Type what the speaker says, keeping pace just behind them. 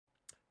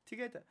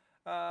Тэгээд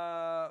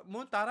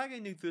мөн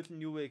дараагийн нэг зүйл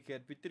нь юу вэ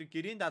гэхээр бид нар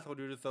гэрийн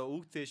даалгавар ерөөсөө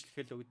үг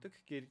зээшлэхэл өгдөг.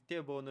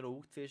 Гэртээ бөөнөр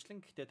үг зээшлэн.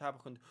 Гэхдээ та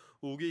бүхэнд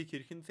үгийг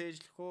хэрхэн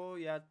зээшлэх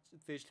үү, яаж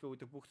зээшлэх үү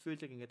гэдэг бүх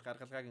зүйлийг ингээд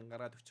гаргалгааг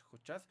гаргаад өгчих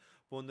учраас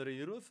бөөнөр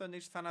ерөөсөө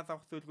нэг санаа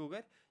зовох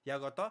зүйлгүйгээр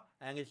яг одоо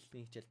англи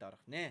хэлний хичээлд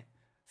орох нэ.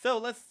 So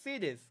let's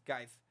see this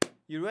guys.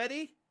 You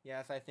ready?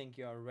 Yes, I think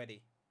you are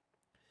ready.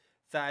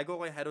 За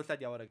айгуугой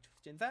хариулаад яваарай гэж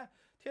хүсэж байна. За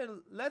тэгэхээр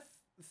let's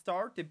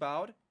start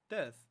about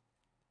this.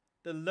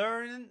 The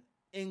learn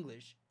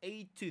English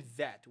A to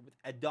Z with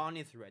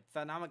Adonis Red.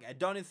 За намайг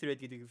Adonis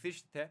Red гэдэг хэлсэн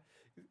шүү дээ.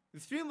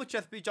 Stream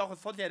учраас би жоохон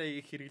сул яриа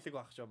их хэрэглэг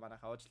байх шүү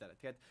манайхаа уучлаарай.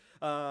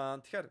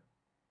 Тэгэхээр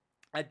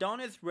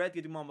Adonis Red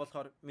гэдэг маань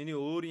болохоор миний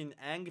өөрийн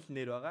англи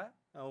нэр байгаа.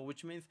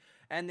 Which means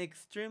an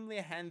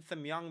extremely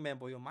handsome young man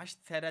буюу маш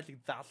царайлаг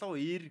залуу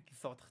ир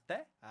гэсэн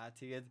утгатай.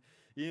 Тэгээд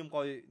ийм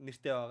гоё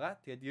нэртэй байгаа.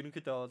 Тэгээд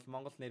ерөнхийдөө бол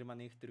монгол нэр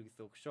маань Энхтөр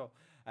гэсэн үг шүү.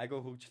 Айгуу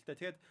хөвгөлтэй.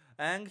 Тэгээд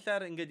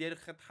англиар ингээд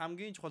ярихад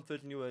хамгийн чухал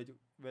зүйл нь юу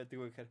байдаг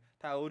вэ гэхээр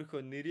та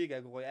өөрийнхөө нэрийг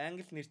айгуу гоё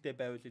англи нэртэй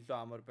байвал илүү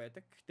амар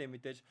байдаг. Гэхдээ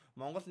мэдээж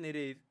монгол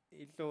нэрээ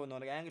илүү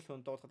нэг англи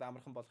хүн дуулахад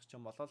амархан болгох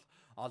юм бол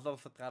олон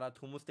улсад гараад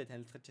хүмүүстэй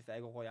танилцах гэсэн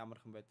айгуу гоё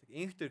амархан байдаг.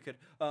 Энхтөр гэхээр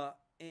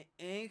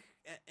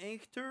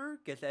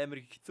Энхтөр гэл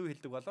амар хэцүү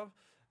хэлдэг болов.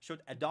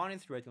 Шууд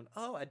Adonis Red.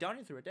 Oh,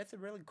 Adonis Red. That's a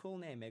really cool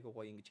name. Айгуу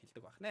гоё ингэж хэлдэг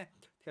байх нэ.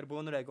 Тэгэхээр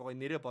бөөнөр айгуу гоё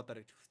нэрээ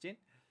бодоорой гэж хүсэж байна.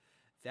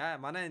 За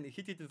манай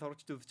хит хитэн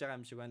сурагчд үзэж байгаа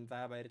юм шиг байна.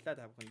 За баярлалаа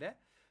та бүхэндээ.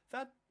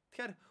 За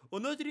тэгэхээр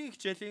өнөөдрийн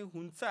хичээлийн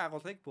хүнсэн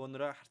агуулгыг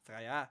бөөнөрөө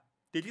харцгаая.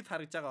 Дэлгэд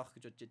харагдж байгаа байх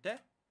гэж бодож байна те.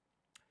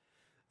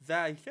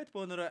 За эхлээд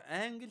бөөнөрөө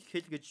англи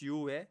хэл гэж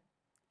юу вэ?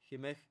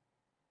 Хэмээх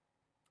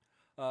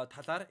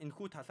талаар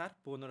энэхүү талаар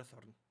бөөнөрөө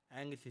сурна.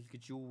 Англи хэл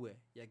гэж юу вэ?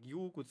 Яг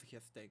юуг үзэх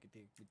ёстой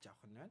гэдгийг хэлж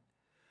авах нь байна.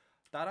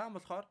 Дараа нь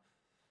болохоор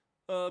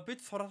бид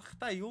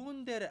сурахдаа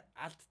юун дээр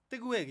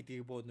алддаг вэ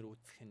гэдгийг бөөнөр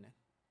үзэх нь байна.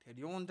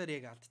 Тэгэхээр юун дээр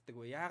яг алддаг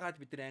вэ? Яагаад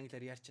бид нар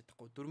англиар ярьж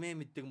чадахгүй? Дүрмээ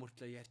мэддэг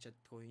мөртлөө ярьж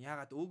чаддаггүй.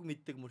 Яагаад үг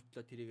мэддэг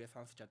мөртлөө тэрийгээ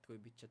сонсож чаддаггүй,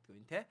 бич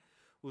чаддаггүй те.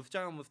 Үзэж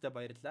байгаа хүмүүстээ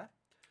баярлалаа.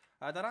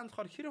 Дараа нь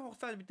болохоор хэрэг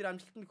хугацаанд бид нар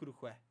амжилтанд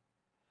хүрэх вэ?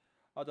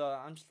 Одоо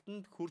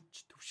амжилтанд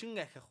хүрч төвшин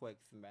ахих вэ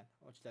гэсэн байна.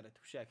 Уучлаарай,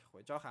 төвшин ахих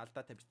вэ? Жохон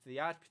алдаатай бичсэн.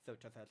 Яаж бичсэн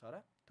учраас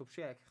ойлгоорой.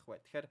 Төвшин ахих вэ?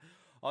 Тэгэхээр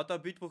одоо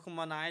бид бүхэн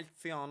манай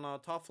IELTS-ийн оноо,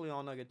 TOEFL-ийн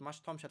оноо гэдээ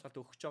маш том шалгалт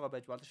өгч байгаа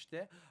байж болно шүү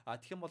дээ.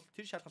 Тэгэх юм бол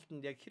тэр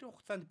шалгалтанд яг хэрэг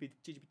хугацаанд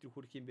бидчиж бид нар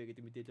хүрэх юм бэ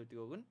гэдэг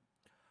мэдээллүүдийг өгнө.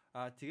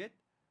 Тэгээд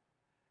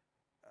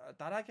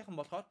дараагийнхан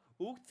болохоор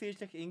үг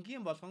зээжлэх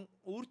энгийн болгон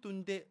үр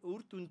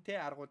дүнтэй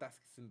аргуудаас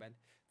гэсэн байна.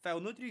 За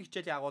өнөөдрийн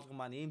хичээлийн агуулга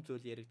маань ийм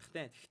зүйл яригдах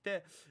тань.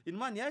 Гэхдээ энэ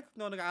маань яг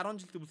нэг 10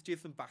 жил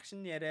үзчихсэн багш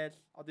нь яриад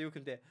одоо юу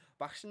гэмтэй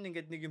багш нь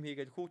ингээд нэг юм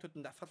хийгээд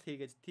хүүхдүүдэнд дасгал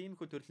хийгээд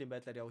тиймэрхүү төрлийн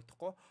байдлаар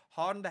явагдахгүй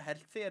хоорондоо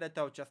харилцан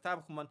яриатай учраас та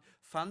бүхэн маань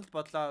санал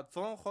бодлоо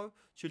 100%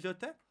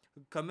 чөлөөтэй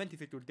комент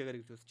хийх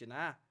үлдээгээрэй гэж хүсэж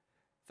байна.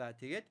 За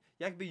тэгээд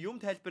яг би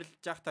юм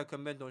тайлбарлаж байхдаа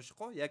комент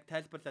уншихгүй яг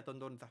тайлбарлаад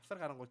дундуур нь завсар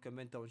гарангуй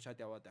комент уншаад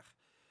яваад байх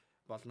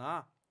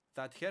болно.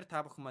 За тэгэхээр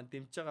та бүхэн маань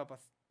дэмж байгаа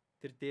бас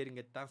тэр дээр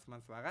ингээд данс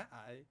манс байгаа.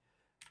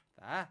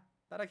 За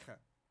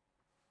дараагийнхан.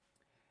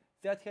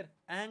 За тэгэхээр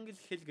англи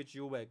хэл гэж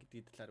юу вэ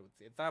гэдгийг талаар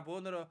үзье. За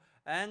бөөнөрөө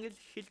англи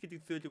хэл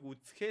гэдэг зүйлийг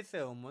үзэхээс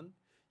өмнө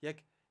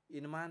яг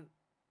энэ маань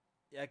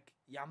яг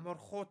ямар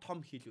хуу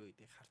том хэл вэ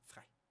гэдгийг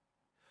харцгаая.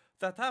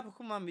 За та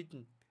бүхэн маань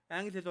мэднэ.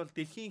 Англи хэл бол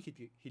дэлхийн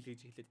хэл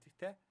гэж хэлдэг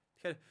те.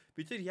 Тэгэхээр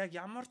бид нар яг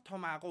ямар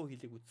том агуу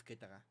хэлийг үзэх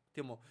гээд байгаа.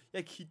 Тийм үү?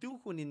 Яг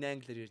хідэн хүний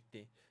англиар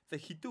ярьдیں۔ За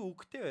хідэн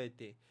үгтэй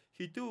байдیں۔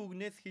 Хідэн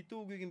үгнээс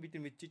хідэн үгийг бид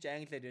нар мэдчихэж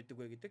англиар ярьдаг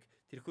вэ гэдэг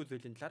тэрхүү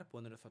зүйлийн талаар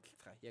бөөнөрөө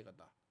судалцгаая. Яг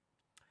одоо.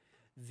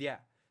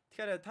 За.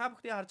 Тэгэхээр та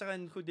бүхний харж байгаа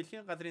энэ хүү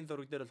дэлхийн газрын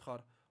зураг дээр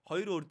болохоор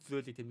хоёр өөр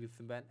зүйлийг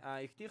тэмдэглэсэн байна.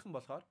 Эхнийх нь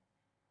болохоор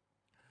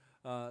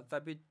за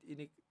бид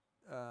энийг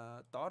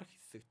доор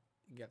хэсэгт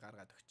ингээ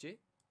гаргаад өгчээ.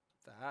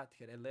 За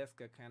тэгэхээр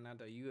Alaska,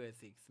 Canada,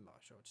 USA гэсэн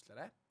байгаа шүү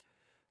уучлаарай.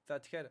 За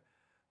тэгэхээр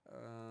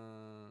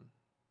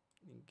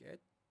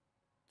ингээд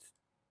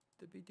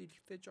бид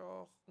дэлгэцээ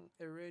жоохон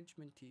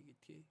arrangement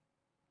хийгээдгий.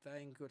 За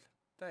ингэвэл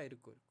та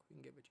хэрэггүй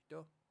ингээ байж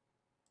дөө.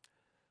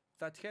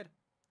 За тэгэхээр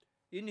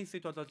энэ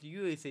хэсэгт бол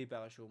USA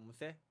байгаа шүү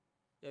хүмүүсээ.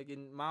 Яг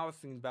энэ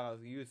mouse-ing байгаа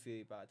USA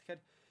байгаа.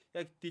 Тэгэхээр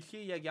яг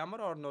дэлхийн яг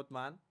ямар орнууд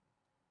маань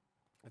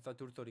за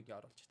төр зургийг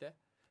оруулж тэ.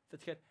 За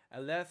тэгэхээр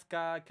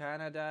Alaska,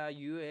 Canada,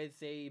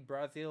 USA,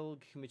 Brazil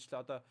гэх мэт л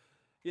одоо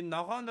энэ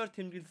ногооноор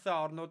тэмдэглэсэн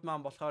орнууд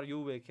маань болохоор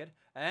юу вэ гэхээр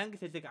англи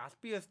хэлийг аль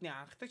бие усны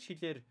анхдагч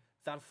хэлээр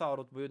зарласан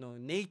орнууд буюу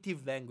нөгөө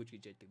native language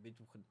гэж яддаг бид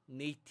бүхэн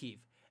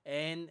native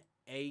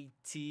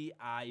NATIVE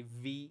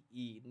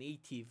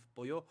native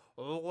буюу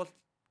уугуул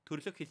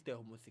төрлөх хэлтэй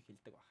хүмүүсийг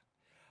хэлдэг байна.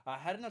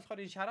 Харин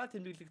болохоор энэ шараа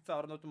тэмдэглэгдсэн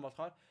орнууд нь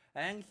болохоор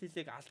англи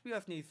хэлийг аль бие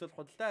усны эсвэл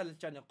худалдаа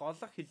арилжааны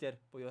голлох хэлээр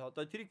буюу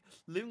одоо тэрийг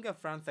lingua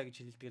franca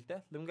гэж хэлдэг л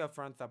дээ. Lingua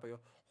franca буюу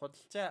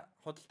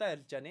худалдаа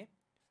арилжааны.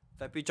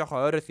 За би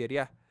жоохон ойроос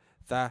ярья.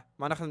 За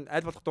манайхан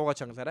аль болох дуугаа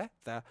чангалаарай.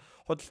 За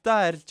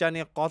худалдаа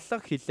арилжааны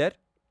голлох хэлээр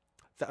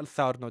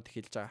зарласан орнууд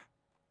хэлж байгаа.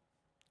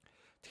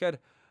 Тэгэхээр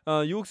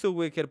юу гэсэн үг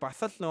вэ гэхээр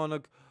бас л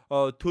нэг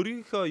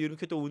төрийнхөө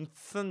ерөнхийдөө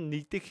үндсэн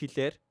нэгдэх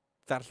хэлээр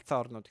зарласан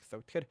орнууд гэсэн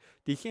үг. Тэгэхээр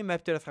дэлхийн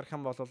map дээрээс харах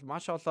юм бол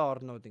маш олон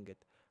орнууд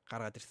ингээд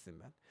гаргаад ирсэн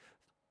байна.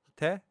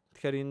 Тэ?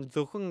 Тэгэхээр энэ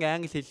зөвхөн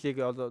англи хэллийг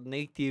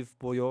native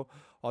буюу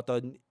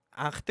одоо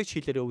анхдаг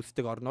хэлээрээ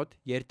үздэг орнууд,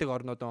 ярьдаг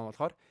орнууд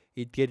болохоор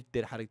эдгээр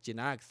дээр харагдж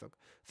байна гэсэн үг.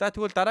 За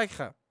тэгвэл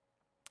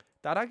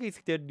дараагийн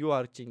хэсэг дээр юу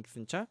харж ийн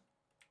гэсэн чинь.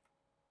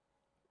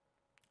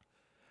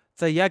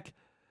 За яг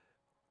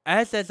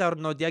айл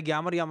орнууд яг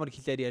ямар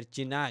хэлээр ярьж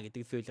байна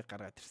гэдэг зүйлийг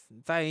гаргаад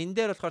ирсэн. За энэ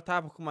дээр болохоор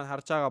та бүхэн маань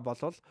харж байгаа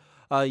бол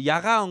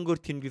ягаан өнгөөр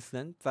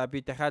тэнгэсэн. За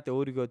би дахиад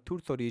өөрийгөө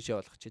төр зур ийшээ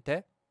болгочих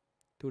те.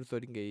 Төр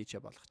зур ингээ ийшээ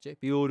болгочих.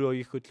 Би өөрөө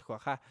их хөдлөх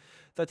баха.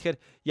 За тэгэхээр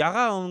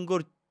ягаан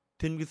өнгөөр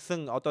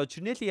тэнгэсэн одоо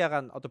чирнэлийн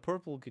ягаан одоо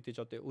purple гэдэг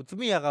одоо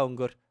үзмийн ягаан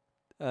өнгөөр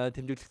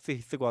тэмдэглэгдсэн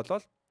хэсэг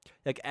болол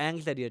яг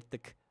англиар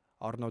ярьдаг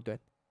орнууд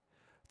байна.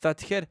 За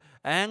тэгэхээр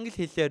англи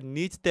хэлээр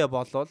нийтдээ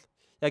болвол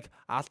яг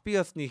албан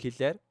ёсны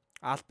хэлээр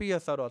албан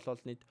ёсоор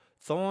болвол нийт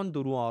 104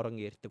 орон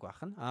ярьдаг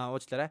бахан.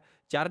 Уучлаарай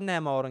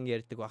 68 орон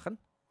ярьдаг бахан.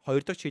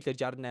 Хоёр дахь хэлээр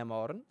 68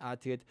 орон.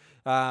 Тэгээд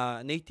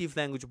native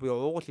language буюу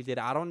уугуул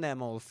хэлээр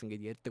 18 улс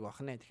ингээд ярьдаг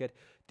бахан. Тэгэхээр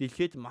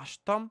дэлхийд маш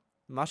том,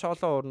 маш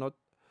олон орнууд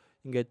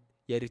ингээд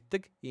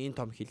ярьдаг ийм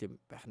том хэл юм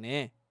байх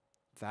нэ.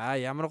 За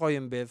ямар гоё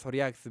юм бэ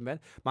сурья гэсэн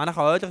байна.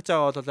 Манайхаа ойлгож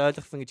байгаа бол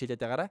ойлгосон гэж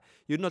хэлээд байгаараа.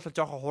 Ер нь бол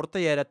жоохон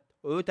хурдан яриад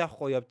ууд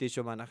авахгүй явдээ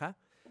шүү манайхаа.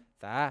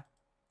 За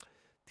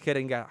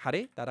тэгэхээр ингээ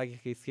харъя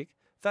дараагийн хэсгийг.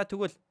 За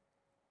тэгвэл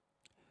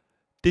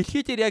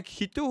дэлхий дээр яг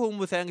хэдэн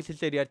хүмүүс англи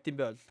хэлээр ярьд юм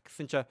бэ бол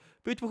гэсэн чинь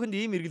бид бүхэнд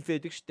ийм эргэлзээ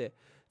байдаг штэ.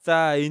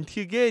 За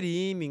энтхийгээр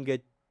ийм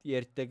ингээд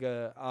ярьдаг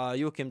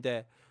юу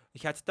гэмдэ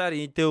хятадаар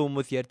эдэн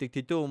хүмүүс ярьдаг,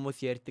 тэдэн хүмүүс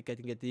ярьдаг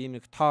гэдэг ингээд ийм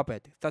нэг тоо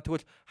байдаг. За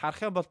тэгвэл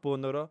харах юм бол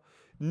бөөнөрөө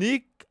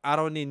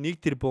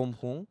 1.1 тэрбум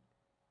хүн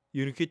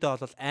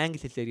ерөнхийдөө бол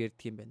англи хэлээр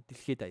ярьдаг юм байна.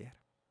 Дэлхийд даяар.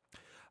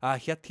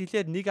 Хятад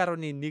хэлээр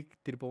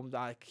 1.1 тэрбум.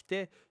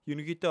 Гэхдээ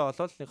ерөнхийдөө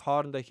бол нэг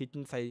хоорондоо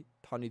хэдэн сая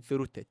тооны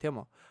зөрүүтэй тийм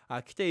үү.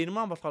 Гэхдээ энэ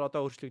маань болохоор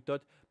одоо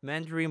өөрчлөгдөд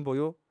Mandarin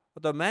буюу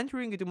одоо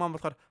Mandarin гэдэг маань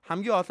болохоор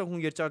хамгийн олон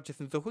хүн ярьж байгаа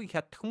гэсэн зөвхөн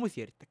хятад хүмүүс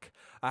ярьдаг.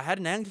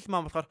 Харин англи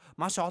маань болохоор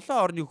маш олон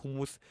орны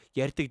хүмүүс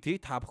ярьдаг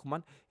гэдгийг та бүхэн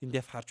маань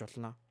эндээс харж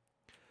болно.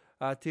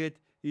 Тэгээд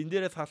энэ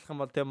дээрээс харах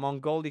юм бол те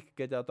Mongolic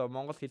гэдэг одоо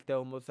монгол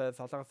хэлтэй хүмүүсээ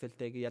солонгос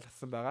хэлтэй ингэ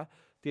ялгсан байгаа.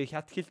 Тэгээ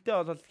хятад хэлтэй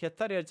бол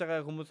хятадаар ярьж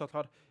байгаа хүмүүс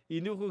болохоор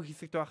энүүхүү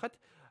хэсэгт байхад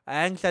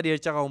англиар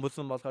ярьж байгаа хүмүүс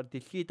нь болохоор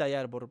дэлхийд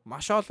даяар бүр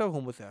маш олон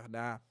хүмүүс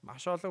байна.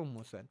 Маш олон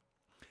хүмүүс байна.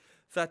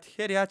 За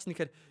тэгэхээр яаж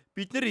нэхэр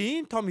бид нэр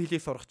ийм том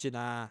хэлийг сурах гэж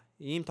байна.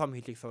 Ийм том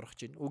хэлийг сурах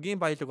гэж байна. Үгийн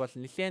баялаг бол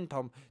нэлээд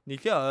том,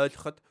 нэлээд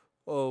ойлгоход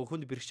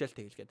хүнд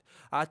бэрхшээлтэй хэлгээд.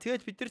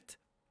 Тэгээд бидэрт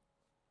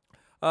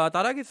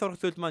дараагийн сурах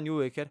зүйл маань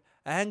юу вэ гэхээр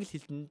англи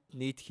хэлэнд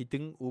нийт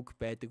хэдэн үг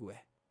байдаг вэ?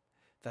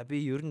 За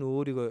би ер нь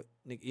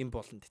өөрийгөө нэг им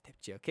болонд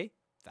тавьчих, окей?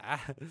 За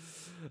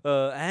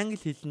англи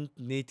хэлэнд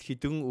нийт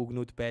хэдэн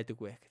үгнүүд байдаг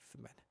вэ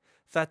гэсэн байна.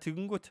 За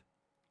тэгэнгүүт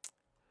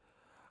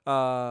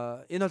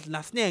энэ бол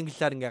насны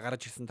англиар ингээ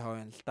гарч ирсэн тоо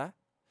байна л да.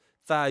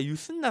 За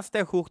 9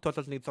 настай хүүхэд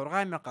бол нэг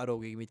 6000 гаруй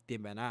үгийг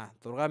мэддэм байна.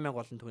 6000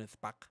 болон түүнээс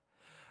бага.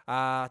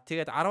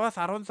 Тэгээд 10-аас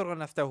 16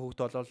 настай хүүхэд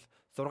бол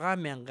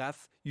 6000-аас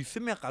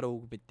 9000 гаруй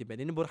үг мэддэм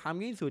байна. Энэ бүр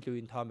хамгийн сүүлийн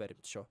үеийн тоон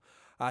баримт шүү.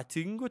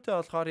 Тэгэнгүүтээ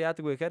болохоор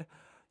яадаг вэ гэхээр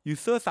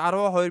 9-өөс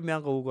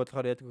 12000 үг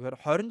болохоор яадаг вэ гэхээр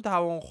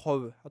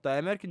 25% одоо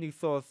Америк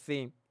нэгдсэн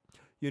улсын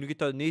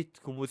ерөнхийдөө нийт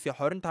хүмүүсийн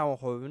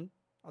 25% нь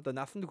одоо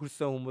насанд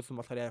хүрсэн хүмүүс нь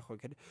болохоор яах вэ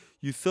гэхээр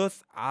 9-өөс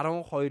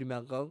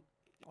 12000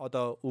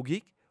 одоо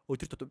үгийг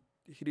өдөр тутам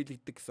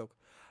хэрэглэдэг гэсэн үг.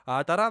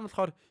 Дараа нь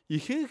болохоор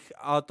ихэнх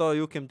одоо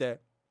юу гэмдэ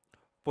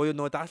буюу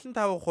нөгөө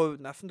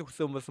 75% насанд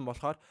хүрсэн хүмүүс нь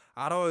болохоор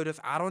 12-оос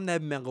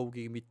 18000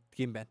 үгийг мэддэг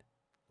юм байна.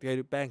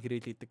 Тэгэхээр байн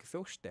хэрэглэдэг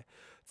гэсэн үг шүү дээ.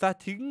 За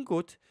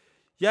тэгэнгүүт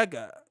яг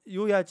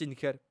юу яаж ийм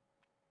гэхээр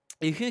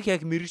ихэнх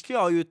яг мэрэгжлийн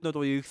оюутнууд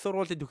буюу их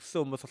сургуулийн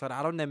төгссөн хүмүүс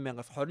болохоор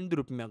 18000-аас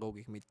 24000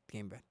 үгийг мэддэг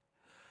юм байна.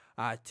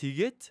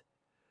 Тэгээд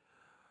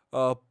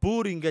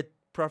бүр ингээд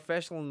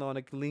professional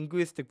нэг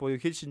linguistic буюу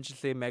хэл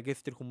шинжилгээний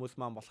магистр хүмүүс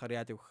маань болохоор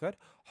яадаг вэ гэхээр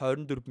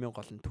 24000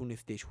 болон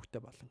түүнээс дээш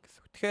хүүтэй болно гэсэн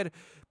үг. Тэгэхээр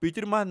бид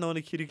нар маань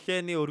нэг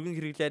хэрэглээний өргөн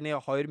хэрэглээний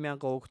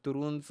 2000 үг,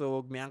 400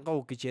 үг, 1000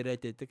 үг гэж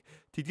яриад байдаг.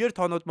 Тэдгээр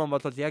тоонууд маань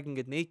бол яг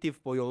ингээд native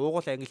буюу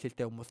уугуул англи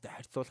хэлтэй хүмүүстэй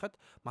харьцуулахад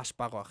маш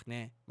бага байх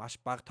нэ.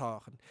 Маш бага тоо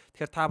байх нь.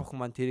 Тэгэхээр та бүхэн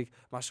маань тэрийг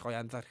маш гоё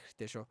анзаарах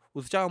хэрэгтэй шүү.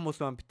 Үзэж байгаа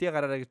хүмүүс маань битгий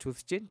гараарай гэж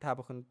хүсэж байна. Та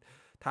бүхэнд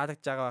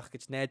таалагдж байгаа байх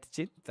гэж найдаж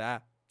байна.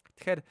 За.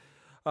 Тэгэхээр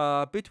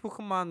бид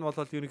бүхэн маань бол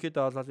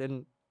ерөнхийдөө бол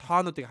энэ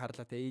тоонуудыг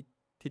харлаа те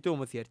тэдэн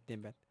хүмүүс ярьд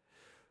юм байна.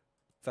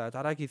 За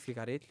дараагийн хэсгийг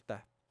харъя л да.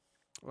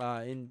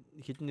 Энэ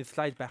хідний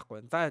слайд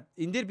байхгүй байна. За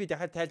энэ дээр би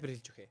дахиад тайлбар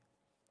хэлж өгье.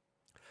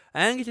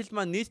 Англи хэл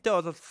маань нийтдээ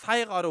бол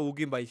сая гаруй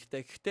үгийн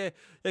баялагтай. Гэхдээ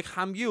яг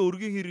хамгийн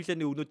өргөн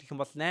хэрэглээний үгнүүд гэх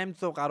юм бол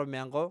 800 гаруй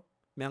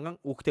мянган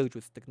үгтэй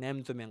гэж үздэг.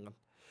 800 мянган.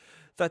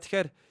 За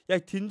тэгэхээр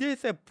яг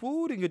тэндээсээ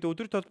бүр ингээд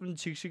өдөр тутмын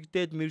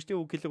чигшигдээд мэрэгжлийн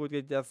үг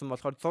хэлэг үгээд яасан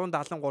болохоор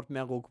 173000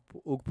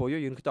 үг буюу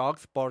ерөнхийдөө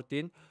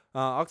Oxford-ийн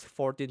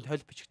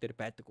тойл бичгээр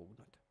байдаг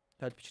үгнүүд.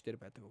 Тойл бичгээр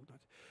байдаг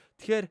үгнүүд.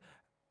 Тэгэхээр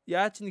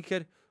яаж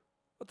нэгэхээр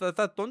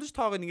одоо дундаж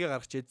тоог нэгэ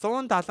гаргачих.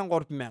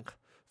 173000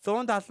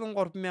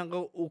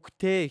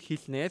 үгтэй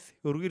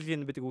хэлнээс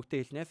өргөрлөгийн байдаг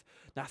үгтэй хэлнээс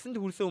насанд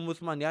хүрсэн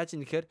хүмүүс маань яаж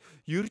нэгэхээр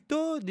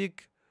ердөө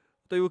нэг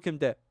одоо юу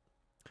гэмдэ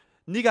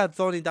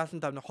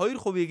 1.75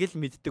 2%-ийг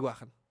л мэддэг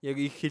байхна. Яг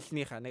их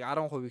хэлнийхаа нэг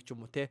 10% ч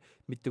юм уу те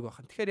мэддэг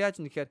байх. Тэгэхээр яаж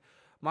нэхээр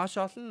маш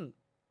олон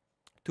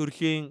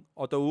төрлийн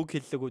одоо үг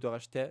хэллэгүүд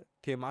байгаа ш те.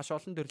 Тийм маш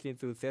олон төрлийн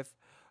зүйлсээс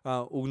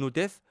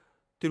үгнүүдээс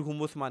тэр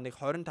хүмүүс маань нэг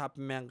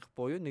 25,000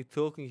 буюу нэг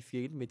цөөхөн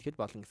хэсгийг л мэдхэд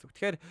болно гэсэн үг.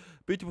 Тэгэхээр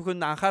бид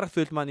бүхэн анхаарах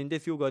зүйл маань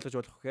эндээс юуг ойлгож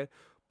болох вэ гэхээр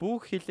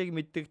бүх хэлийг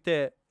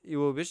мэддэгтэй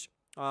юу биш.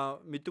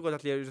 Мэддэг бол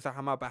ерөөсөө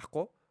хамаа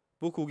байхгүй.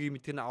 Бүх үгийг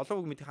мэдэх нь олон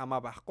үг мэдэх хамаа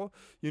байхгүй.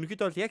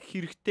 Ерөнхийдөө бол яг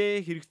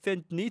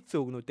хэрэгцээнд нийцсэн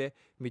үгнүүдээ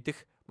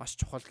мэдэх маш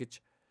чухал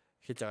гэж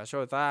хэлж байгаа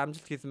шүү. За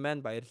амжилт хийсэн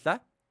байна.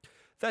 Баярлалаа.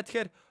 За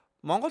тэгэхээр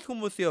Монгол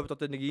хүмүүсийн хувьд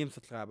одоо нэг ийм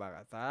судалгаа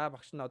байгаа. За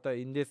багш нь одоо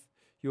эндээс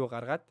юу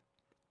гаргаад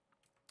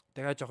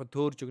дахиад жоохон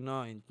төөрж өгнө.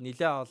 Энд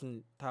нэлээ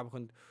олон та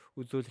бүхэнд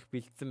үзүүлэх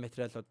бэлдсэн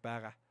материалууд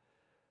байгаа.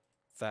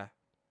 За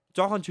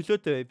жоохон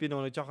чөлөөтэй би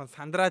нөгөө жоохон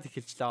сандраад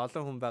эхэлчлээ.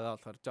 Олон хүн байгаа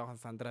болохоор жоохон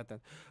сандраад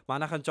байна.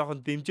 Манайхан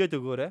жоохон дэмжээд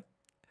өгөөрэй.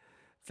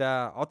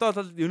 За одоо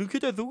бол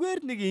ерөнхийдөө зүгээр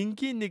нэг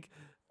энгийн нэг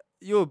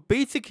юу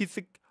basic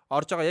хэсэг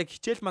орж байгаа. Яг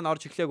хичээл маань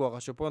орж эхлэх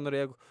байгаа шүү. Бөөнөр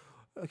яг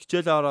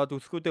хичээлээ ороод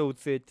үсгүүдээ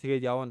үзээд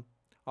тэгээд явна.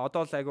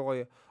 Одоо л айгуу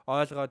гоё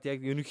ойлгоод яг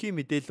ерөнхий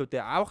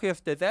мэдээллүүдээ авах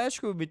ёстой,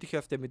 зайлшгүй мэдэх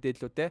ёстой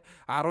мэдээллүүдээ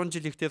 10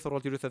 жил ихтэй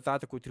сурвалж ерөөсөө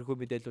заадаггүй тэрхүү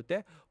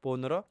мэдээллүүдээ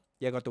бөөнөрөө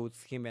яг одоо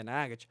үзэх юм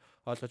байна гэж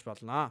ойлгож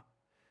болно.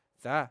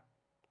 За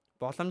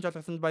боломж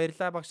олгосонд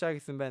баярлалаа багшаа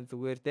гэсэн байна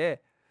зүгээр дээ.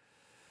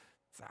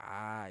 За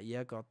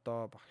яг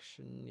одоо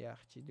багш нь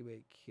яах ч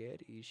идвэ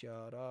гэхээр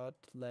ийшээ ороод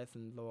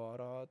lesson руу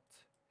ороод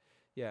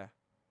яа.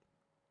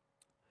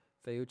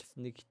 За юу ч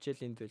нэг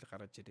хичээлийн зүйл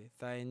гаргаж ирээ.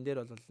 За энэ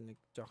дээр бол нэг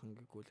жоохон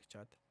гүйлгэж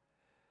чад.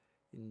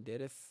 Энэ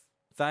дээрээс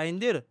за энэ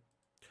дээр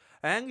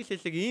англи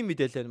хэлийг ийм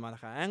мэдээлэл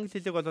манайхаа. Англи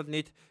хэлийг бол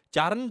нийт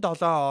 67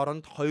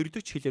 оронд 2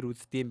 дахь хэлээр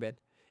үздэг юм байна.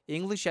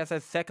 English as a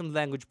second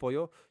language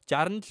буюу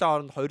 67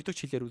 оронд 2 дахь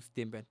хэлээр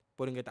үздэг юм байна.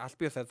 Бүр ингээд аль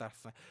биесээ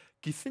зарсан.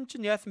 Гисэн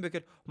чинь яасан бэ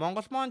гэхээр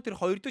Монгол маань тэр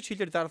 2 дахь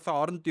хэлээр зарсан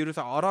оронд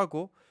ерөөсөө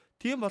ороогүй.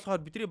 Тийм болохоор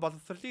бидний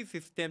боловсролын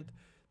системд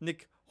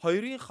нэг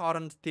хоёрын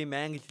хооронд тийм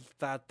англи хэл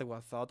заадаг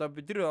болсон. Одоо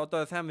бид нар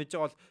одоо сайн мэдж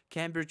байгаа бол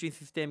Cambridge-ийн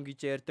систем гэж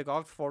ярьдаг,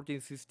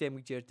 Oxford-ийн систем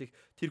гэж ярьдаг.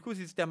 Тэрхүү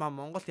систем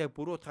Монгол яг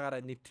буруу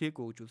утгаараа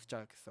нэвтрээгүй гэж үзэж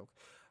байгаа гэсэн үг.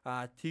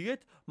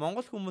 Тэгээд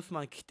Монгол хүмүүс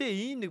маань гэтээ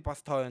ийм нэг бас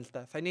тоо байна л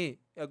да.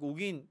 Саяны яг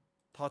үгийн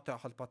тоотой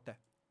холбоотой.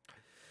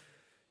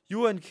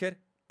 Юу вэ гэхээр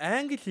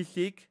англи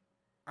хэлийг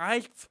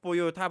IELTS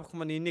буюу та бүхэн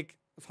маань энийг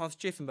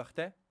сонсч байсан байх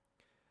те.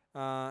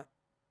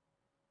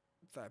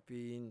 За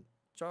би энэ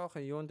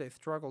жоохон юундаа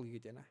struggle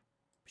хийгээд байна.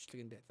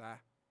 Бичлэгэндээ. За.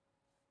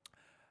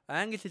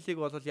 Англи хэлийг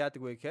бол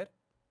яадаг вэ гэхээр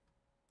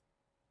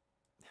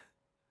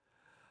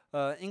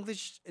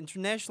English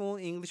International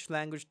English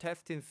Language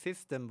Testing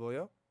System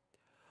буюу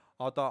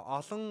одоо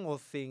олон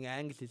улсын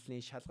англи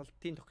хэлний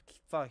шалгалтын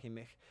тогтолцоо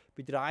хэмээх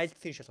бид нар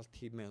IELTS-ийн шалгалт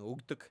хэмээн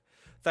өгдөг.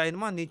 За энэ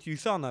маань нийт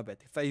 9 оноо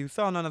байдаг. За 9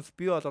 онооноос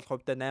би бол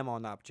хувьдаа 8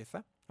 оноо авч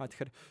ирсэн.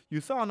 Тэгэхээр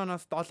 9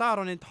 онооноос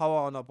 7.5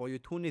 оноо буюу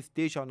түүнээс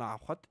дээш оноо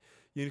авахад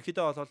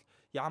ерөнхийдөө бол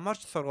ямар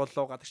ч сургууль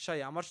руу гадагшаа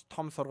ямар ч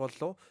том сургууль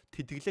руу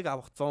тэтгэлэг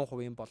авах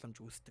 100% боломж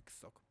үүсдэг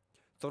гэсэн үг.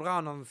 6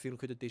 онооноос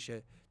ерөнхийдөө дээшээ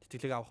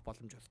тэтгэлэг авах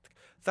боломж үүсдэг.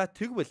 За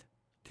тэгвэл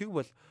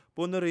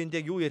бөөнөр энд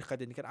яг юу ярих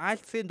гэдэг нэхэр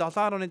IELTS-ийн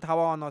 7.5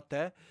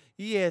 оноотой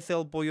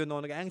ESL буюу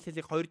нэг англи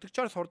хэлийг 2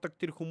 дахьчаар сурдаг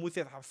тэр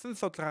хүмүүсээс авсан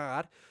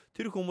судалгаагаар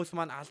тэр хүмүүс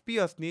маань аль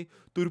бие усны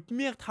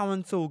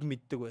 4500 үг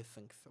мэддэг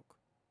байсан гэсэн үг.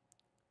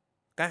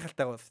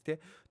 Гайхалтай байна тий.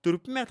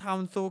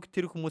 4500 үг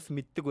тэр хүмүүс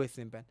мэддэг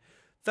байсан юм байна.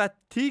 За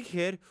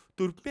тийхээр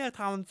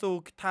 4500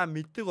 үг та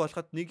мэддэг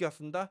болоход нэг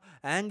ясандаа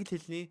англи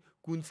хэлний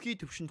гүнзгий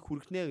төвшөнд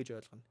хүрэх нэ гэж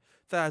ойлгоно.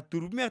 За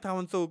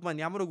 4500 үг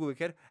маань ямар үг вэ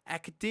гэхээр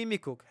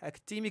academic үг.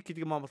 Academic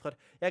гэдэг юм болохоор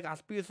яг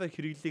аль биесээр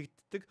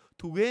хэрэглэгддэг,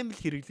 түгээмэл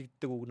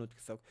хэрэглэгддэг үгнүүд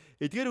гэсэн үг.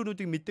 Эдгээр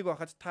үгнүүдийг мэддэг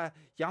байхад та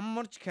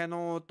ямар ч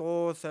кино,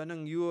 дуу,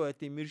 сонин юу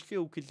гэдэг мэржлийн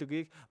үг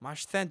хэллэгийг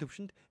маш сайн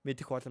төвшөнд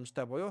мэдэх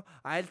боломжтой буюу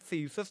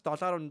IELTS-ийн 9-с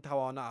 7.5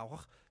 оноо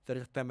авах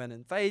зорилготой байна.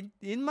 За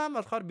энэ маань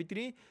болохоор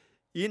бидний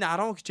энэ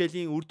 10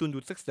 хичээлийн үр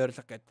дүнд үзэх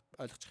зорилго гэж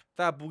ойлгож байгаа.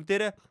 За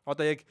бүгдээрээ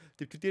одоо яг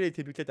дэвтэр дээрээ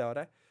тэмдэглээд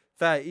аваарай.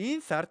 За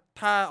энэ сард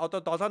та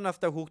одоо 7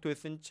 настай хүүхэд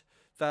байсан ч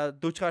за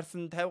 40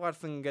 гарсан 50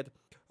 гарсан ингээд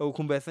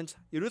хүн байсан ч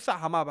ерөөсөө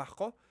хамаа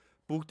байхгүй.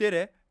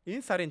 Бүгдээрээ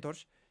энэ сарын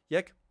турш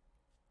яг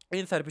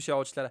энэ сар биш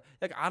явуулчлаараа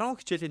яг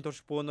 10 хичээлийн турш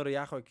бөөнөр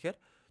яах вэ гэхээр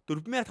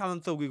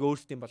 4500 үгийг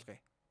өөрсдийн болгоё.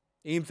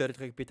 Ийм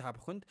зорилгыг би та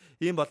бүхэнд,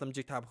 ийм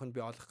боломжийг та бүхэнд би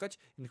олгох гэж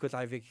энэхүү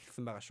лайвыг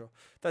хийсэн байгаа шүү.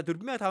 За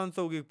 4500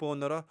 үгийг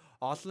бөөнөрөө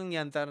олон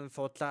янзаар нь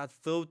судлаад,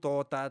 зөв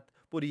дуудаад,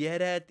 бүр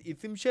яриад,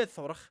 эзэмшээд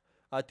сурах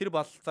тэр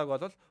бололцоог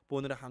бол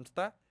бөөнөрөө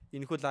хамтдаа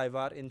энэхүү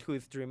лайваар, энэхүү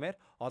стримээр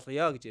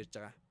олгоё гэж ярьж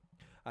байгаа.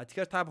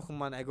 Тэгэхээр та бүхэн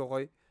маань агай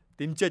гоё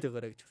дэмжиж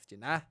өгөөрэй гэж хүсэж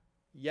байна.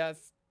 Яс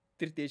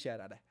тэр дээш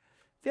хараарай.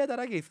 Тэгээ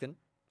дараагийн хэсэг нь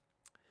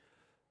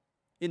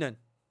энэ.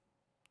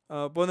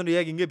 Бөөнөр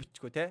яг ингэ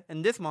бичгүү те.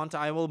 In this month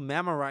I will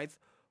memorize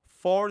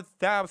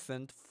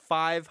 4500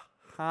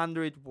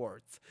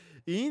 words.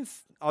 Энэ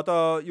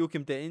одоо юу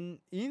гэмтэй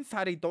энэ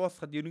сарыг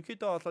дуусгахад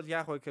ерөнхийдөө бол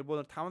яах вэ гэхээр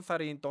бөөнөр 5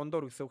 сарын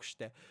дундуур гэсэн үг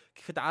шүү дээ.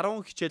 Гэхдээ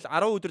 10 хичээл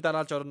 10 өдөр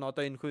дараалж орно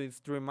одоо энэ хүү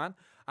стрим маань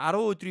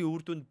 10 өдрийн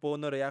үр дүнд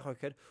бөөнөр яах вэ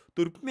гэхээр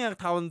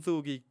 4500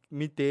 үгийг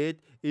мэдээд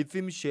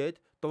эзэмшээд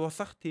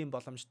дуусгах тийм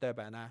боломжтой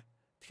байна.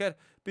 Тэгэхээр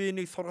би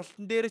энийг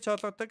сургалтын дээр ч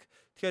олгодог.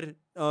 Тэгэхээр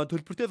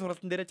төлбөртэй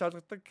сургалтын дээр ч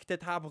олгодог. Гэхдээ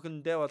та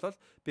бүхэндээ бол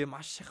би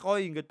маш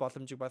гоё ингээд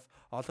боломжийг бас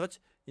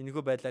олгож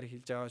энэхүү байдлаар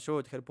хэлж байгаа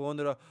шүү. Тэгэхээр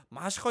бөөнөрөө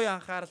маш гоё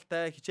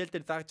анхааралтай хичээл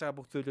дээр зааж байгаа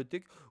бүх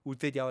зүйлүүдийг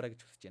үзээд яваарай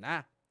гэж хүсэж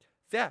байна.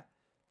 За.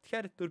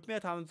 Тэгэхээр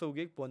 4500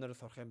 үгийг бөөнөрөө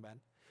сурах юм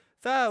байна.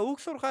 За, үг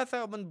сурахаас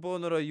өмнө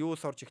бөөнөрөө юу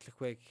сурч эхлэх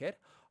вэ гэхээр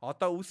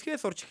одоо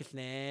үсгээ сурч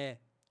эхэлнэ.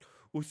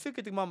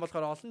 Үсэг гэдэг маань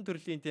болохоор олон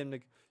төрлийн тийм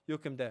нэг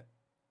юу юм бэ?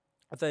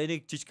 За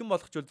энийг жижигэн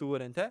болгочвол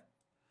зүгээр байна те.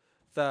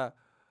 За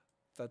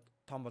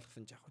том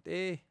болгосон ч яах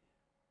вэ?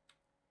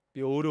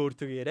 Би өөрөө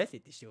өөртөө яриа л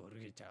хэдэж шүү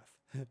өөрөө гэж аваас.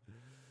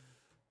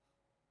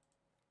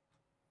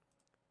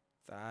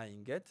 За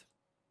ингээд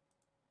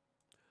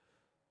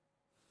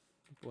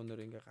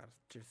бөөнөр ингээ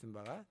гарч ирсэн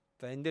байгаа.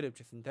 За энэ дээр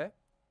явчихсан те.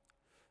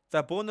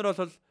 За бөөнөр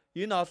бол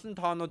энэ олон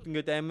тоонууд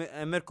ингээд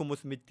Америк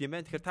хүмүүс мэддэг юм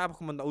байна. Тэгэхээр та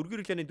бүхэн манд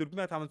өргөр хэлний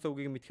 4500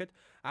 үгийг мэдхэд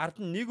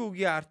ард нь нэг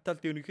үгийн артал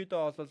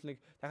ерөнхийдөө бол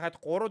нэг дахиад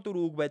 3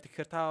 4 үг байдаг.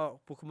 Тэгэхээр та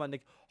бүхэн манд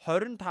нэг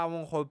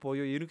 25%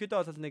 буюу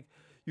ерөнхийдөө бол нэг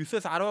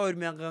 9-өөс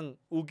 12 мянган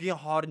үгийн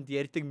хооронд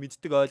ярьдаг,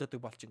 мэддэг, ойлгодог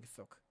болчихно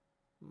гэсэн үг.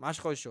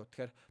 Маш гоё шүү.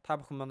 Тэгэхээр та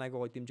бүхэн манд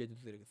айгуу гоё дэмжиж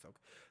үзээрэй гэсэн үг.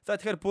 За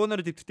тэгэхээр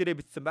бөөнөр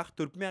дэвтэрээрээ бичсэн байх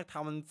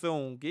 4500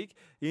 үгийг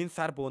энэ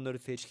сар бөөнөр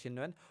сэлжлэх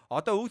нь байна.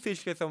 Одоо үг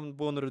сэлжлэхээс өмнө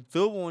бөөнөр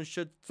зөв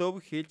уншиж, зөв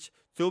хэлж,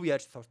 зөв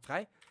ярьж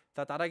сурцгаая.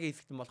 За дараагийн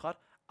хэсэгт нь болохоор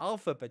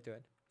alphabet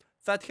байна.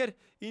 За тэгэхээр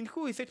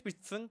энэхүү хэсэгт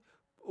бичсэн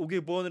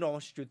үгийг бөөнөр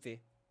уншиж үзье.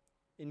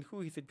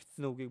 Энэхүү хэсэгт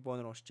бичсэн үгийг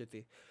бөөнөр уншиж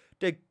үзье.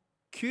 The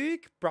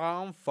quick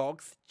brown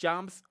fox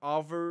jumps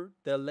over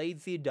the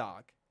lazy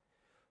dog.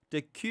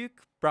 The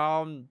quick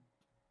brown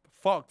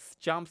fox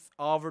jumps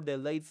over the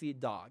lazy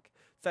dog.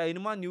 За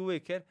энэ маань юу вэ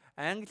гэхээр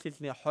англи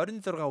хэлний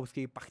 26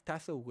 үсгийг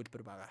багтаасан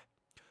өгүүлбэр байгаа.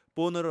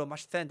 Бөөнөр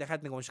маш сайн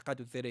дахиад нэг унших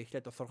гад үзээрэй.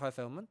 Эхлээд сурахаас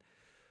өмнө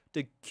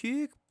The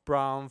quick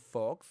brown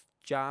fox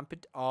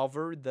jumps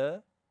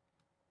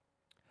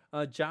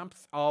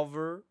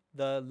over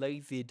the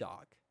lazy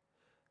dog.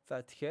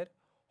 За тэгэхээр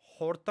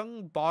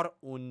хурдан бор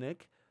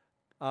үнэг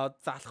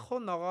залхуу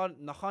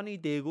нохооны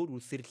дээгүүр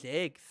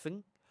үсэрлээ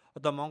гэсэн.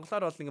 Одоо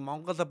монголоор бол нэг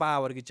монгол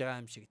баавар гэж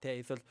байгаа юм шиг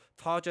те. Эсвэл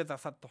цоожоо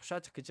засаад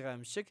тушаач гэж байгаа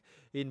юм шиг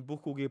энэ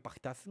бүх үгийг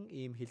багтаасан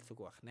ийм хэлцэг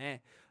байх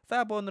нэ.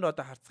 За бөөнөр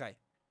одоо харцгаая.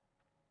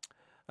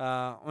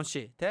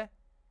 Уншия те.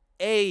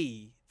 A.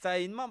 За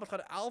энэ маань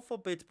болохоор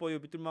alphabet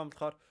буюу бид нар маань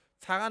болохоор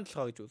цагаан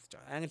толгой гэж үзэж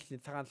байгаа. Англи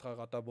хэлний цагаан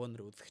толгойг одоо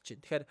бөөнөр үзэх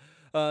чинь.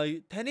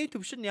 Тэгэхээр таны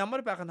төвшин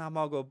ямар байх нь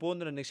хамаагүй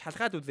бөөнөр нэг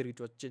шалгаад үзэр гэж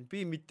бодож байна.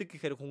 Би мэддэг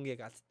гэхээр хүн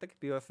яг алддаг.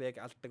 Би бас яг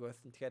алддаг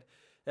байсан. Тэгэхээр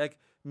яг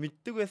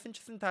мэддэг байсан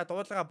ч гэсэн та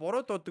дуудлага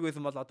буруу дууддаг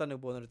байсан бол одоо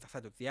нэг бөөнөр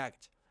засаад үзье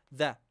гэж.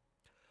 За.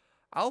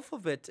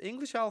 Alphabet,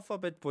 English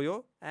alphabet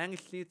буюу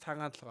англи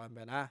цагаан толгой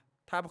юм байна.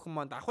 Та бүхэн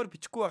манд давхар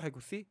бичихгүй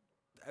байхыг хүсье.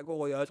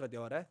 Айгуу гоё ойлгоод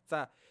яваарай.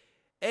 За.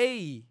 A.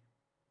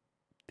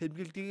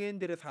 Тэмдэглэгийн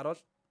дээрээс харуул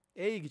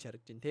A гэж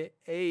харагдаж байна те.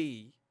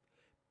 A.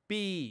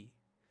 B,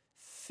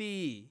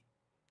 C,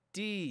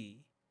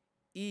 D,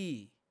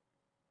 E,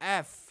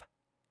 F,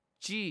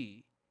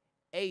 G,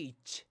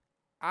 H,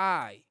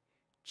 I,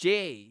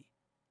 J,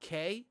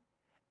 K,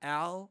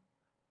 L,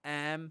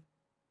 M,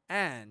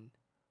 N,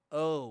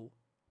 O,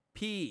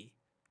 P,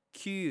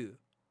 Q,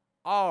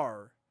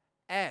 R,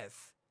 S,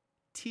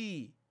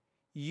 T,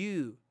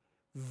 U,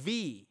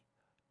 V,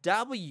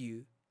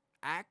 W,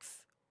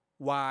 X,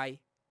 Y,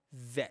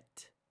 Z.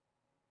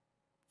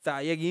 За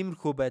яг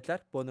иймэрхүү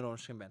байдлаар бөөнөр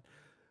унших юм байна.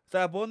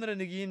 За бөөнөр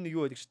нэг ийм нэг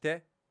юу байдаг ч те.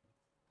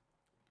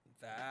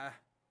 За.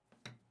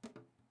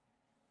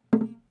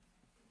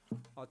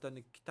 Одоо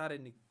нэг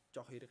гитарын нэг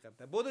жоох хэрэг юм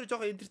да. Бөөнөр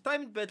жоох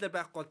entertainment байдлаар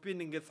байхгүй бол би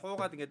ингээд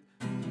суугаад ингээд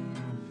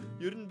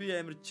ер нь би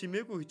амар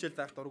чимээгүй хичээл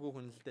заах дургүй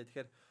хүн л дээ.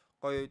 Тэгэхээр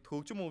гоё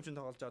хөгжим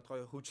тоглож аваад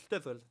гоё хөвжөлтэй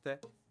зорилго те.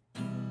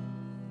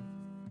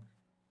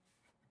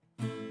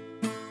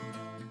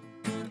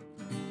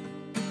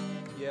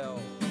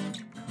 Yo.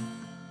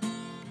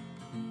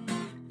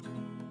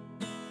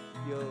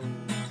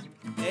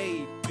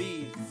 A,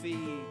 B, C,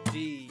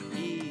 D,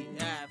 E,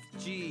 F,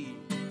 G,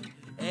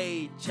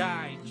 H,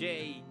 I,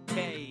 J,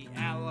 K,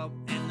 L,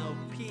 N, O,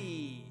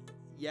 P,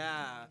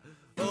 yeah,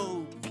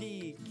 O,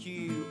 P,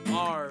 Q,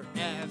 R,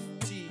 S,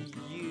 T,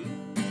 U,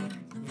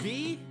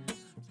 V,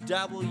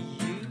 W,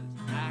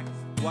 X,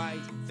 Y,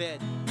 Z,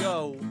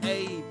 go,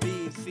 A,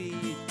 B, C,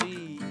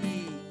 D,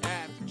 E,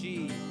 F,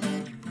 G,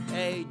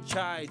 H,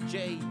 I,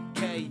 J,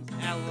 K,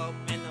 L,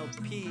 N,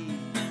 O, P,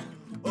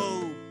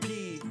 O,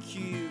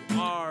 Q,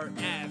 R,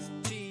 S,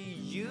 T,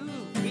 U,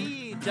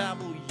 V,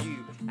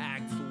 W,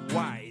 X,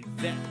 Y,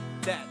 Z,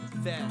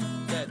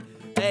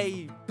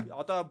 A.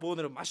 Одоо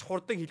бөөнөр маш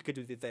хурдан хэлэх гэж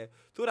үзье заяа.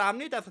 Зүгээр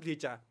амны дасгал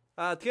хийж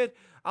байгаа. Тэгэхээр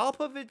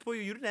alphabet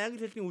буюу ер нь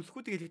англи хэлний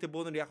үсгүүдийг хэлэхдээ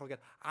бөөнөр яах вэ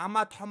гэхээр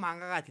амаа том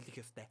ангаагаад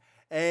хэлэх ёстой.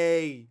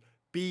 A,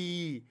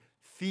 B,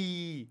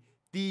 C,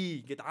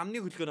 D гэдэг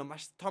амны хөлгөөнөө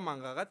маш том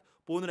ангаагаад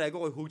бөөнөр агай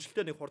гоё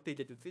хөгжилтэй нэг хурдан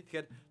хэлээд үзье.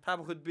 Тэгэхээр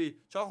та бүхэд би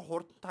жоохон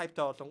хурдан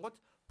тайптай болонгууд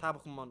та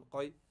бүхэн маань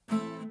гоё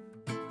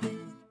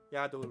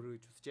яад өөрөө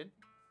гэж үзэж байна.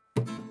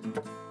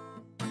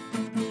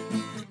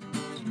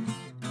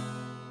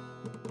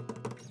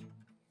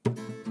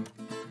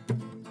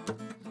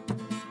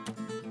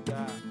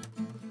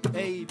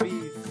 A, B,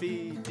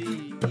 C, D,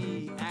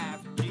 E,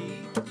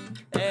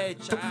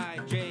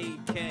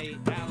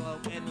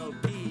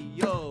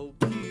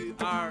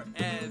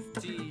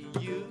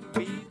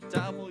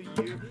 W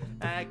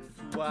X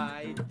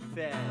Y Z.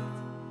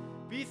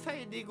 Би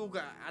сая нэг үг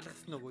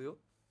алгасан уу юу?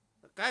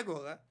 Гайгүй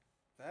байгаа.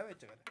 За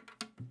байж байгаа.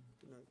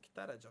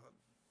 Гитараа жоохон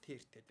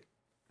тэртэй.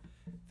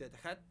 За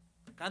дахиад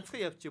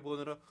ганцхан явчих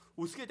бөөнөрөө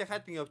үсгээ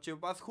дахиад нэг явчих.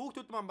 Бас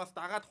хүүхдүүд маань бас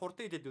дагаад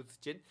хурдан хэлээд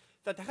үзэж байна.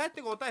 За дахиад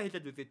нэг удаа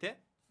хэлээд үзье те.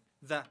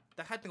 За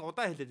дахиад нэг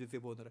удаа хэлээд үзье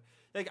бөөнөрөө.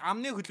 Яг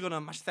амны хөдөлгөөнөө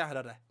маш сайн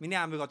хараарай. Миний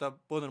амыг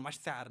одоо бөөнөр маш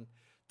сайн харна.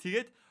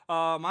 Тэгээд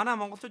манай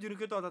монголчууд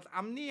ерөнхийдөө бол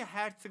амны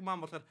хайрцаг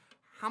маань болохоор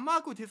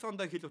хамаагүй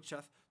тэсондоо хэл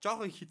учраас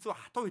жоохон хэцүү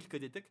хатуу хэлэх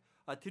гээд байдаг.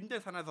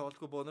 Тэрэндээ санаа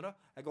зовлохгүй бөөнөрөө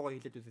агуугаа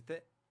хэлээд үзье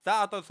те.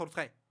 За одоо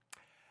сурцгаая.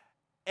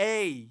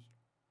 A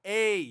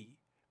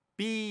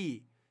B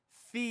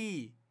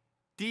C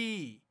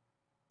D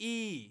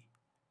E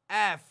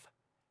F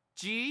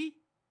G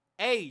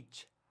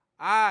H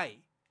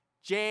I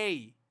J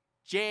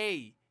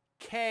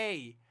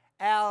K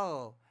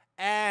L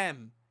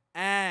M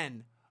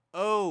N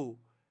O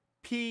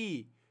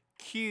P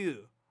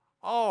Q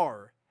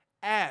R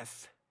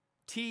S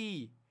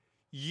T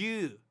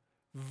U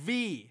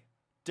V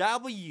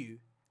W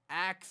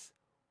X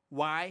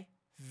Y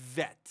Z.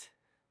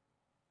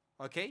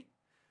 Окей.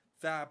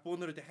 За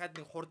бөөнөрөө дахиад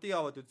нэг хурдан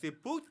яваад үзье.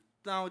 Бүгд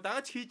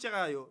дагаж хийж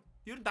байгаа юу?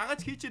 Ер нь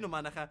дагаж хийж гэнэ үү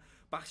манайхаа?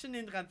 Багш нь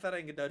энд ганцаараа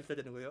ингэж ойрлоод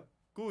байна уу юу?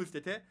 Гүү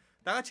үстэй те.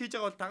 Дагаж хийж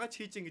байгаа бол дагаж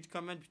хийж ингэж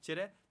комент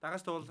бичээрэй.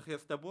 Дагаж туулах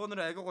ёстой.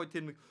 Бөөнөрөө агай гой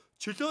тэр нэг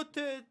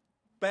чөлөөтэй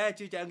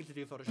байж иж англи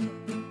хэлийг сурна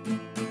шүү.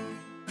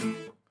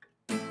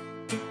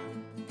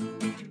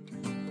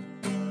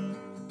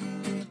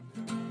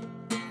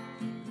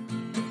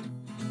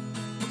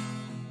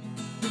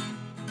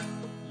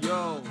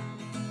 Yo.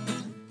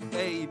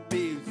 A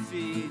B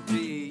C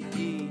D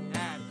E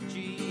F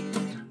G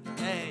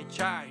H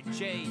I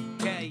J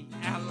K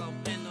L M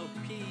N O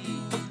P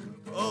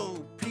O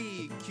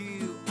P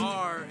Q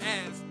R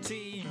S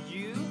T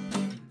U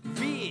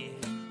V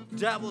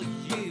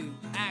W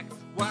X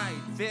Y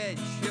Z.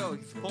 Show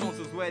his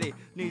sponsors ready.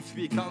 Needs to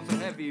be console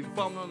heavy.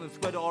 Phone on the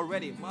sweater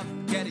already. Must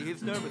get it.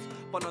 He's nervous,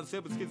 but on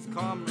silver gets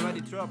calm,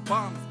 ready to drop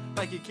bombs.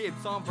 Like he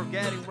keeps on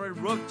forgetting where he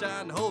rooked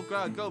and the whole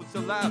crowd goes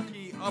so loud.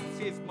 He ups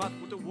his mouth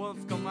with the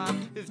words come out.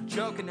 He's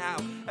joking now.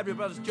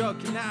 Everybody's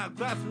joking now.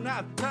 Grab him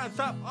now. Time's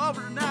up.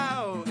 Over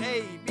now.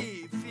 A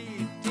B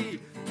C D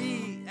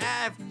E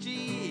F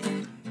G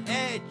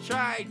H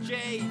I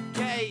J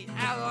K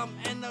L M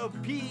N O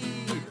P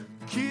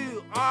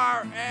Q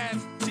R S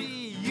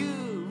T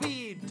U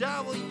V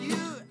W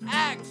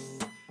X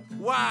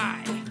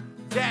Y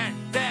Z.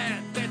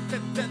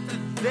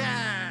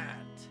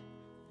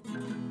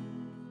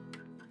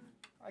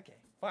 Okay,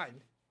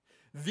 fine.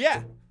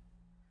 Yeah.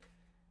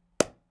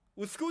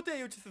 Үсгүүдээ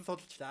юу ч гэсэн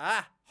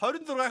судалчлаа.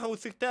 26-ын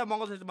үсэгтэй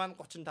Монгол хэл маань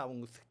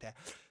 35 үсэгтэй.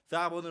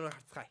 За бөөнөрөө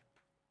харцгаая.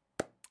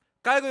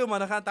 Гайгүй юу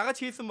манайхаа дагаж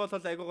хийсэн бол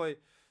айгуу гоё.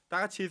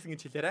 Дагаж хийсэн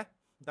гэж хэлээрэй.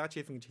 Дагаж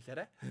хийсэн гэж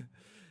хэлээрэй.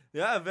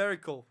 Yeah, very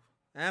cool.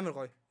 Амар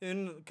гоё.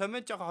 Энэ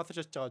коммент жоохон холож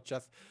очиж байгаа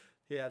учраас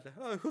яа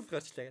хөс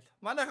гарчлаа гэл.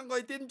 Манайхан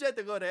гоё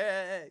дэмжээд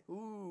өгөөрэй.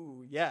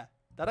 Yeah.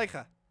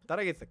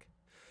 Дараагийн хэсэг.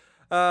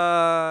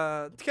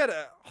 Тэгэхээр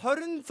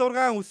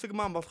 26 үсэг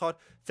маань болохоор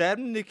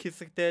зарим нэг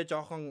хэсэгтээ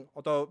жоохон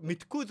одоо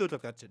мэдхгүй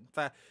зүйлүүд гарч байна.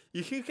 За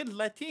ихэнх нь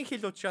латин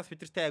хэл учраас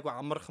бидэртэй айгу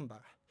амархан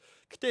байна.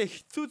 Гэтэ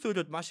хэцүү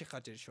зүйлүүд маш их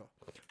гарч ирнэ шүү.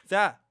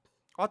 За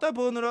одоо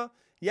бөөнөрөө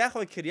яах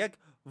вэ гэхээр яг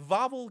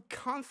vowel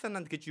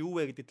consonant гэж юу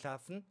вэ гэдэг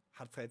талаас нь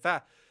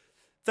харцгаая.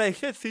 За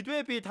эхлээд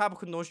сэдвээ би та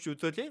бүхэнд уншиж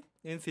үзүүлье.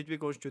 Энэ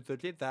сэдвийг уншиж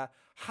үзүүлье. За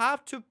how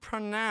to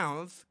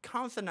pronounce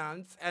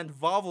consonants and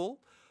vowel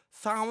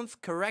sounds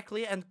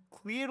correctly and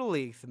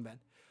clearly гэсэн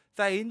байна.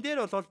 За энэ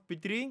дээр бол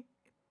бидний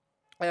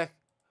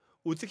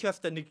үзэх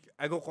ёстой нэг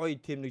агуу гоё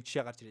тийм нэг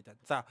жишээ гарч ирээд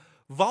байна. За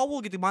vowel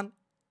гэдэг маань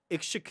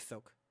экшиг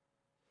гэсэн үг.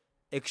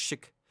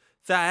 Экшиг.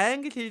 За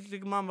англи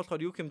хэллэг маань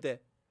болохоор юу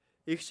хэмдэ?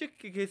 Экшиг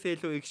гэхээсээ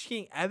илүү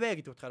экшгийн аваа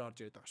гэдэг утгаараа орж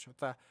ирээд байгаа шүү.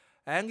 За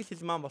англи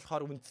хэл маань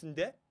болохоор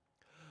үндсэндээ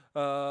 6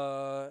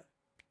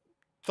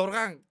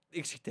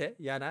 экшигтэй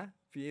яана.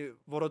 Би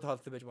буруу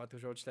тоолсон байж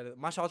магадгүй шуучлаа.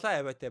 Маш олон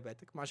аваатай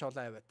байдаг. Маш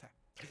олон аваатай.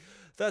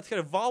 За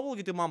тэгэхээр vowel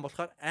гэдэг маань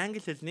болохоор англи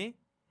хэлний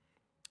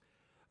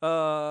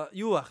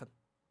юу байх нь?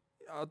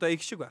 Одоо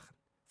экшиг байх нь.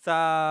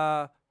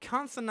 За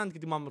consonant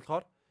гэдэг маань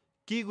болохоор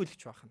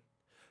гийгүүлэгч байх нь.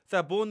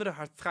 За бөөнөр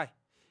харцгаая.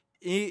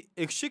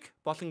 Экшиг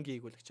болон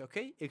гийгүүлэгч.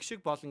 Окей?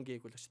 Экшиг болон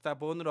гийгүүлэгч. За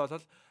бөөнөр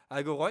бол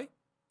айгуу гоё.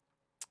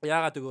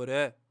 Яагаад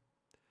өгөөрэй?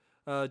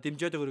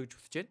 Дэмжээд өгөрэй гэж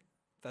хүсэж байна.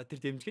 За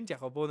тэр дэмжих нь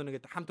яг бөөнөр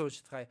нэгэд хамт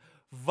уншицгаая.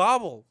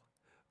 Vowel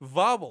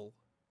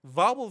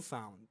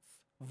sounds.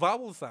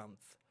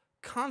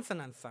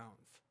 Consonant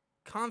sounds.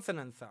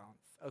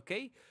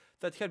 Okay?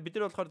 За тэгэхээр бид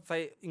нар болохоор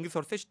сая ингэж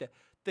сурсан шүү дээ.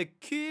 The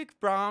cute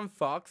brown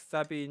fox.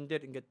 За би энэ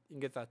дээр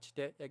ингэж заач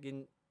те. Яг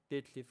энэ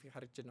дээд хэлийг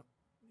харагдаж байна уу?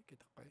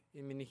 Гэдэг гоё.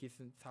 Энэ миний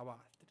хийсэн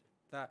цаваа.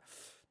 За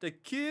the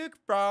cute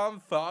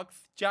brown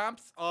fox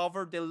jumps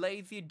over the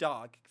lazy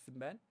dog гэсэн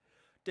байна.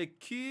 The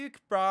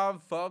cute brown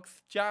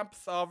fox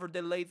jumps over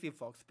the lazy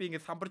fox. Би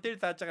ингэ самбар дээр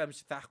зааж байгаа юм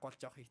шиг заахгүй бол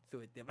жоох хэцүү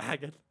байд юм аа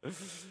гэл.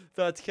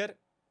 За тэгэхээр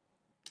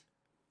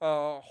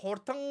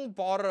хурдан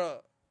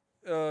бор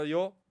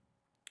юу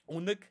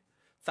үнэг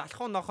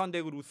залхуун нохоон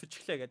дээгүүр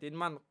үсчихлээ гэдэг. Энэ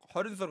маань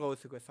 26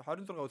 үсэг байсан.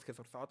 26 үсгээс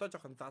сурсан. Одоо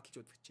жоохон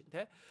задлж үзэж чинь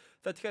тий.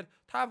 За тэгэхээр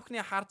та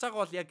бүхний харж байгаа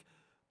бол яг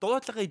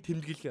дуудлагын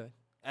тэмдэглэгээ байна.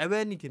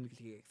 Авианы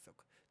тэмдэглэгээ гэсэн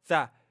үг.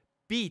 За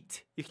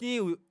beat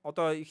эхний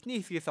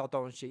хэсгээс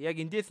одоо уншия.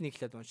 Яг эндээс нь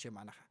эхлээд уншия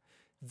манайха.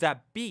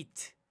 За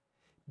beat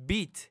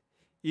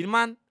энэ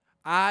маань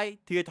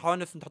I тэгээд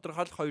хойноос нь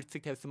тодорхойлох хоёр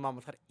цэг тавьсан маань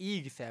болохоор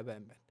E гэсэн авиа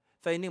юм байна.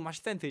 За энийг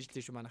маш сайн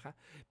тээжлээ шүү манайха.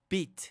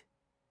 Beat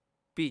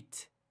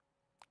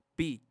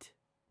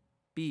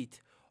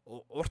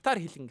уртаар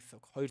хэлэн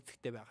гэсэн үг. Хоёр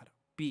цэгтэй байгаар.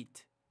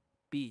 Beat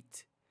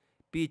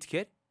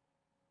гэхээр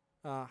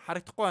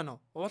харагдахгүй байна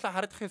уу? Уулаа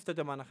харагдах ёстой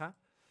дээ манайха.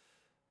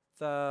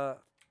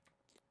 За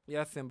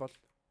яасан бол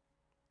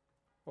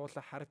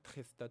уулаа харагдах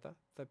ёстой да.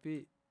 За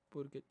би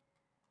бүргээд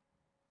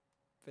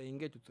за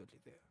ингэж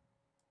үзүүлээ.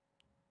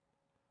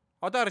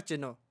 Одоо харж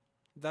байна уу?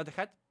 За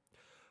дахиад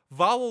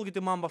vowel гэдэг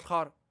маань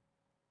болохоор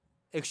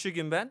эг шиг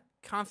юм байна.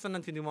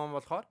 Consonant гэдэг маань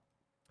болохоор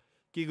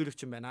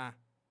гэгүүлэгч юм байна.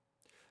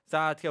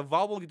 За тэгэхээр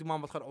vowel гэдэг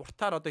маань болохоор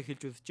уртаар одоо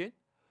хэлж үзэж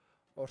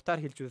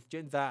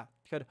байна. За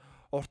тэгэхээр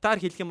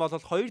уртаар хэлэх юм бол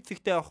хоёр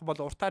цэгтэй авах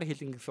бол уртаар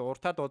хэлнэ гэсэн,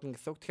 уртаар дуудана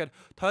гэсэн үг. Тэгэхээр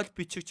тойл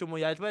бичиг ч юм уу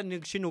ялбаа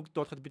нэг шинэ үг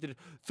дуулахад бид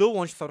нар зөв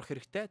унш сурах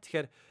хэрэгтэй.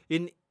 Тэгэхээр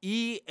энэ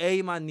E A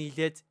маань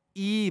нийлээд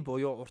E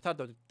буюу уртаар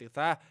дууддаг.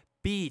 За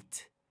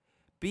beat.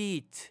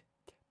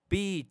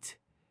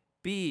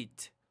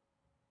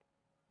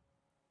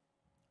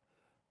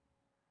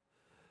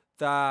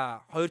 За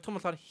хоёр дахь нь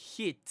болохоор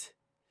hit.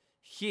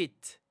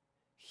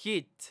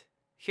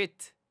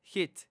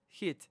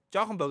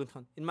 Жохон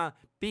богинох нь. Энэ маань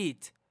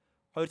beat.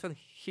 Хоёр дахь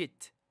нь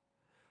hit.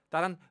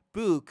 Дараа нь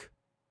book.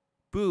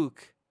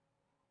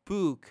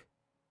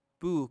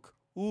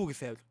 Үг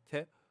гэсэн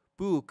тий.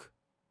 Book.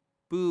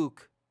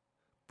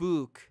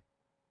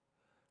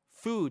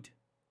 Food.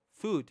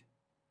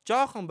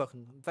 Жохон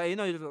богино. За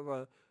энэ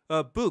хоёр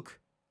book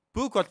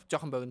бол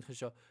жохон богино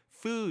шүү.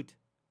 Food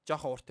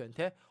жохон урт байна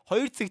тий.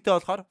 Хоёр цэгтэй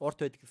болохоор урт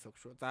байдаг гэсэн үг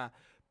шүү. За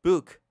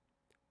book.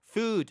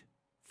 Food.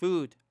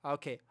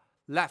 Okay.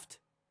 Left.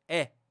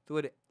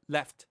 Зүгээр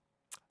left.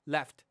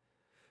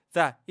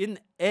 За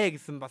энэ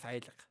гэсэн бас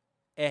аяалга.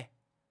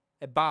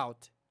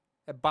 About.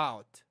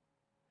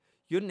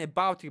 Юу н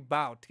about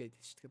гэдэг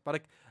шүү дээ.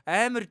 Бараг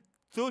амар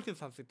зөөлхөн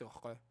сонсогддог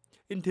байхгүй юу?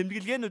 Энэ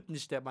тэмдэглэгээнүүд нь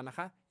шүү дээ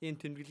манайха.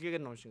 Энэ тэмдэглэгээг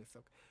нь уншин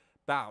гэсэн үг.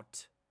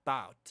 About.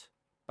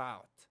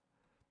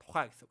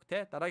 Тухай гэсэн үг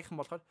тий. Дараагийнх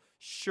нь болохоор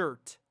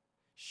shirt.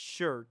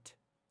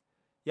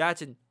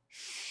 Яаж н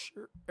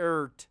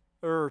shirt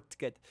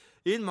гэд.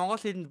 Энэ монгол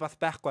хэлэнд бас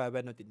байхгүй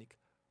байнууд энийг.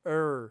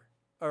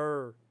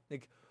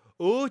 Нэг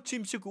өө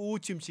чимшиг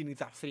нэг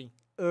завсрын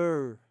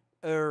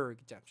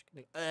гэж аам шиг.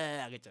 Нэг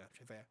гэж аам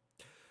шиг заяа.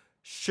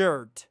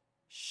 Shirt.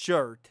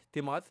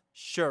 Тэмээд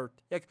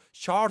shirt. Яг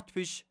short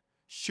биш.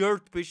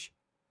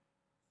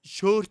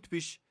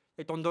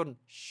 Яг дундуур нь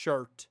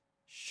shirt.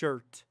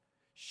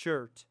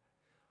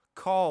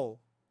 Call.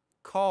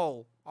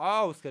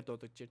 Усгээд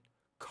дуудаж байна.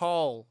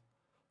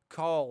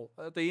 Call.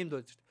 Одоо ийм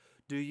дуудаж.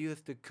 Do you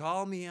used to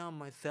call me on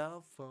my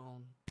cell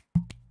phone?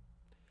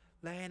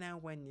 Later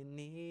when you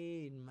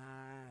need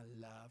my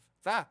love.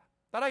 За,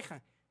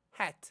 дараагийнхан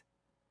hat.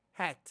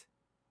 Hat.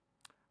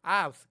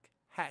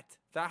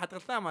 За,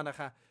 хадгаллаа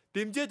манайха.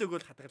 Дэмжээд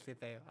өгвөл хадгалъя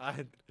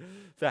заяа.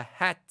 За,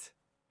 hat.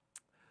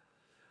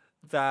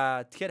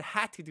 За, тэгэхээр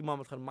hat гэдэг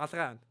маань болохоор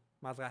малгай байна.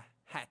 Малгай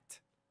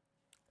hat.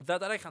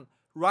 За, дараагийнхан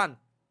run.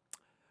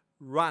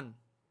 Run.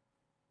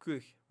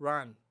 Гэд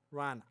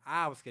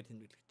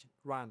тэмдэглэж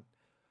байна. Run.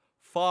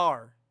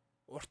 Far.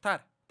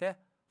 Уртаар, тэ?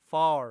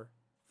 Far.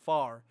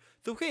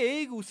 Зөвхөн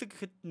ээг үсэг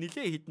гэхэд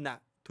нилээ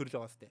хіднэ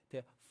төрөл байгаа сте,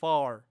 тэ?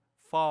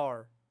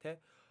 Far, тэ?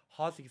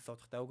 Хоолыг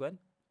суудахтай үг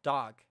байна.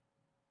 Dog.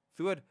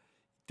 Зүгээр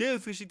дээ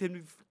үсэг шиг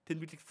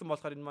тэмдэглэгдсэн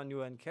болохоор энэ маань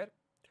юу байна гэхээр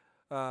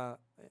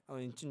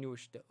энэ чинь юу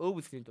штэ?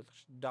 Өв үсгийн тулах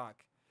ш. Dog.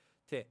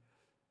 Тэ?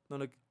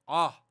 Нэг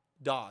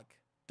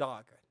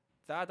dog.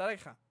 За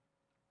дараагийнхаа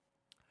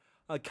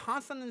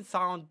consonant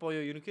sound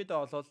буюу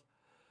ерөнхийдөө бол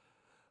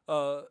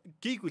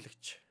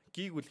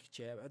гэгүүлэгч.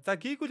 За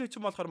гэгүүлэгч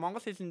юм болохоор монгол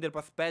хэлэн дээр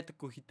бас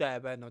байдаггүй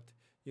хэдэн авианууд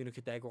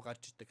ерөнхийдөө айгуу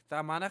гарч идэг.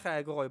 За манайхаа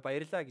айгуу гоё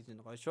баярлаа гэж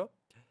нэг гоё шүү.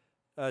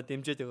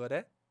 Дэмжээд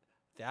өгөөрэй.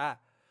 За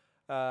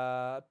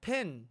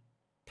pen.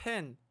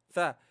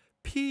 За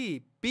B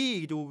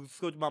гэдэг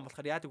үгсүүд маань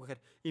болохоор яадаг вэ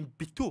гэхээр энэ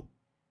битүү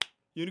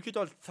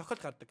ерөнхийдөө бол цохол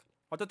гардаг.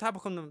 Одоо та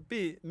бүхэн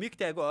би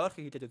мигтэй айгуу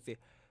ойрхон хэлээд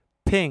үзье.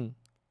 Ping.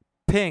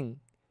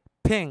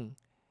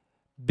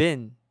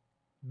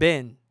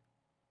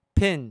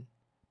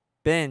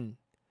 Ben.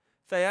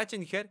 За яаж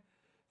юм гэхээр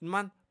энэ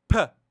маань п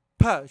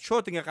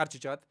шууд ингэ гарч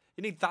иж аваад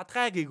энийг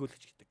задгаа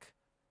гээгүүлж гэдэг.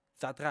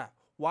 Задгаа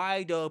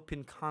wide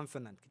open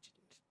consonant гэж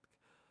хэлдэг.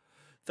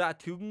 За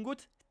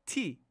тэгэнгүүт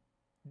t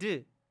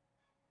d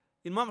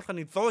энэ маань болохоор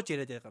нэг 100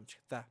 яриад байгаа юм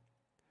шиг.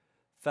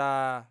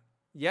 За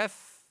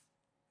yes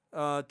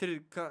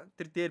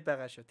тэр дээр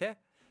байгаа шүү те.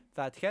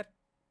 За тэгэхээр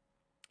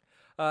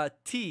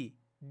t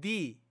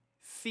d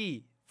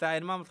c за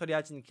энэ маань болохоор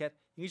яаж юм гэхээр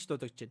ингэж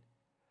дуудагч байна.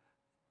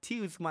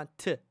 T үсг маань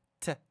t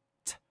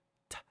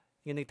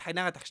ингэ нэг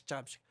тайнаага тагсаж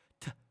байгаа юм шиг.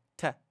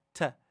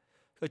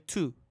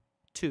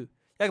 Two.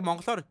 Яг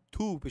монголоор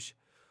төв биш.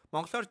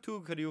 Монголоор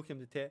төв гэхээр юу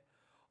юм бэ те?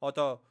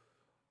 Одоо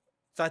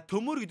за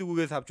төмөр гэдэг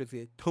үгээс авч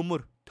үзье.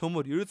 Төмөр.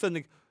 Ерөөсөө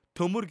нэг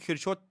төмөр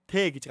гэхээр шууд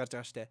Т гэж гарч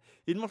байгаа штэ.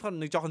 Энэ болохоор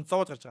нэг жоохон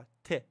зовж гарч байгаа.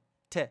 Т.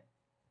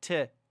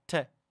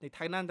 Нэг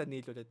тагнаанда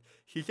нийлүүлээд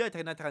хилээ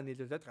тагнаатайгаа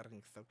нийлүүлээд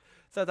гаргана гэсэн.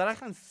 За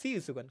дараахан C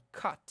үсэг байна.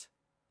 Cut.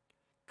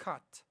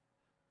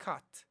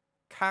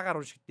 К-гаар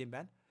уншигдсан юм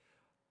байна.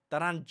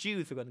 Дараа нь G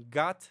үсэг байна.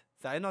 Got.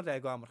 За энэ бол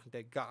айгүй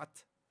амархантай.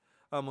 Got.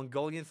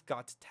 Mongolians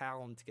got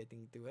talent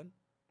гэдэг байна.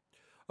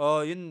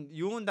 Энэ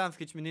юун данс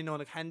гэж миний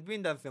нэг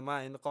хандбийн данс юм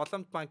аа. Энэ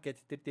голомт банк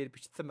гэдэг тэр дээр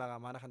бичсэн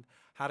байгаа. Манайханд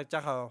харж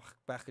байгаа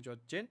байх гэж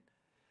бодож байна.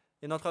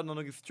 Энэ болохоор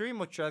нэг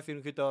stream учраас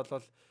ерөнхийдөө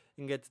бол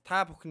ингээд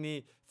та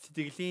бүхний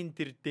сэтгэлийн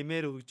тэр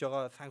дэмээр өгж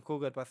байгаа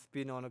санхүүгээр бас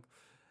би нэг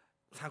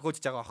санхүүж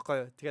байгаа байхгүй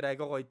юу. Тэгэхээр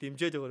айгаа гоё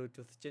дэмжиж өгөр гэж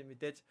бодож байна.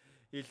 Мэдээж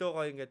илүү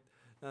гоё ингээд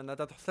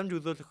надад тусламж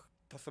үзүүлэх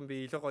тусам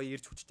би илүү гоё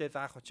ирж хүчтэй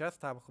заах учраас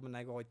та бүхэн минь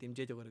айгаа гоё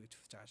дэмжиж өгөр гэж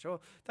бодож байгаа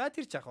шүү. За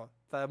тэр ч яах вэ?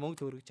 За мөнгө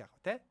төгрөж яах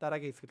вэ те?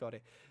 Дараагийн хэсгэл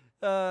оръё.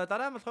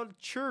 Дараа нь болохоор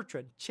church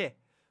байна. Ч.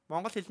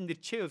 Монгол хэлэн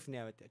дээр ч үснэ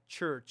яваад байна.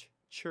 Church.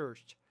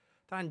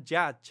 Дараа нь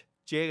judge.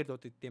 J-гээр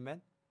дууддаг юм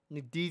байна.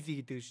 Нэг DZ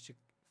гэдэг шиг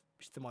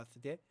бичсэн байна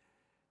те.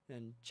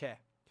 Ч.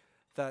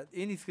 За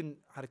энэ хэсэг нь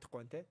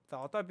харагдахгүй байна те.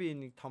 За одоо би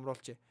энийг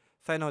томруулчих.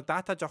 Сайн нөгөө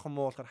дата жоохон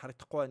муу болохоор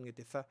харагдахгүй байна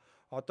гэдээсээ.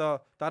 Одоо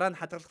дараа нь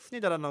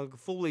хадгалсны дараа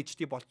нэг full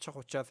HD болчих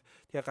учраас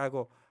тэгээ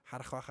гайгүй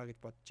харах байхаа гэж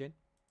бодож байна.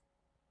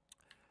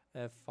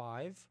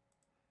 F5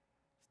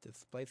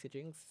 display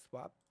settings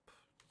swap.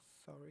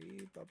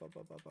 Sorry.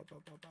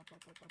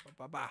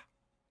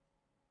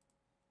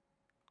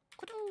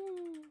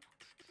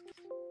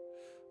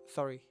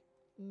 Sorry.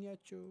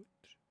 Нячо.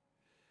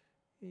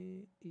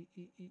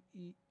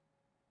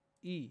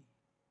 E.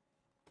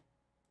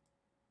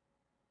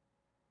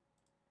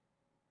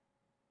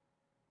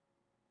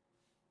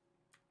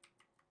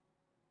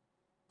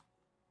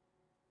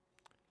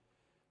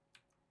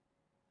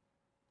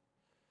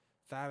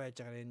 За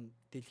байж байгаа энэ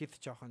дэлхийд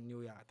жоохон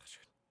юу яагаад тах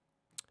шиг.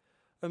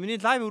 Миний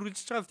лайв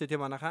үргэлжлэж байгаа үстэй тийм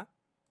манайхаа.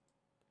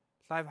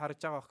 Лайв харж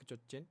байгаа байх гэж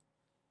бодож байна.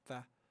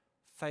 За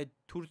сая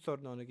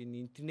төрсөр нэг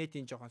энэ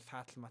интернетийн жоохон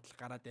саатал матал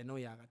гараад байна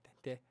уу яагаад байна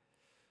те.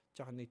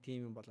 Жоохон нэг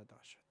тим юм болоод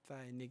байгаа шүү.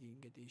 За энийг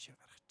ингээд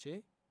ийшээ гаргачихъя.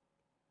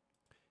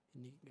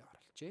 Энийг ингээд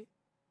оруулчихъя.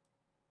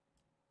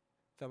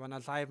 За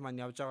манай лайв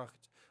маань явж байгаа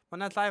гэж.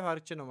 Манай лайв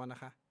харж байна уу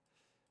манайхаа?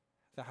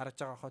 За харж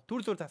байгаа хаа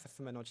төр зур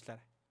тасарсан байна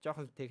уучлаарай.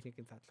 Жоохон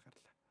техникийн саатал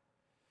гарлаа.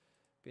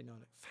 Би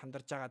нөө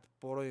сандарж агаад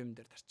буруу юм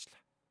дээр тарчлаа.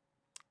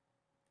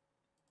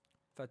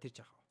 За тэр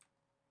жаах.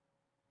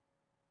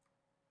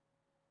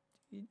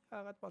 Энэ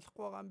агаад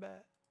болохгүй байгаа юм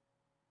бэ?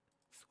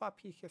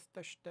 Swap хийх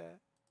ёстой штэ.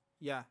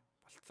 Яа,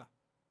 болцсон.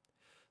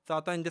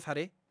 За одоо эндээс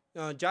харъя.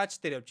 Judge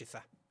дээр явж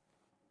исэн.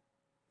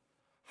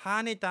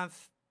 Хааны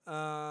данс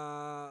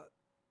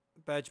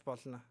байж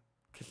болно.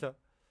 Гэлөө.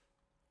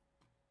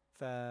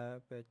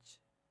 За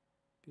байж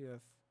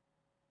BF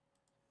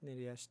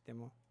нэр яаш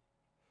тийм үү?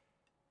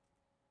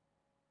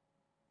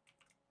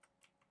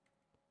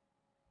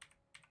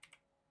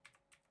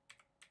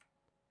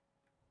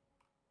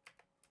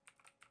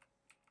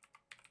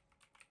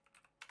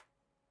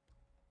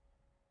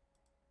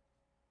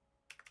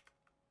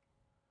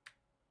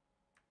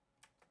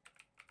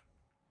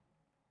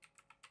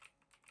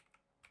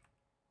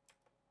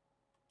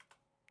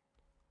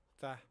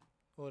 За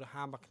өөр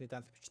хаан банкны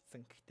данс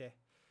бичсэн гэхдээ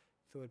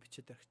зүгээр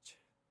бичээд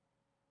өгч.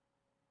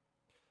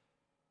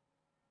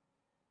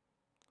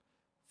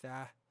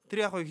 За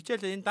тэр яг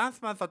хичээл энэ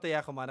данс манс одоо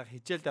яг манайх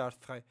хичээлдээ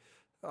орцгоё.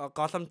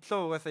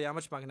 Голомтлоо угаасаа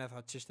ямар ч магнаас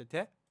hodж штэ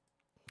тий.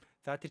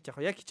 За тэр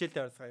яг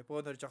хичээлдээ орцгоё.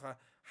 Бөөнөр жоохон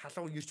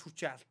халуун ирч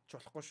хүчээ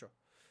алдчих болохгүй шүү.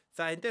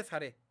 За эндээс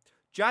харъя.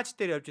 Judge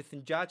дээр явж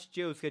ирсэн. Judge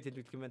J үсгээд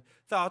тэмдэглэх юм байна.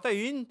 За одоо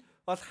энэ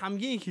бол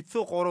хамгийн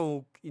хэцүү 3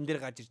 үг энэ дээр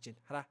гарч ирж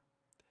байна. Хараа.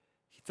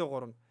 Хэцүү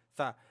 3.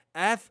 За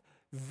F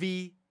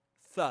V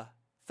sa.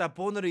 За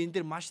бөөнөр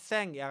энэ дээр маш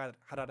сайн яагаад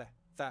хараарай.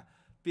 За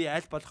би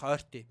аль болох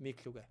ойртъя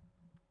миклүүгээ.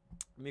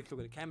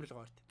 Миклүүгээр камерыг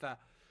ойртъя.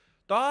 За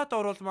доод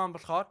уруул маань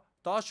болохоор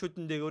доод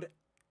шүдэн дээгүүр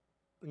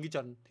ингэж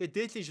орно. Тэгээд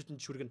дээдлийн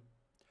шүдэнд шүргэнэ.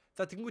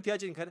 За тэгэнгүүт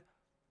яаж юм гэхээр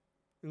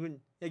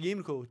ингэн яг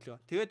иймэрхүү хөтлөө.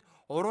 Тэгээд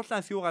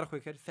уруулаас юу гарах вэ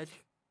гэхээр салхи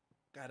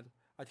гарна.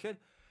 А тэгэхээр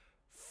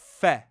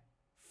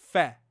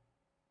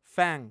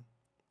fan,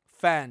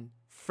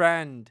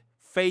 friend,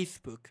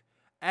 Facebook,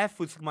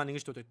 F үсэг маань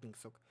ингэж дуудагдана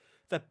гэсэн үг.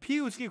 За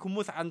P үсгийг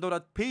хүмүүс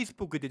андуураад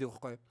Facebook гэдэг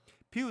байхгүй юу?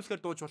 P үсгээр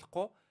дууж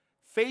болохгүй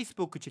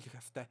Facebook гэж хэлэх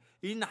хэвээр.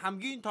 Энэ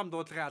хамгийн том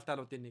дуудлагын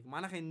алдаануудын нэг.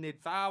 Манайх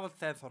энэ заавал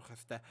сайн сурах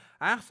хэвээр.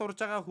 Анх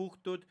сурж байгаа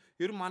хүүхдүүд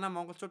ер нь манай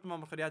монголчууд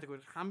маань болохоор яадаг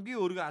вэ? Хамгийн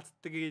өргөө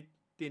алддаг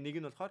нэг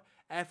нь болохоор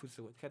F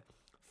үсэг. Тэгэхээр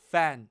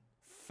fan,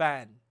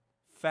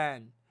 van.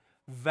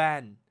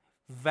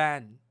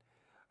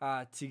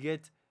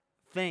 Тэгээд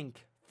think.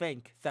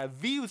 За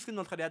V үсэг нь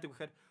болохоор яадаг вэ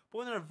гэхээр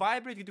бөөнөр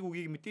vibrate гэдэг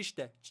үгийг мэдэн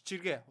штэ.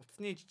 Чичиргээ,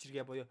 утасны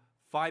чичиргээ боёо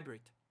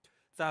vibrate.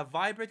 За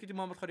vibrate гэдэг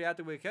маань болохоор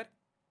яадаг вэ гэхээр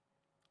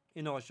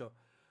энэ байгаа шүү.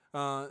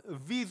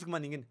 V зүг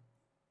маань ингэ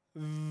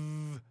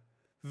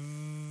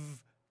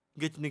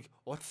гэт нэг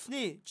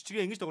утасны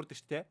чичиргээ ингэж дуурдаг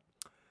шүү те.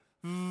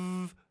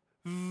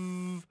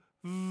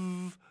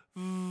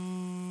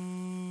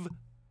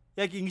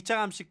 яг ингэж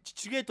байгаа юм шиг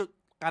чичиргээд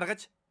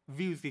гаргаж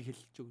views-ийг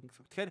хэлж өгнө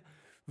гэсэн. Тэгэхээр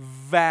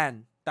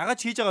van дагаж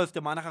хийж байгаа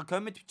үстэй манайхан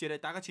comment бичээрэй.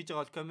 Дагаж хийж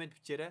байгаа бол comment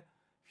бичээрэй.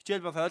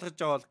 Хичээл бас ойлгож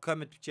байгаа бол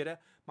comment бичээрэй.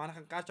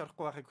 Манайхан гарч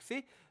орохгүй байхыг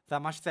хүсье. За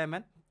маш сайн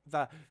байна.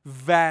 За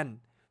van.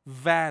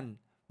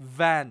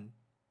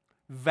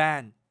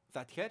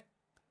 За тэгэхээр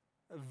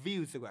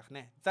views байх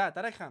нэ. За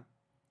дараагийнхан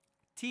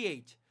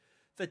th.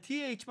 За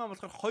th маань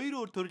болохоор хоёр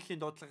өөр төрлийн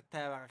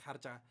дуудлагатай байгааг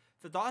харж байгаа.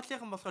 За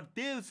доотлийнхан болохоор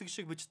d үсэг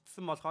шиг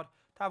бичсэн болохоор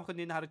та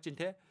бүхэн энэ харж байна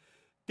те.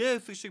 D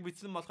үсэг шиг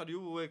бичсэн болохоор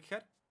юу вэ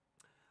гэхээр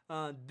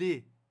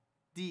d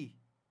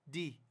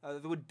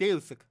зүгээр d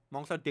үсэг.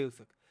 Монголоор d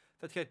үсэг.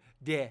 За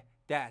тэгэхээр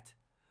that.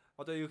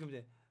 Одоо юу юм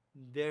бэ?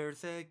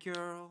 There's a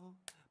girl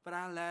but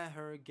I let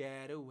her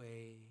get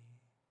away.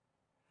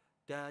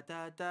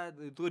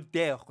 Зүгээр d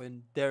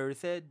байхгүй.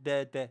 There's a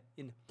d.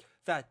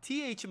 За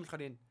th юм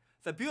болохоор энэ.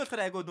 За би болохоор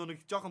айгуу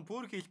нүг жоохон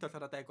бүр хийлт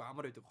болохоор айгуу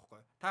амар байдаг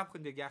байхгүй. Та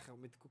бүхэнд яг яах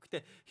юм мэдэхгүй. Гэтэ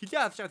хилээ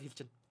авч чагаад хэлж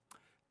чинь.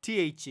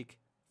 th-ийг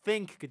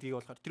think гэдгийг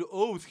болохоор тэр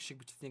өө үсэг шиг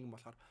бичсэн юм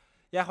болохоор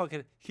яг хаа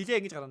гэхээр хилээ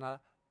ингэж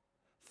гарнаа.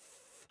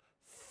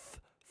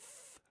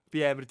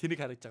 Би амар тэнийг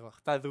харагдаж байгаа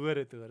баг. За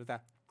зүгээр. За.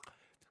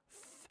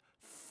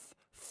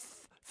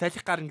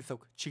 Салхи гарна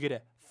гэсэн үг. Чигээрээ.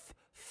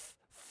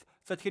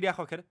 За тэгэхээр яг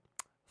хаа гэхээр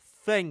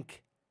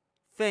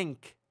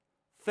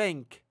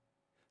think.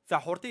 За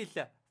хурдан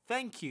хэлээ.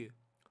 Thank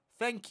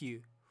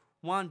you.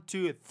 1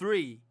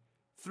 2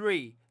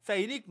 3. За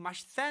энийг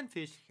маш сайн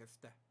фэйшлэх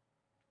ёстой.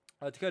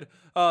 Тэгэхээр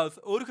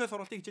өөрийнхөө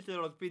сургалтын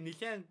хичээлээр бол би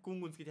нэлээд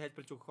гүн гүнзгий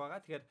тайлбарлаж өгөх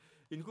байгаа. Тэгэхээр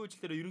энэхүү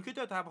хичээлээр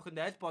ерөнхийдөө та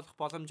бүхэнд аль болох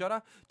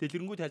боломжоор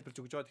дэлгэрэнгүй тайлбарлаж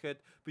өгч байгаа. Тэгэхээр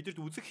бидэрт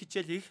үзэх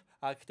хичээл их.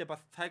 Гэхдээ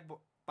бас цаг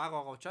бага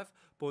байгаа учраас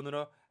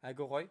бөөнөрөө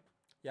айгуу гоё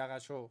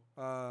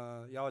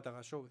яваад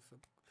байгаа шүү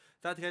гэсэн.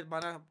 За тэгэхээр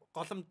манай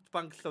голомт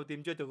банклуу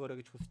дэмжиж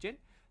өгөөрэй гэж хүсэж байна.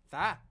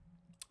 За.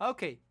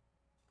 Окей.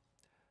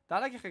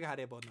 Дараагийнхыг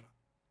харъя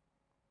бөөнөрөө.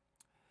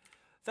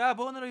 За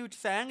бөөнөрөө юу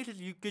гэсэн англи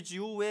хэл гэж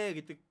юу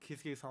вэ гэдэг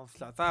хэсгийг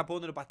сонслоо. За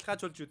бөөнөрөө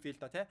баталгаажуулж үзье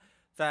л да тий.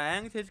 За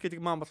англи хэл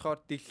гэдэг маань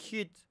болохоор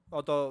дэлхийд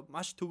одоо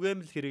маш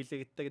түгээмэл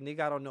хэрэглэгддэг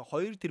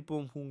 1.2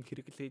 тэрбум хүн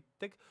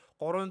хэрэглэгддэг.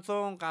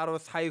 300 гаруй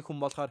сая хүн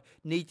болохоор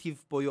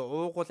native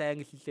буюу уугуул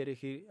англи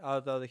хэлээр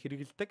одоо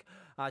хэрэглэдэг.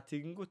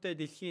 Тэгэнгүүтээ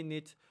дэлхийн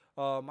нийт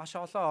маш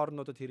олон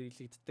орнуудад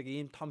хэрэглэгддэг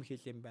ийм том хэл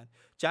юм байна.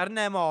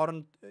 68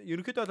 орнд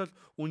ерөнхийдөө бол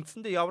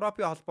үндсэндээ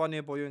Европын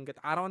холбооны буюу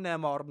ингээд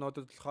 18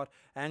 орнуудад болохоор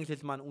англи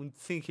хэл маань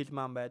үндсэн хэл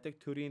маань байдаг.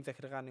 Төрийн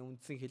захиргааны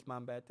үндсэн хэл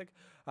маань байдаг.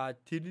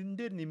 Тэрэн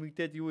дээр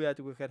нэмэгдээд юу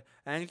яадаг вэ гэхээр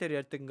англиар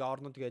ярьдаг ингээд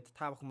орнууд гээд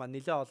та бүхэн маань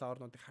нэлээд олон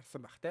орнуудыг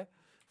харсан байх те.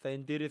 За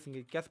энэ дээрээс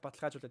ингээд газ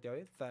баталгаажуулаад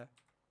явъя. За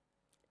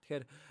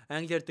тэгэхээр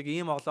англи ярьдаг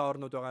ийм олон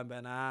орнууд байгаа юм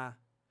байна.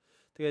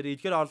 Тэгэхээр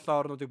эдгээр олон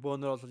орнуудыг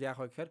бөөнөр бол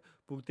яах вэ гэхээр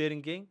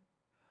бүгдээрингийн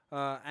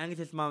англи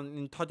хэл маань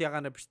энэ тод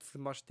ягаанаар бичсэн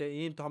бааш те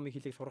ийм том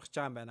хэлийг сурах гэж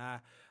байгаа юм байна.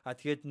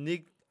 Тэгээд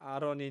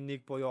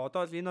 1.1 буюу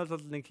одоо л энэ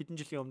бол нэг хэдэн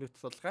жилийн өмнөх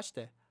судалгаа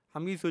шүү дээ.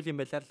 Хамгийн сүүлийн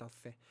байдлаар л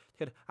олсон.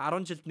 Тэгэхээр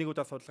 10 жилд нэг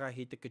удаа судалгаа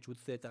хийдэг гэж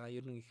үзээд байгаа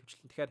ер нь их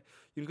хвчлэн. Тэгэхээр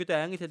ерөнхийдөө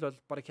англи хэл бол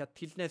баг хятад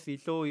хэлнээс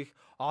илүү их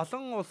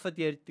олон улсад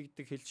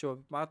ярьдаг хэл шүү.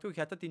 Магадгүй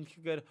хятад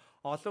энэхээр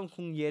олон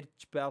хүн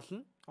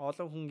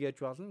ярьж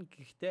болно.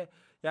 Гэхдээ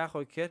яах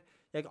вэ гэхээр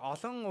яг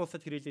олон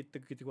улсад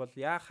хэрэглэдэг гэдэг бол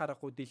яах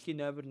харахгүй дэлхийн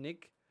номер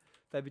 1.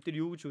 За бид нар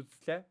юу гэж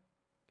үзлээ?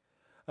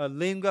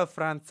 Lingua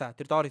franca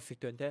тэр доор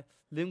хэсэгт байна те.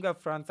 Lingua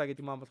franca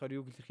гэдэг маань болохоор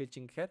юу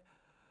илэрхийлж ин гэхээр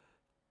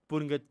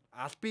бүр ингээд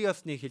албан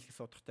ёсны хэл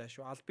гэсэн утгатай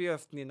шүү. Албан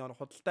ёсны нөр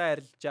худалдаа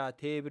арилжаа,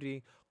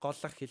 тээврийн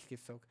голлох хэл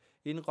гэсэн үг.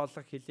 Энэ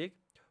голлох хэлийг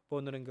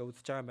бөөнөр ингээд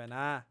үзэж байгаа юм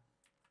байна.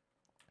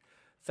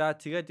 За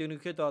тэгээд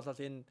ерөнхийдөө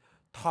бол энэ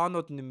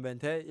тоонууд юм байна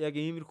те. Яг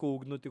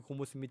иймэрхүү үгнүүдийг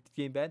хүмүүс мэддэг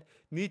юм байна.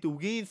 Нийт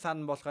үгийн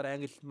сан болохоор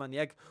англи маань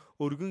яг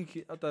өргөн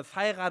одоо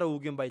сая гаруй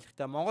үгийн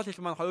баялагтай. Монгол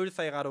хэл маань 2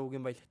 сая гаруй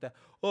үгийн баялагтай.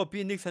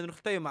 Би нэг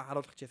сонирхолтой юм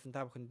харуулах гэсэн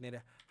та бүхэнд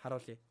нэрээ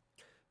харуулъя.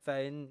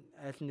 За энэ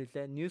аль нь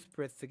үлээ? News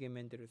press-ийн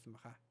мен дээр байсан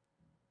баха.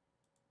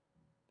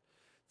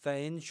 За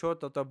энэ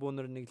шууд одоо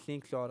бөөнөр нэг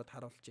линк рүү ороод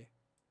харуулъя.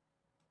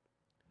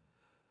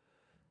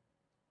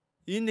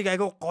 Энэ нэг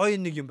айгуу гоё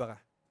нэг юм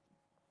байгаа.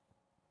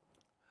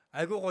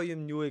 Айгуу гоё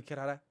юм юу вэ гэхээр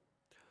хараа.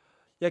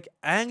 Яг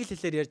англи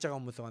хэлээр ярьж байгаа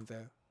хүмүүс байгаа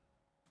заяа.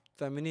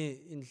 За миний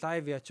энэ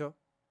лайв яачаа.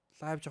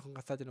 Лайв жоохон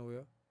гацаад байна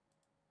уу юу?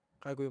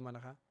 Гайгүй юм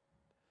анаха.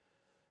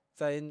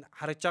 За энэ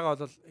харагдж байгаа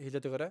бол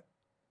хэлээд өгөөрэй.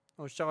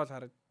 Уншиж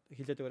байгаа бол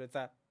хэлээд өгөөрэй.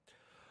 За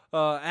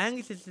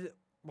англи хэл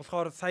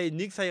болохоор сая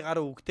 1 сая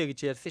гаруй үгтэй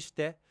гэж ярьсан шүү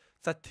дээ.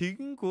 За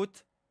тэгэнгүүт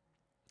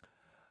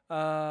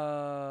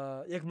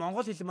яг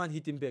монгол хэл маань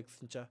хэд юм бэ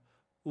гэсэн чинь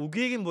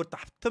үгийг нь бүр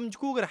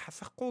давтамжгүйгээр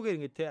хасахгүйгээр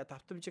ингэ те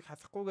давтамжийг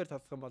хасахгүйгээр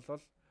тасах юм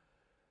бол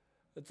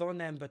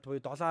 108 бат буюу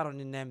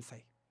 7.8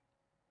 сая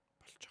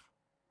болж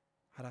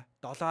байгаа.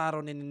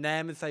 Хараа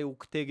 7.8 сая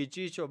үгтэй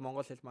гэж шүү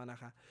монгол хэл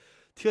манайхаа.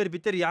 Тэгэхээр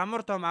бид нар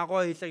ямар том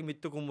агуу хэлийг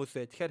мэддэг хүмүүс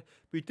вэ? Тэгэхээр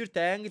бидэрт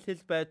англи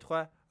хэл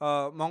байдгаа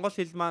монгол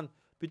хэл маань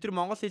бид нар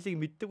монгол хэлийг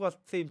мэддэг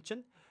болцсон юм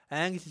чинь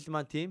англи хэл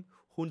маань тийм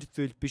хүнд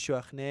зүйл биш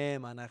байх нэ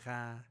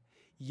манайхаа.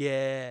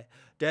 Yeah.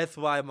 That's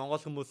why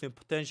монгол хүмүүсийн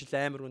potential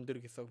амар өндөр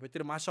гэсэн. Бид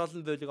нар маш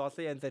олон зүйлийг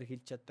олон янзаар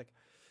хэлж чаддаг.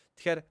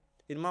 Тэгэхээр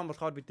энэ маань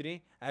болохоор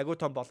бидний айгуу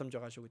том боломж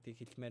байгаа шүү гэдгийг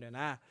хэлмээр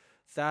байна.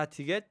 За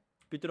тэгээд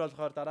бид нар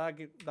болохоор дараа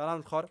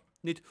нь болохоор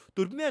нийт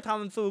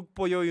 4500 үг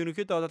буюу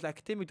ерөнхийдөө бол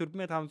академик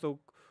 4500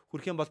 үг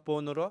хүрэх юм бол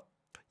бөөнөрөө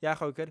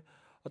яах вэ гэхээр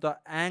одоо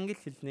англи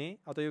хэлний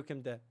одоо юу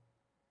гэмдэ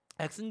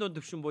акцент дунд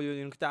төвшин буюу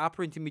ерөнхийдөө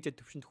upper intermediate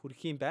төвшөнд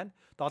хүрэх юм байна.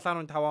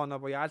 7.5 оноо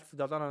буюу IELTS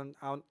 7.5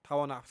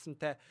 оноо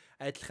авсантай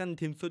адилхан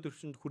тэмцүү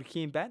төвшөнд хүрэх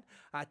юм байна.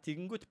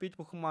 Тэгэнгүүт бид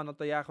бүхэн маань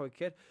одоо яах вэ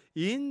гэхээр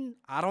энэ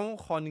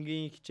 10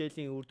 хоногийн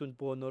хичээлийн үр дүнд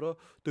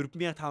бөөнөрөө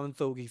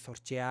 4500 үгийг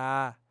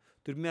сурчъя.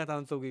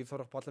 4500 үгийг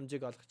сурах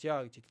боломжийг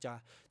олгочихъя гэж хэлж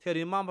байгаа.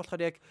 Тэгэхээр энэ маань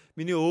болохоор яг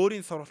миний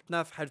өөрийн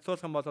сургалтнаас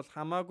харьцуулах юм бол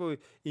хамаагүй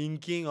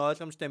энгийн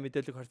ойлгомжтой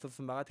мэдээлэл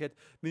харьцуулсан байгаа. Тэгэхээр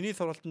миний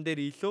сургалтын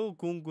дээр илүү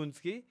гүн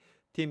гүнзгий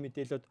тийм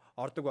мэдээлэлд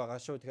ордог байгаа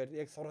шүү. Тэгэхээр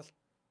яг сургалт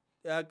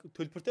яг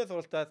төлбөртэй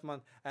сургалтаас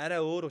маань арай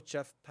өөр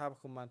учраас та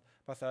бүхэн маань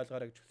бас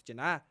ойлгоорой гэж хүсэж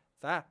байна.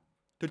 За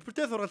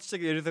төлбөртэй сургалт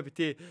шиг ерөөсөө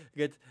бити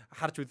ингээд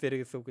харж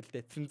үзээрэй гэсэн үг л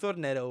дээ. Цензуур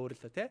нэрээ өөр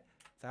л тий.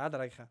 За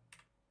дараагийнхаа.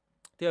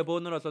 Тэгээ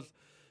бөөнөр бол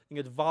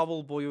ингээд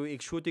vowel буюу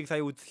эгшүүдийг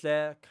сая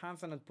үзлээ.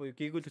 Consonant буюу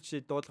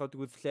гэгүүлэгчдийн дуудлагыг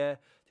үзлээ.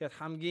 Тэгээд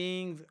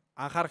хамгийн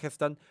анхаарах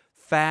ёстой нь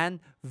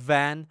fan,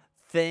 van,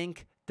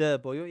 think,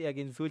 the буюу яг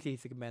энэ зүйлийн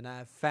хэсэг юм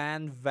байна.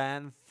 Fan,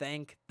 van,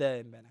 think,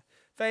 the юм байна.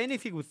 За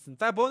энийг хийг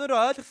үзсэн. За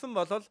бөөнөрөө ойлгосон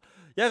бол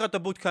яг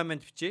одоо бүгд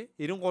комент бичээ.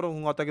 93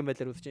 хүн одоогийн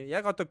байдлаар үзэж байна.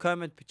 Яг одоо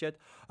комент бичээд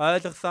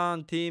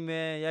ойлгосон тийм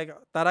ээ. Яг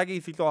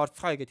дараагийн хэсэг рүү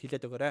орцгоё гэж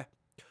хэлээд өгөөрэй.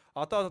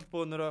 Одоо бол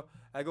бөөнөрөө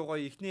агай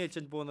гоё ихний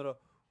ээлжинд бөөнөрөө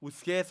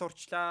үсгээ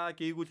сурчлаа,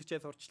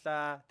 гээгүүлэгчээ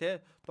сурчлаа,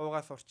 тий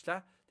дуугаа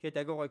сурчлаа.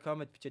 Тэгээд агай гоё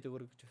комент бичээд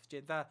өгөөрэй гэж хүсэж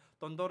байна. За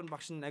дундуур нь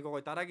багш нь агай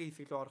гоё дараагийн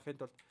хэсэг рүү орохын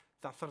тулд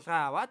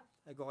завсарлага аваад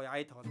агай гоё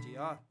ай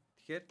тоглоё.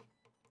 Тэгэхээр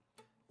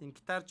энэ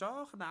гитар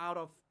жоохон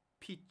out of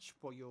pitch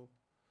буюу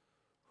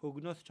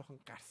хөгнөөс жоохон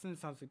гарсан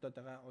сонсогдоод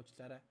байгаа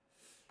уучлаарай.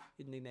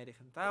 Энэ нэг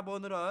нарийнхан. За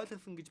бөөнөрөө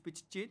ойлгосон гэж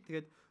бичиж дээ.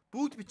 Тэгээд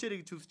бүгд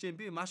бичээрэй гэж хүсэж байна.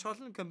 Би маш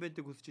олон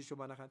комментиг хүсэж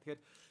шүү манайхаа.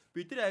 Тэгэхээр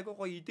бид нар агай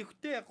гоё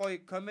идэвхтэй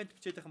гоё коммент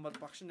бичээд байх юм бол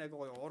багш нь агай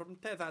гоё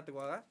урамтай заадаг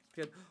байгаа.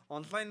 Тэгэхээр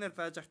онлайнаар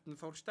зааж ахт нь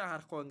сурагчтай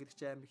харахгүй ингээд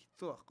чи амар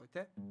хэцүү байхгүй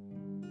тий.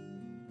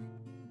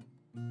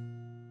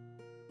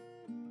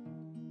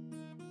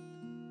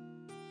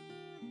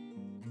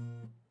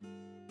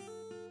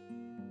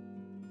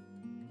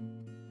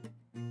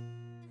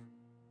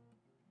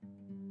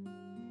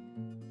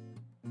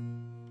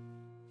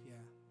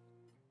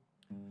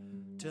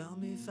 Tell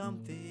me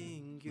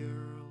something,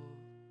 girl.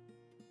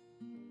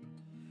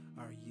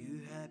 Are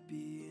you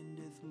happy in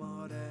this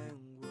modern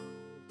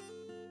world?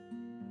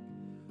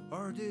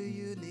 Or do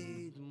you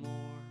need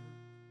more?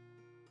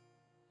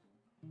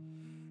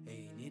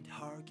 Ain't it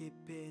hard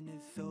keeping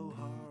it so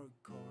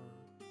hardcore?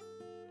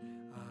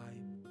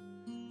 I'm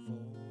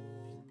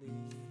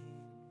falling.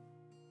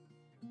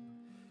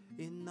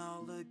 In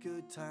all the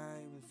good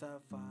times I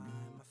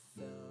find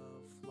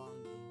myself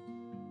longing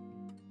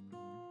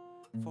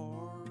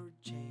for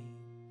change,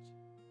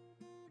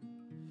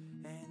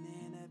 and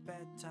in the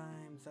bad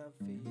times I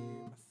fear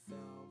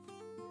myself.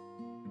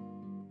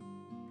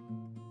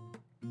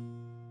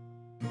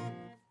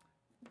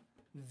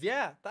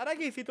 За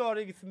дараагийн хэсэгт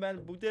орё гэсэн байна.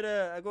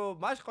 Бүгдээрээ агуу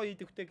маш гоё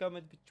идэвхтэй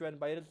комент бичиж байна.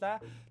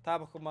 Баярлалаа. Та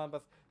бүхэн маань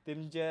бас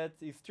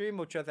дэмжиж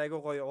стрим учраас агуу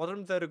гоё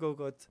урам зориг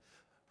өгөөд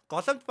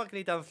голомт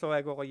багны давслуу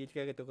агуу гоё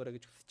илгээгээд өгөөрэй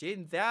гэж хүсэж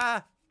байна.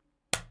 За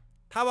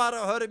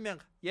 5-20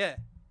 мянга.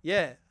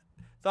 Yeah.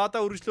 За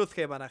одоо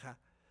үргэлжлүүлэх юм манайхаа.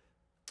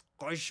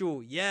 Гоё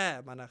шүү.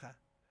 Манайхаа.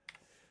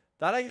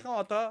 Дараагийнхан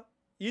одоо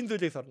энэ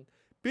зүйлийг сурна.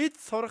 Бид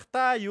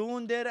сурахтаа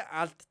юун дээр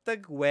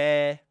алддаг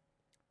вэ?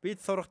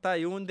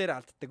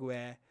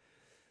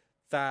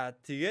 За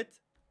тэгээд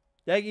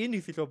яг энэ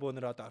хэсэг рүү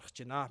бөөнөр одоо орох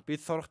гэж байна.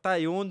 Бид сурахтаа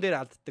юун дээр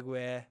алддаг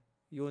вэ?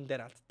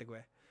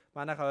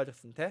 Манайхаа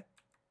ойлгосон те.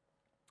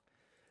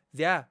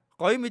 За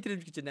гоё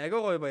мэдрэмж гэж байна.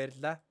 Агай гоё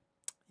баярлалаа.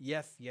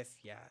 Yes.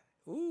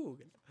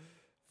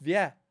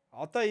 За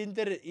одоо энэ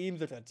дээр ийм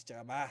зүйл гарч иж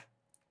байгаа маа.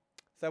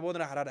 За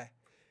бөөнөр хараарай.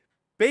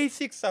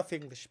 Basics of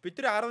English. Бид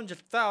нар 10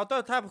 жил. За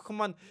одоо та бүхэн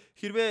маань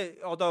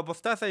хэрвээ одоо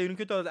бусдаасаа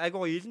ерөнхийдөө агай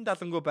гоё илэн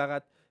далангуй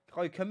байгаад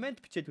гоё комент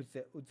бичээд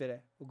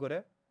үзээрэй.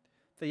 Өгөөрэй.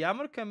 За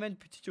ямар комент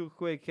бичиж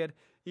өгөх вэ гэхээр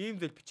ийм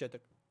зүйл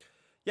бичээдэг.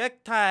 Яг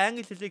та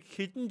англи хэлийг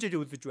хэдэн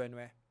жил үзэж байна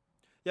вэ?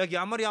 Яг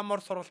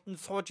ямар сургалтанд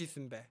сууж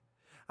исэн бэ?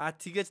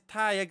 Тэгээд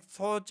та яг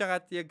сууж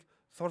агаад яг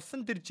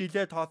сурсан тэр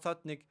жилээ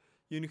тооцоод нэг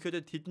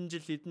ерөнхийдөө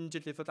хэдэн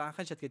жил эсвэл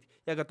анхан шат гэд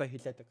яг одоо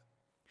хэлээдэг.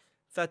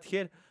 За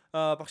тэгэхээр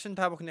багш нь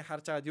та бүхний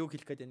харж байгаад юу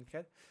хэлэх гээд байна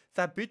гэхээр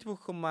за бид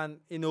бүхэн маань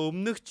энэ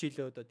өмнөх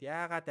жилүүдэд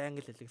яагаад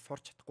англи хэлийг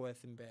сурч чадахгүй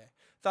байсан бэ?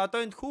 За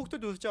одоо энд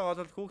хүүхдүүд үзэж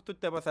байгаа бол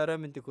хүүхдүүдтэй бас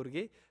орой мэндийг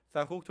хүргэе.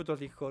 За хүүхдүүд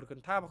бол их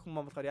хөөргөн. Та бүхэн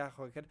маань болохоор яах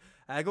вэ гэхээр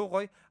агуу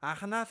гоё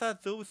анханасаа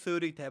зөв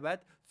суурийг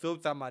тавиад зөв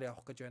замаар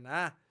явах гэж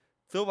байна.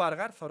 Зөв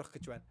аргаар сурах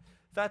гэж байна.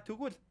 За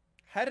тэгвэл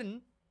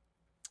харин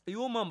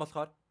юу маань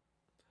болохоор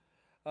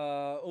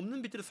өмнө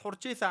нь бид нар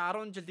сурч ийсэн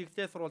 10 жил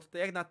ихлээ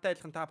сурвалжтай яг надтай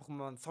адилхан та бүхэн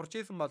маань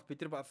сурч ийсэн бол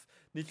бид нар бас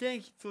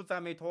нэлээд хэцүү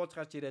замыг туулж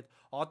гарч ирээд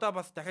одоо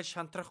бас дахиж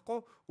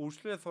шантрахгүй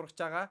үргэлжлүүлээ сурч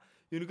байгаа.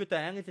 Ерөнхийдөө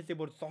англи хэлийг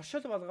бүр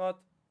зуршил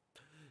болгоод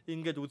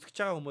ингээд үзэж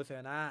байгаа хүмүүс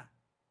байна.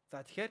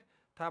 За тэгэхээр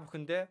та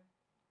бүхэндээ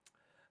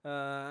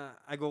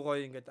агуу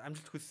гоё ингээд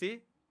амжилт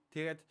хүсье.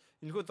 Тэгээд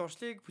энэхүү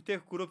зуршлыг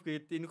бүтээх групп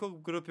гэдэг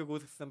энэхүү группыг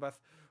үүсгэсэн бас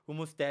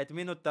хүмүүстэй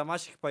админуудаа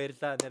маш их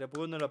баярлалаа. Нэрэ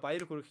бөөнөрө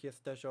баяр хүргэх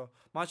ёстой шүү.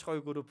 Маш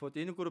гоё группууд.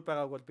 Энэ групп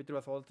байгааг бол бид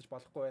нар бас уулзаж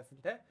болохгүй байсан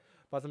те.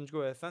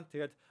 Боломжгүй байсан.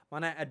 Тэгээд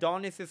манай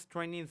Adonis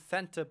Training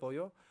Center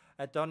буюу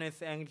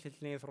Adonis англи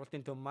хэлний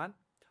сургалтын төв маань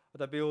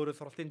одоо би өөрөө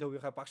сургалтын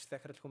төвийнхаа багш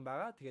захирал хүн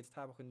байгаа. Тэгээд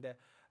та бүхэндээ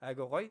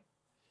айгуу гоё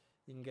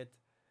ингээд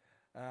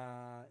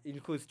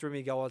энэхүү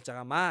стримийг явуулж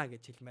байгаамаа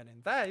гэж хэлмээр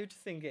байна. За юу ч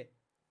гэсэн ингээ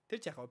тэр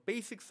ч яг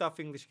basics of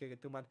English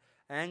гэдэг маань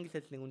англи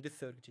хэлний үндэс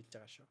суурь гэж хэлж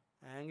байгаа шүү.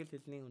 Англи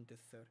хэлний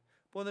үндэс суурь.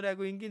 Бөөнөр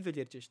айгу энгийн зүйл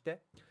ярьж штэ.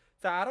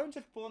 За 10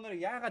 жил бөөнөр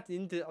яагаад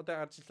энд одоо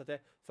гарч ирлээ те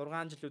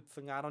 6 жил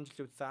үдсэн 10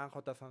 жил үдсэн анх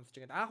удаа сонсож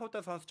байгаа. Анх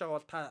удаа сонсож байгаа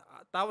бол та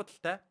давуу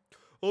талтай.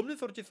 Өмнө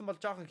нь сурж исэн бол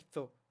жоохон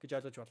хэцүү гэж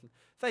ойлгож болно.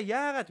 За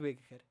яагаад вэ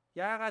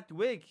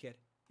гэхээр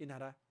энэ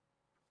хараа.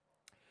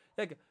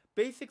 Яг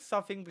basics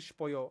of English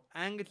буюу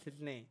англи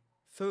хэлний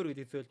суурь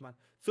гэдэг зүйл маань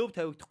зөв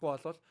тавигдахгүй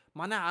болвол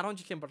манай 10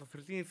 жилийн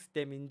боловсролын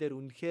систем энэ дээр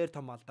үнэхээр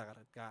том алдаа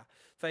гаргадаг.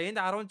 За энд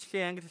 10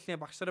 жилийн англи хэлний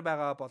багш нар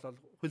байгаа бол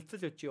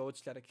хөлцөл өчи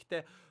уучлаарай.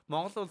 Гэхдээ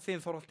Монгол улсын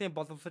сургалтын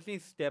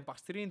боловсролын систем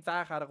багш нарын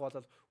заах арга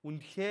бол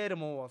үнэхээр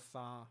муу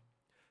болсон.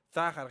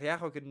 Заах арга яг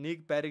хөө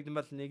нэг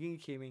баригдмал нэгэн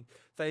хэмээн.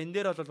 За энэ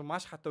дээр бол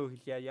маш хатуу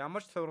хэлье.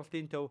 Ямар ч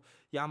сургалтын төв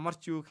ямар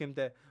ч юу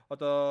хэмдэ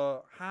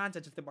одоо хаанч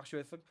ажилтны багш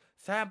байсан.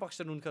 Сайн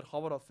багш нар үнэхээр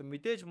ховор болсон.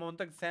 Мэдээж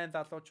мундаг сайн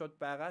залуучууд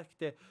байгаа.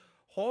 Гэхдээ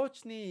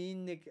хуучны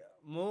энэ нэг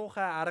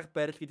муухай арга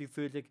барил гэдэг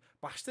зүйлийг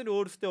багш нар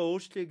өөрсдөө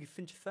өөрчлөе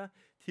гэсэн чсэн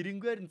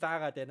тэрнгээр нь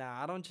заагаад байна.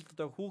 10 жилд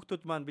одоо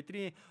хүүхдүүд маань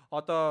бидний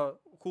одоо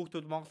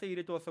хүүхдүүд Монголын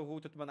ирээдүйн болсон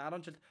хүүхдүүд маань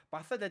 10 жилд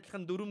бас л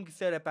адилхан дүрм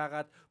гисээр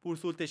байгаад бүр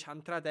сүулдэ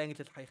шантраад англи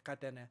хэл хаях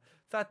гээд байна.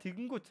 За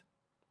тэгэнгүүт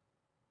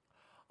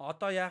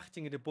одоо яах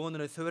чинь гэдэг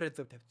бөөнөрөө суурь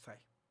зөв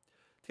тавьцгаая.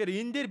 Тэгэхээр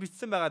энэ дээр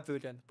бичсэн байгаа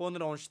зүйл байна.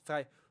 Бөөнөрөө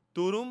уншицгаая.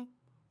 Дүрм,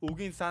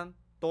 үгийн сан,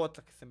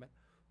 дуудлага гэсэн байна.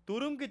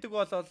 Дүрм гэдэг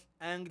бол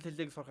англи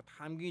хэлийг сурахад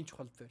хамгийн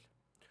чухал зүйл.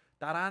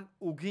 Дараа нь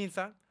үгийн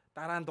сан,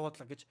 дараа нь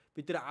дуудлага гэж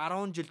бид нэр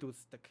 10 жил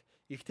үздэг.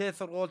 Ихтэй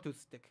сургуульд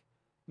үздэг.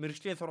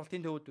 Мэргэжлийн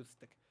сургалтын төвөд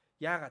үздэг.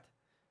 Яагаад?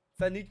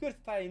 За нэгдүгээр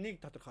та энийг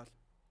тодорхойл.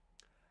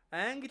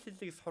 Англи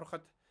хэлийг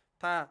сурахад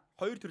та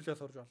хоёр төрлөө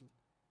сурж болно.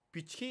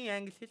 Бичгийн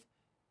англи хэл,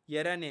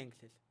 ярианы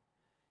англи хэл.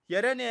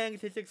 Ярианы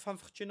англи хэлийг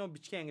сонсох чинь уу,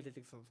 бичгийн англи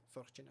хэлийг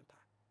сурах чинь уу та.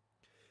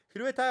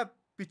 Хэрвээ та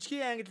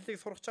бичгийн англи хэлийг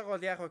сурах байгаа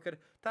бол яах вэ гэхээр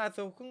та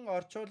зөвхөн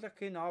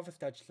орчуулагын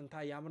оффист ажиллана.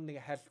 Та ямар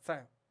нэгэн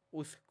харилцаа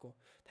үүсэхгүй.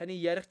 Таны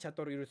ярих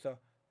чадвар ерөөсөө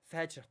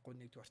сайжрахгүй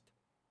нэгдүгээрт.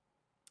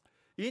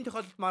 Энэ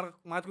тохиолдолд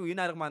магадгүй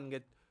энэ арга маань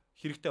ингээд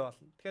хэрэгтэй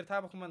болно. Тэгэхээр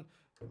та бүхэн маань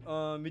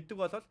мэддэг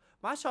бол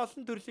маш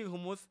олон төрлийн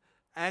хүмүүс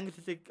англи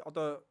хэлийг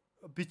одоо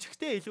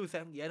бичихтэй илүү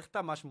сайн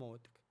ярихдаа маш муу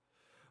байдаг.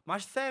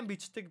 Маш сайн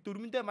бичдэг,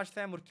 дүрмэндээ маш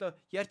сайн мөртлөө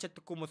ярьж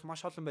чаддаггүй хүмүүс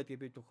маш олон байдгийг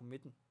бид бүхэн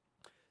мэднэ.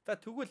 За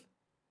тэгвэл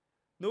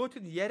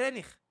нөгөөх нь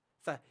ярианых.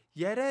 За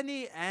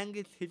ярианы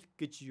англи хэл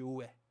гэж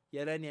юу вэ?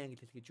 Ярианы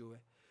англи хэл гэж юу вэ?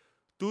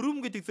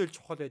 Дүрм гэдэг зүйл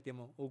чухал байд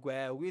юм уу? Үгүй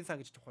ээ. Үгийн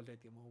сан гэж чухал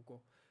байд юм уу? Үгүй.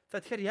 За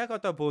тэгэхээр яг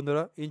одоо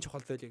бөөнөрөө энэ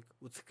чухал зүйлийг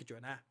үзэх гэж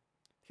байна.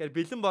 Тэгэхээр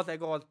бэлэн бол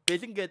айгуу бол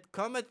бэлэн гээд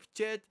коммент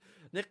бичээд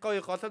нэг гоё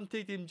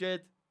голомтыг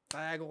дэмжээд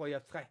айгуу гоё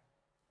явцгаая.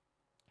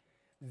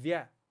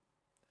 Зя.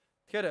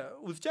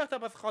 Тэгэхээр үзэж байхдаа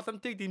бас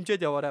голомтыг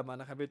дэмжээд яваарай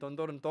манайхаа. Би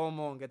дундуур нь дуу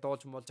муу ингээд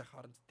дуулж муулж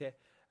авах хооронд те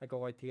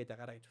айгуу гоё тэгээд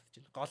агараа гэж үзэж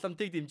байна.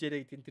 Голомтыг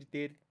дэмжээрэй гэдэг нь тэр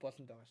дээр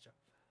болонд байгаа шүү.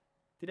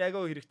 Тэр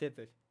айгуу хэрэгтэй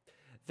зүйл.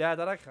 За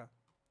дараагийнхаа.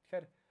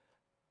 Тэгэхээр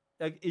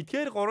яг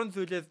эдгээр 3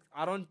 зүйлээс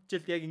 10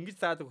 жил яг ингэж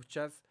заадаг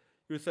учраас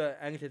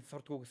ерөөсөө англи хэл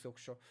сурдгуу гэсэн үг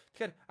шүү.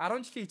 Тэгэхээр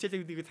 10 жилийн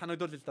хичээлийг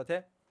санагдуул л да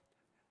тий.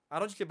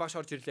 10 жилийн багш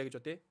орж ирлээ гэж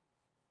бодъё.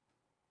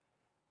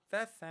 За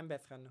сайн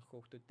байцгаана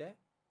хүүхдүүдээ.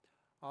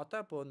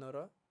 Одоо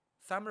бөөнөрөө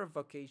summer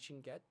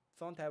vacation гэдэг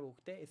 150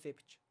 хүүхдээ эссе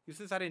бич.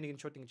 9 сарын 1-нд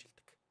шууд ингэж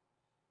хэлдэг.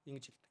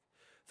 Ингэж хэлдэг.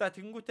 За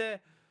тэгэнгүүтээ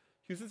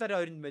 9 сарын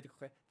 2-нд байдаг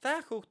хөө.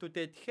 За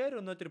хүүхдүүдээ тэгэхээр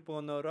өнөөдөр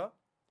бөөнөрөө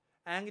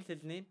англи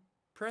хэлний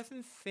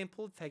present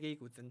simple цагийг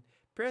үзнэ.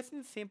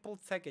 Present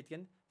simple цаг гэдэг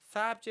нь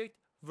subject,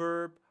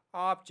 verb,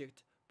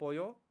 object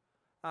буюу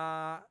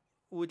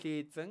үйл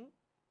эзэн,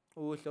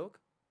 үйл үг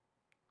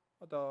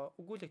одоо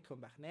өгүүлэгдэх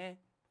юм байх нэ.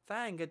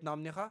 За ингээд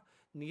номныхоо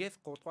 1-3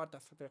 дугаар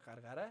дасгалыг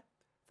гаргаарай.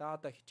 За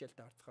одоо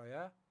хичээлд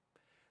орцгоё.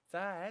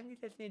 За англи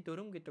хэлний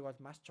дүрм гэдэг бол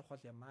маш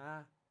чухал юм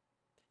аа.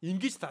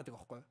 Ингэж заадаг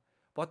байхгүй юу?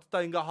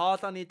 Боддоо ингээ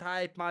хоолойны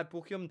type маа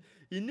бүх юм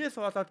энээс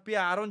болоод би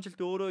 10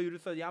 жилд өөрөө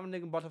ерөөсөө ямар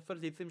нэгэн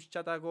боловсрол эзэмшиж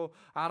чадаагүй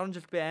 10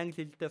 жил би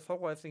англи хэлдээ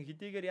суг байсан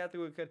хэдийгээр яадаг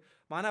вэ гэхээр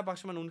манай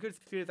багш маань үнэхээр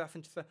сэтгэлээрээ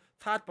заасан чсэн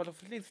цаад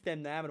боловсролын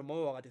систем амар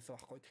муу байгаад байсан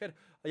байхгүй. Тэгэхээр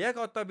яг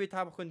одоо би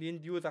та бүхэнд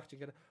энд юу заах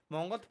чинь гэхээр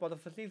Монголд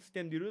боловсролын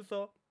системд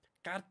ерөөсөө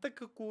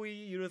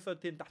гардаггүй ерөөсөө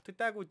тийм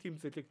давтагдаагүй тийм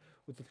зүйлийг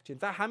үзүүлж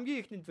чинь. За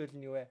хамгийн ихний зүйл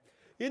нь юу вэ?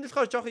 Энэ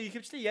болохоор жоохон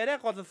ихэвчлэн яриа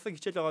голсон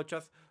хичээл байгаа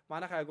учраас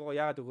манайхаа агуугаа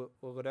яагаад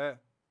өгөөрэй.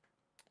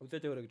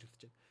 Үзээд өгөөрэй гэж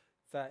үзэж байна.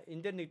 За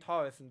энэ дээр нэг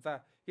тоо байсан.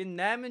 За энэ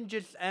 8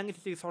 жил англи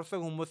хэлийг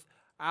сурсан хүмүүс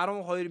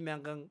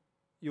 12,000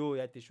 юу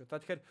яад шүү.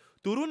 За тэгэхээр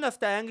 4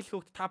 настай англи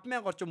хүүхд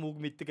 5,000 орчим үг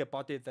мэддэг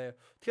бодъё заяа.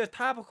 Тэгэхээр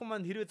та бүхэн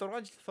маань хэрвээ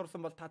 6 жил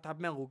сурсан бол та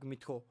 5,000 үг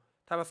мэдэх үү?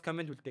 Та бас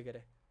комент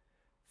үлдээгээрэй.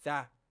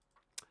 За.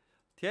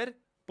 Тэгэхээр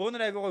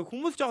бөөнөр айгуу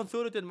хүмүүс жоохон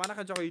сөөрөөд байна.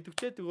 Манайхаа жоохон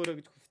идэвчээд өгөөрэй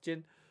гэж хүсэж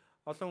байна.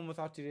 Олон хүмүүс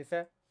орж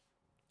ирээсэ.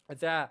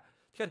 За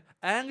тэгэхээр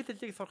англи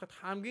хэлийг сурахад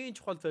хамгийн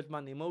чухал зүйл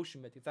маань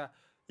emotion байдаг. За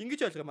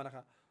ингэж ойлгоо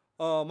манайхаа.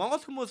 Монгол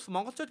хүмүүс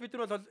монголчууд бид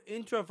нар бол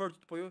introvert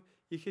буюу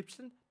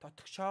ихэвчлэн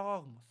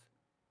дотгошоогоо хүмүүс.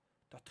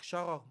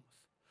 Дотгошоогоо хүмүүс.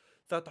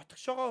 За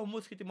дотгошоогоо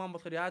хүмүүс гэдэг маань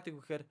болохоор яадаг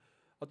вэ гэхээр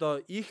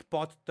одоо их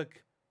боддог,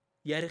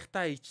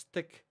 ярихтаа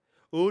ичдэг,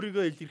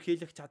 өөрийгөө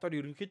илэрхийлэх чадвар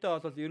ерөнхийдөө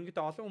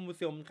олон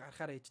хүмүүсийн өмнө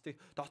гарахаар ичдэг.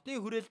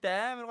 Дотны хүрээлд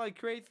амар гоё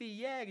crazy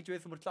yeah гэж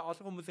байсан мөртлөө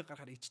олон хүмүүсийн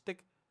гарахаар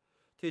ичдэг.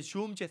 Тэгээд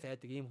шүүмжээс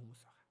айдаг ийм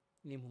хүмүүс байгаа.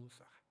 Ийм хүмүүс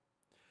байгаа.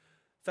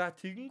 За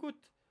тэгэнгүүт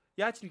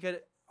яаж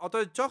нэхэр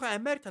одоо жоохон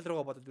Америк тал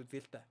руугаа бодоод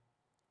үзье л та.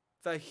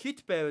 За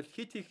хит байвал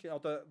хит их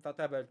одоо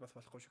задаа байвал бас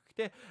болохгүй шүү.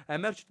 Гэтэ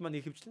Америкчууд маань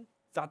ихэвчлэн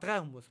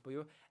задгаа хүмүүс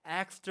буюу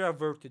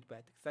extroverted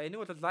байдаг. За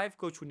энийг бол life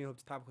coach хүний хувьд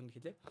та бүхэнд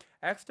хэлээ.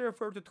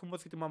 Extroverted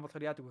хүмүүс гэдэг маань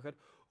болохоор яадаг вэ гэхээр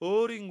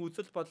өөрийн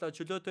үзэл бодлоо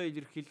чөлөөтэй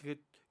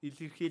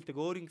илэрхийлдэг,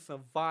 өөрийн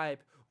гэсэн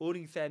vibe,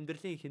 өөрийн гэсэн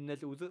амьдралын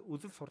хэмнэл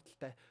үзэл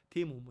сурталтай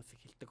тийм хүмүүсийг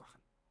хэлдэг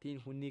байна. Тийм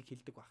хүнийг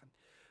хэлдэг байна.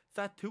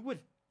 За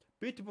тэгвэл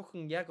бид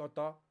бүхэн яг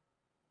одоо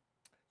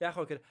яг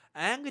хөө гэхээр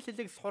англи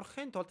хэлийг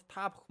сурахын тулд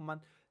та бүхэн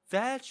маань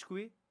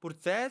зайлшгүй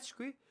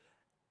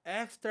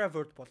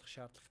extrovert болох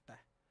шаардлагатай.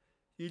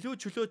 Илүү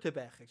чөлөөтэй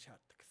байхыг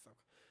шаарддаг гэсэн үг.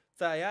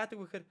 За яадаг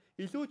вэ гэхээр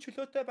илүү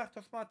чөлөөтэй байх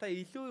тусмаа та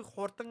илүү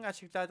хурдан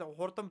ашиглаад,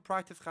 хурдан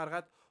practice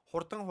гаргаад,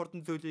 хурдан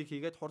зүйлийг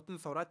хийгээд, хурдан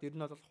сураад ер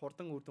нь бол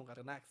хурдан үр дүн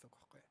гаргана гэсэн үг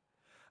байхгүй юу?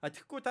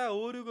 Тэгэхгүй та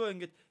өөрийгөө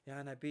ингэж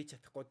яана би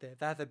чадахгүй те.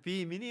 За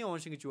би миний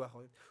уушин гэж юу яах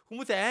вэ?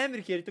 Хүмүүс амар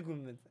их ярьдаг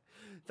юм байна.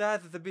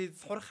 За би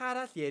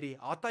сурахаараа л яри.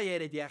 Одоо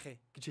яриад яах юм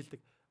гэж хэлдэг.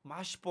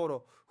 Маш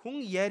буруу.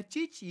 Хүн ярьж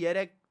ич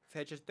яриаг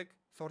сайжирдаг,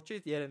 сурч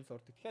ич яриан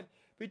сурдаг. Тэгэхээр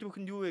бид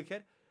бүхэнд юу вэ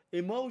гэхээр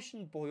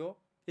emotion буюу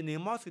энэ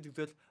эмоц гэдэг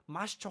зүйл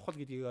маш чухал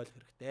гэдгийг ойлгох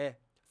хэрэгтэй.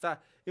 За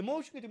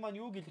emotion гэдэг маань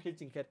юуг илэрхийлж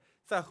юм гэхээр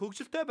за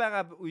хөгжилтэй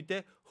байгаа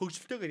үедээ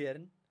хөгжилтэйгээр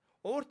ярина.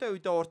 Ууртай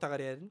үедээ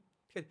ууртайгаар ярина.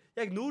 Тэгэхээр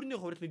яг нүүрний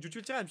хувирлыг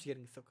жүжиглж байгаа юм шиг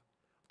ярина гэсэн үг.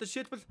 Одоо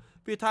жишээлбэл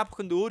би та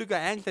бүхэнд өөрийгөө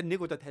англиар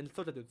нэг удаа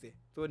танилцуулаад үзье.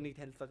 Зүгээр нэг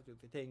танилцуулаад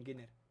үзье те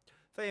ингээнээр.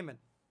 За юм байна.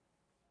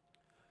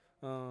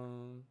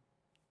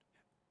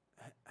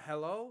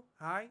 Hello,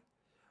 hi.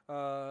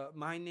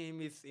 My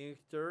name is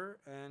Энхтөр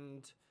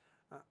and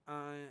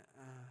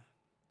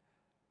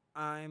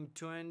I'm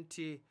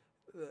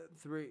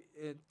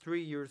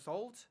 23 years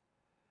old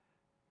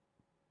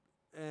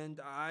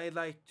and I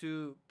like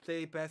to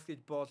play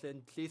basketball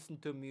and listen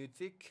to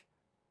music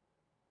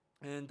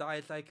and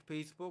I like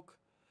Facebook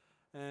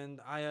and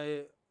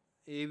I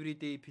every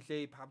day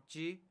play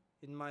PUBG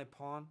in my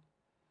phone.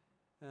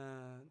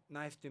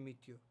 Nice to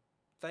meet you.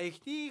 За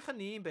эхнийх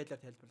нь ийм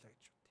байдлаар тайлбарлаа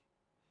гэж үү.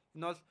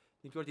 Энэ бол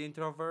нэгдүгээр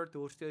introvert,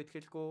 өөртөө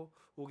ихтгэлгүй,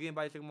 үгийн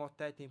баялаг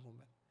муутай тийм хүн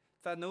байна.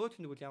 За нөгөөх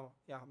нь бол яа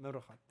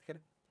мөр хаа. Тэгэхээр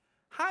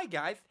hi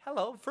guys,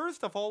 hello.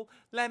 First of all,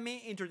 let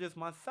me introduce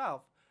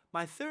myself.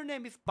 My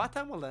surname is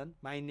Batamalan.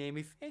 My name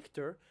is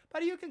Энхтөр,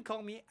 but you can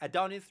call me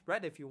Adonis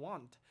Red if you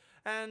want.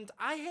 And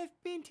I have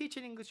been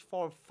teaching English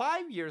for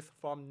 5 years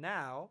from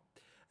now.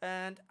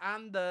 And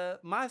I'm the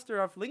master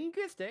of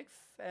linguistics,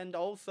 and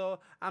also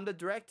I'm the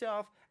director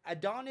of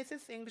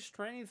Adonis's English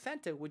Training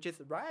Center, which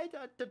is right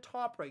at the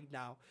top right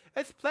now.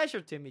 It's a pleasure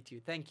to meet you.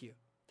 Thank you.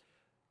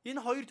 Энэ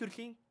хоёр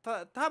төрлийн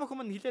та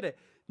бүхэн мань хэлээрэй.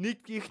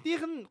 Нэг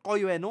эхнийх нь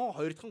гоё байна уу?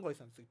 Хоёр дахь нь гоё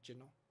сонсогдож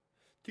байна уу?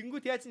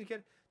 Тэнгүүт яаж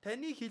нэхэр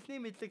таны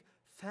хэлний мэдлэг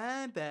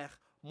сайн байх,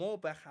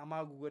 муу байх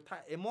хамаагүйгээр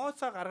та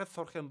эмоцоо гаргаж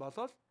сурах юм бол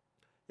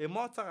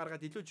эмоцоо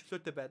гаргаад илүү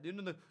чөлөөтэй байд.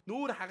 Энэ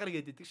нүүр хагар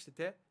гэдэг шүү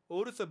дээ, тэ?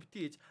 Өөрөөсөө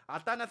битгий хийж,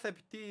 алдаанаасаа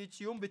битгий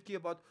хийж, юм битгий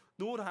бод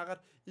нүүр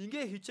хагаар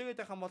ингээ хичээгээд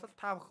байх юм бол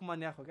та бүхэн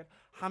маань яах вэ гэхээр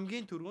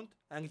хамгийн түрүүнд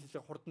англи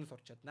хэлийг хурдан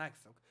сурч чадна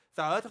гэсэн үг.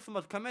 За ойлгосон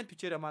бол комент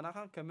бичээрэй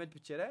манайхан, комент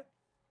бичээрэй.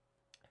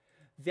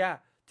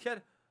 За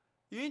тэгэхээр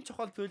энэ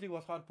чухал зүйлийг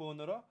болохоор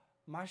бөөнөрөө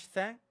маш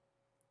сайн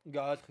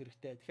ингээ ойлгох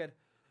хэрэгтэй. Тэгэхээр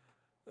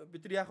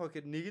бид нар яах вэ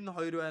гэхээр нэг нь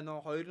хоёр байна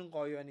уу, хоёр нь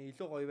гоё байна,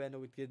 илүү гоё байна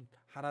уу гэдгийг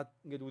хараад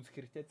ингээд үзэх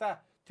хэрэгтэй.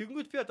 За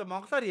тэгэнгүүт би одоо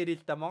монголоор ярил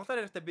л да. Монголоор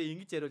ярихдаа би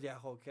ингэж яриул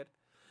яах вэ гэхээр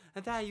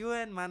та юу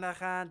вэ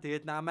манайхан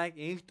тэгээд намайг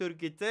Энхтөр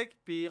гэдэг.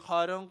 Би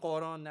 23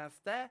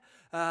 настай.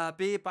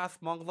 Би бас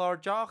монголоор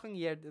жоохон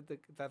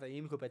ярьдаг. За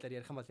иймэрхүү байдлаар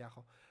ярих юм бол яах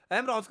вэ?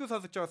 Амар онцгой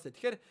сонсож байгаа юм.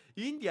 Тэгэхээр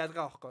энд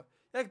ялгаа байхгүй.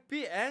 Яг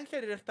би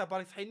англиар ярихдаа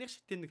баг саяных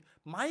шиг тийм нэг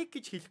майк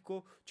гэж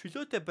хэлэхгүй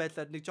чөлөөтэй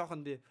байдлаар нэг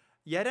жоохон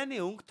ярианы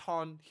өнгө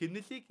тоон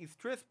хэмнэлийг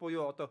стресс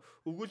буюу одоо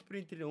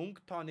өгүүлбэрийн тэр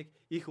өнгө тооныг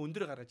их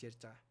өндөр гаргаж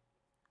ярьж байгаа.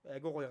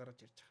 Айгуу гоё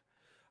гаргаж ярьж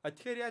байгаа.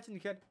 Тэгэхээр яаж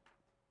нэхэр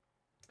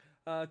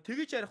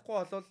тэгж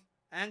ярихгүй бол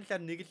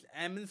англиар нэг л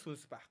амин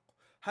сүнс байхгүй.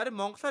 Харин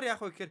монголоор яах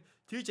вэ гэхээр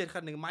тэгж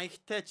ярихаар нэг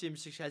маягтай ч юм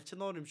шиг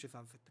шалчнуур юм шиг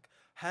сонсогддог.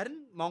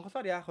 Харин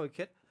монголоор яах вэ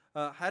гэхээр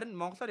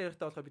монголоор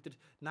ярихдаа болохоор бид нар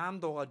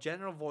наам дуугаа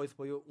general voice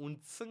буюу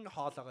үндсэн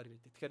хоолоогоор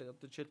ярьдаг. Тэгэхээр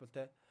одоо жишээлбэл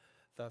те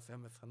за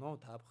сайн байна уу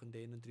та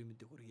бүхэндээ энэ өдрийн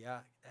мэндийг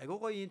хүргье. Айгуу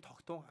гоё энэ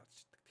тогтун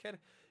гарч ирдэг. Тэгэхээр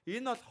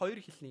энэ бол хоёр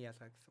хэлний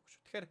ялгаа гэсэн үг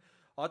шүү. Тэгэхээр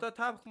одоо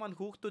та бүхэн маань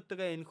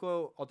хүүхдүүдтэйгээ энэхүү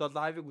одоо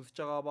лайвыг үзэж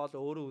байгаа бол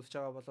өөрөө үзэж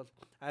байгаа бол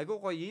айгуу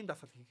гоё ийм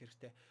дасгал хийх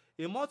хэрэгтэй.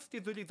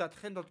 Эмоцийн зүйлийг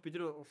задлахын тулд бид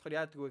нар болохоор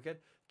яадаг вэ гэхээр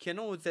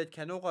кино үзээд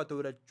киногоо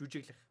дуурайж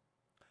жүжиглэх.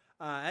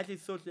 аль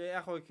эсвэл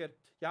яг хөө гэхээр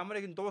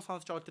ямар нэгэн дуу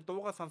сонсож байгаа тэр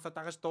дуугаа сонсоод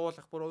дагаж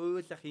дуулах, бүр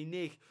уйлах,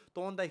 инээх,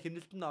 дуундаа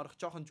хэмнэлтэнд орох,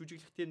 жоохон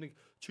жүжиглэх тийм нэг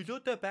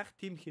чөлөөтэй байх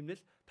тийм хэмнэл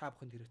та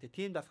бүхэнд хэрэгтэй.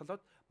 Тийм дасгалууд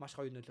маш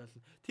гоё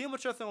нөлөөлнө. Тийм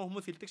учраас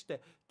хүмүүс хэлдэг штэ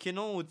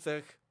кино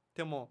үзэх,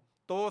 тийм үү?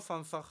 Дуу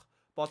сонсох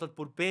болоод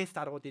бүр бест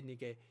аргуудын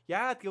нэг.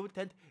 Яагаад гэвэл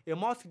танд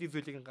эмоц гэдэг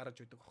зүйлийг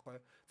гаргаж өгдөг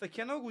байхгүй юу? За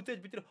киног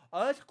үзээд бид нэр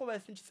ойлгохгүй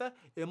байсан чсаа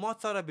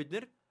эмоцоороо бид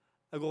нэр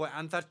агуу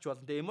анзаарч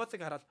болно. Тэгээ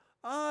эмоцыг хараад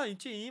энэ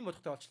чинь ийм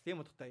утгатай болчихлоо,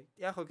 ийм утгатай.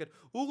 Яг хөө гэхээр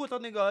үг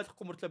болгоныг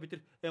ойлгохгүй мөртлөө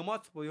бид нар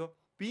эмоц буюу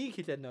биеийн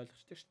хэлээр нь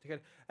ойлгочтой шүү.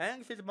 Тэгэхээр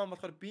англи хэл маань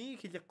болохоор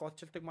биеийн хэлийг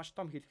голчилдаг маш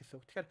том хэл гэсэн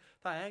үг. Тэгэхээр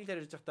та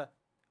англиар ярьж байхдаа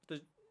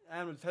одоо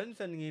амар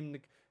сонин ийм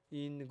нэг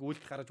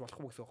үйлдэл гаргаж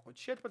болохгүй гэсэн үг байхгүй.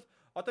 Жишээлбэл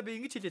одоо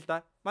би ингэж хэлээ л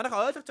да. Манайха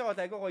ойлгож байгаа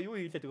бол агуугаа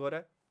юу хэлээд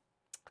өгөөрэй.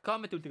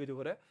 Коммент үлдээгээд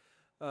өгөөрэй.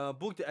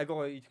 Бүгд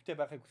агуугаа идэвхтэй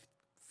байхыг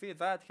хүсье.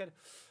 За тэгэхээр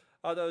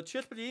одоо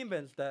жишээлбэл ийм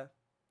байна л да.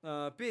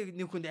 Би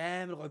нэг хүнд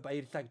амар гоё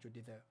баярлаа гэж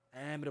үдээ заяа.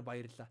 Амар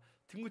баярлаа.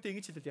 Тэнгүүтээ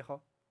ингэж хэлээд яхаа.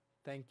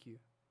 Thank you.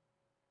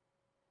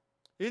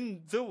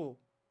 Энэ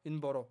зөв, энэ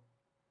буруу.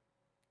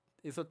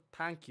 Эсвэл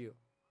thank you.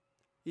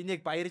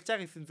 Энийг баярлж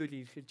байгаа гэсэн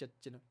зүйлийг илэрхийлж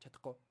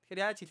чадахгүй. Тэгэхээр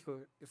яаж хэлэх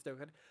вэ?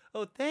 Гэхээр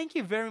oh thank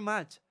you very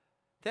much.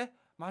 Тэ?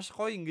 Маш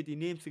гоё ингэж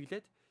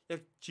инээмсэглээд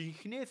яг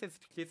жинхнээсээ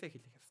сэтгэлээсээ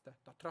хэлэх ёстой.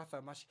 Дотроосоо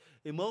маш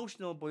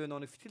emotional буюу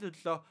нэг сэтгэл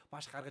хөдлөлөө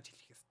маш гаргаж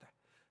хэлэх ёстой.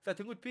 За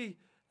тэнгүүд би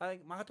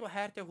магадгүй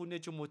хайртай хүнээ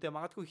ч юм уу те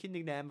магадгүй хин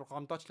нэг амар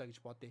гомдоочлаа гэж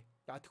бодъё.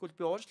 За тэгвэл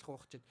би уучлах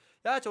байх чинь.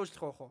 Яаж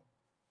уучлах байх вэ?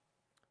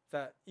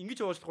 За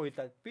ингэж уучлах уу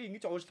илаа. Би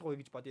ингэж уучлах уу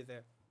гэж бодъё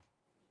заяа.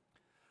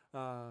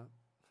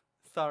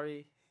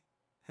 Sorry.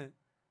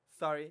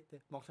 Sorry.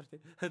 Монголоор те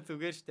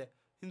зүгээр штэ.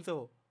 Энэ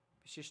зөв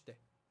биш штэ.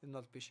 Энэ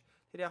бол биш.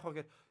 Тэр яг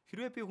хаа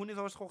хэрвээ би хүнээс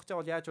уучлах гэж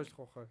бол яаж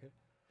уучлах вэ гэхээр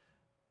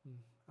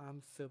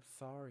I'm so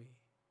sorry.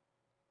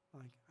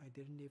 Like I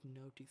didn't even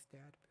notice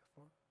that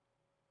before.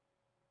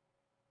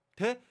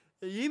 Тэ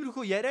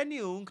иймэрхүү ярианы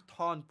өнгө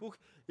тоон бүх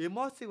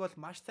эмоцийг бол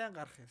маш сайн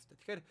гаргах ёстой.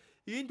 Тэгэхээр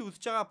энд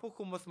үзэж байгаа бүх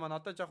хүмүүс маань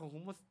одоо жоохон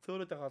хүмүүс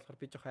цөөрөд байгаа болохоор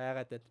би жоохон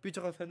айгаад байна. Би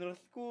жоохон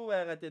сонирхолгүй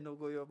байгаад байна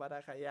үгүй юу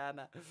марааха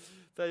яана.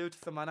 За юу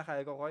ч гэсэн манайха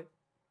айгаа гоё.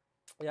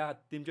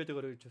 Яагаад дэмжээд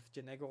өгөрөө гэж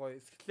хүсэж байна. Айгаа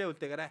гоё сэтгэлээ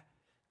үлдээгээрэй.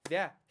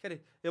 За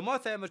тэгэхээр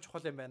эмоц амар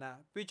чухал юм байна.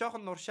 Би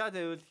жоохон нуршаад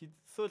байвал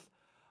эсвэл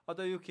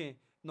одоо юу гэх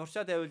юм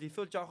нуршаад байвал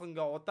эсвэл жоохон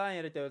ингээ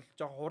удаан яриад байвал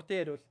жоохон хурдан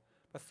яриад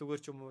бас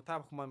зүгээр ч юм уу та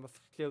бүхэн маань бас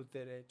сэтгэлээ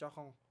үлдээрэй.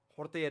 Жоохон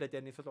хурдан яриад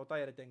байна эсвэл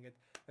удаан яриад ингээд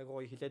айгаа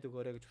гоё хэлээд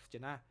өгөөрэй гэж хүсэж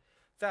байна.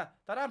 За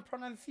дараа нь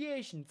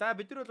pronunciation. За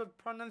бид нар бол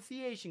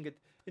pronunciation гэд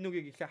энэ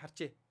үгийг ихлэ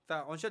харчээ.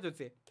 За уншаад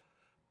үзье.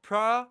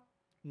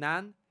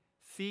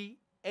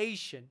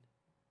 Pronunciation.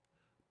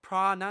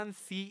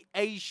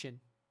 Pronunciation.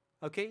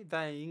 Окей?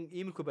 За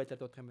иймэрхүү байдлаар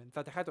дуудах юм байна.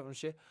 За дахиад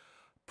уншъя.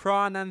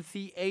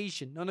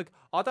 Pronunciation. Нэг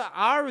одоо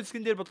R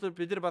үсгэн дээр бодлоо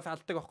бид нар бас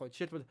алддаг байхгүй.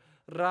 Жишээлбэл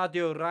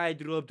radio, ride,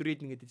 rob,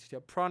 read гэдэг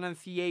чинь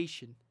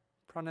pronunciation.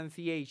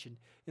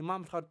 Pronunciation. Энэ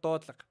маань болохоор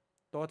дуудлага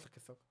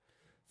гэсэн.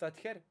 За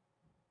тэгэхээр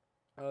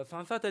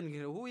сонсоод байна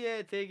гэх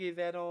хүүе тэги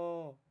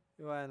зэро.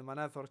 Юу байна?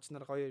 Манай сурагч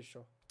нар гоё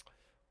шүү.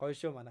 Гоё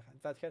шүү манайхан.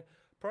 За тэгэхээр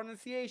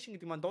pronunciation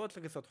гэдэг маань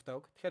дуудлага гэсэн утгатай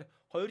үг. Тэгэхээр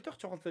хоёр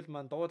дахь чухал зүйл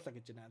маань дуудлага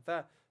гэж байна.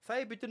 За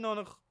сая бид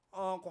нар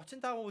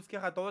 35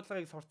 үсгийнхаа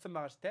дуудлагыг сурцсан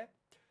байгаа ш тэ.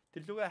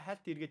 Тэр лүгээ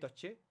хальт эргээд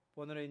очие.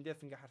 Бөөнөрөө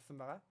эндээс ингээ харсан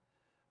байгаа.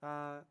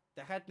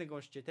 Дахиад нэг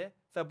уншчээ тэ.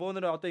 За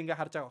бөөнөрөө одоо ингээ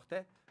харж байгаа бох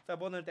тэ. За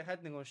бөөнөрөө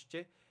дахиад нэг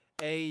уншчээ.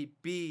 A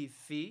B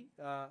C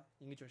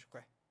ингэж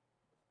уншихгүй.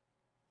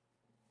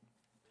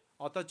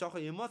 Одоо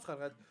жоохон эмоц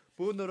гаргаад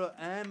бөөнөрөө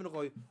амар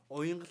гоё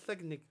уянгалаг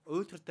нэг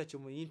уйтгартай ч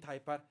юм уу энэ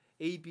тайпаар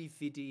A B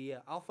C D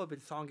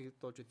alphabet song-ыг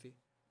дууж үзье.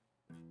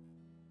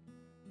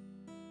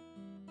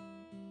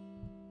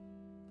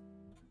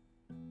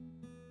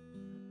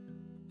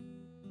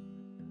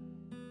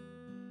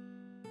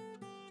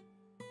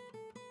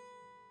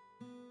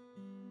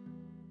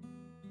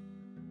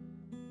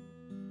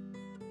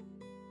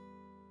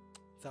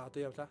 За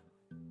одоо явлаа.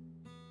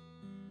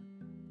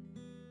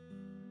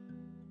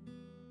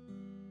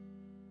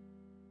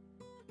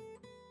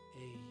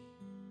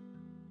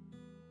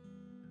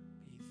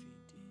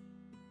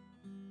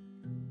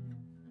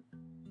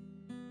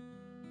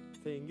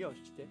 Ингээ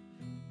олчтэй.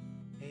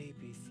 A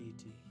B C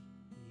D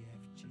E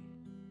F G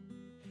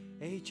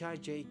H I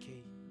J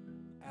K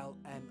L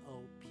M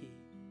O P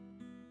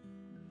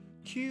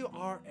Q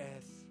R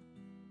S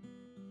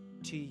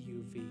T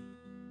U V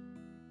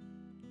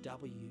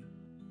W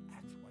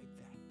X Y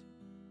Z.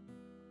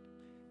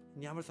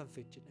 Ямар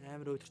сонсож байна?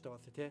 Амар өдөртэй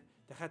болсон тий.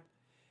 Дахиад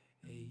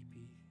A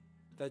B.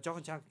 За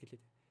жоохон чанга гэлээд.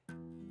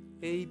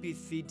 A B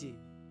C D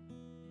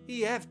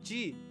E F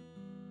G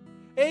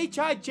H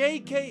I J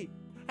K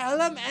L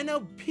M N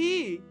O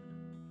P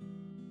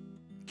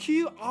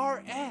Q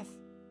R S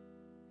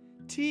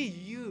T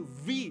U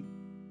V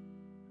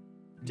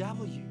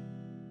W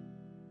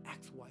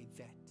X Y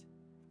Z.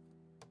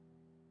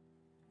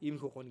 Ийм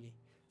хөөний.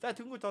 За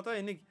тэнгуут одоо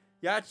энийг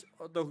яаж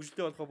одоо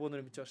хөгжлөө болгох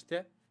бөөнөр мэдэж байгаа ш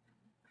тэ.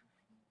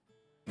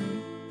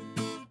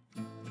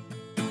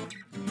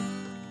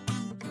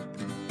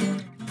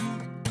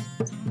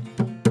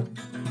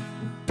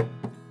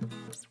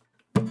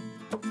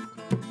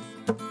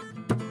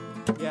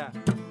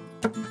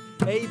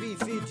 A B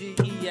C D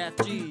E F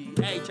G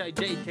H I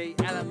J K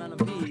L M N O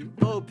P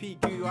O P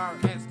Q R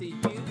S T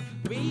U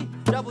V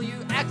W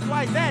X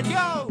Y Z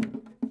yo.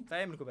 За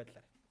ямаргүй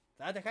байдлаар.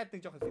 За дахиад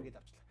нэг жоохон сэргээд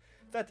авчлаа.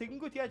 За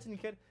тэгэнгүүт яаж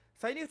нэхэр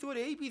саяны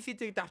зүгээр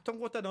ABC-ийг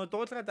давтангуудаа нөгөө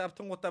дуулгаа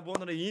давтангуудаа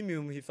буунараа ийм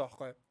юм хийсэн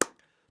аахгүй.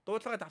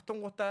 Дуулгаа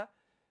давтангуудаа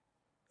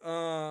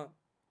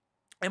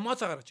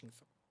эмоц гаргаж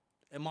ингэсэн.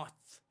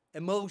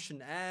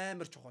 Emotion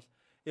амар чухал.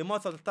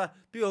 Эмоц бол та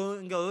би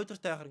ингээ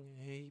уйдгартай байхаар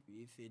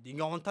ABC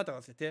ингээ унтаад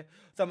байгаасаа тий.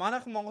 За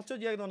манайхан монголчууд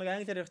яг нэг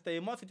англиар ярихдаа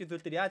эмоцийн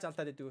зүйл дээр яаж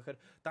алдаад байдаг вэ гэхээр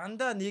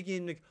дандаа нэг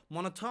юм нэг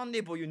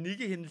monotony буюу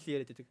нэг хэмнэл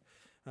яриад байдаг.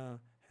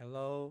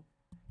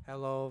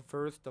 Hello,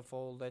 first of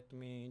all let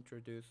me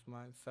introduce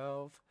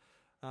myself.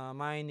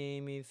 My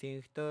name is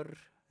Энхтөр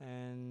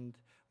and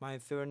my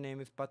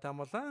surname is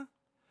Батамола.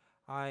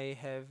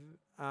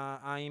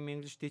 I'm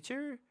English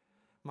teacher.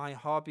 My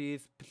hobby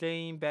is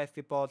playing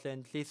basketball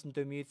and listen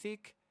to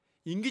music.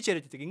 Ингэж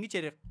яриад байдаг. Ингэж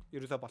ярих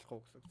ерөөсөө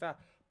болохгүй гэсэн. За,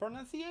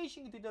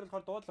 pronunciation гэдэг дээр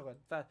болохоор дуудлага байна.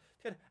 За,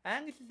 тэгэхээр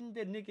англи хэлэн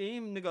дээр нэг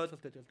ийм нэг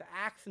ойлголт байдаг л да.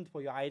 Accent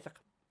буюу аялга.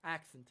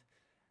 Accent.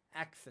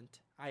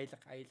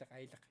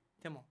 Аялга.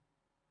 Тийм үү?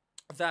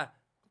 За,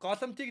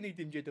 голомтыг нэг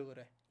дэмжиж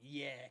өгөөрэй.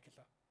 Yeah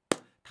гэлээ.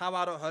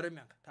 5-аар 20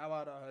 мянга.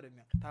 5-аар 20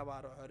 мянга.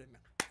 5-аар 20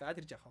 мянга. За,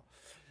 тэр жаах.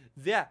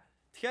 За,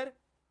 тэгэхээр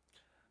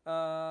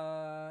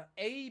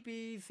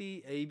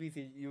ABC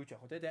юу ч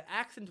яах вэ? Тэгээ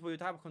accent буюу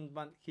та бүхэнд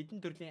маань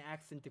хэдэн төрлийн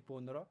accent-ийг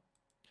бөөнөрөө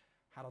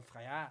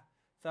харуулцгаая.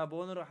 За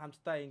бөөнөрөө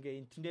хамтдаа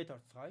ингээ интернет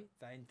орцгоё.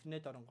 За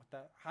интернет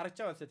оронгуудаа харж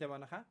байгаа үсэ тэ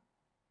манайхаа.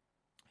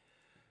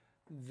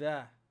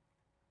 За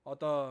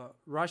одоо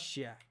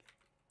Russia.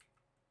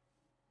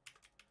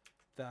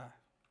 За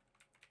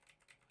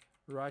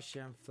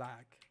Russian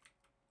flag.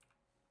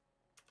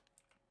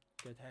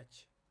 Гэт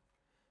хач.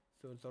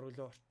 Зөв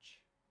зурглуу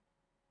орч.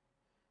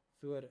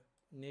 Зүгээр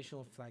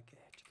national flag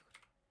гэж.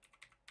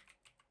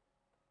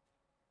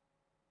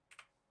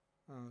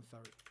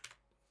 Sorry.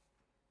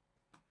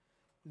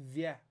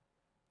 Yeah.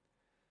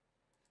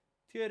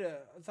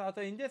 Тэр за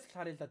одоо эндээс л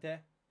харъя л да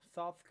тий.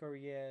 South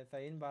Korea за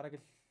энэ бараг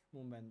л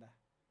мөн байна да.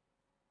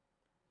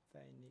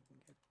 За энийг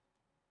ингээд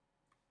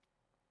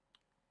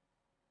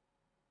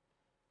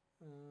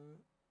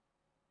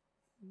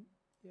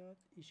яа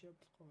ишээ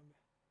болохгүй юм бэ.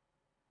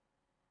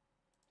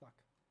 Флаг.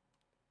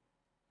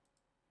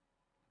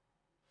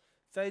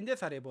 За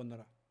эндээс харъя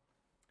бөөнөрөө.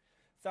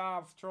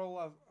 За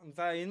Австрал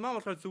за энэ маань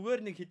болохоор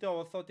зүгээр нэг хэдэн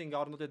улсуудын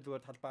ингээ орнуудын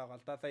зүгээр талбай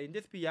байгаа л да. За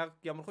эндээс би яг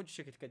ямар хөө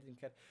жишээ хэлэх гээд юм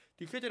гэхээр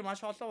тэгэхээр маш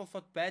олон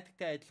улсууд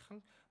байдагтай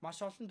адилхан маш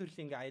олон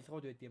төрлийн ингээ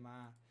аялгууд байд юм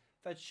аа.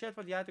 За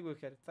жишээлбэл яадаг вэ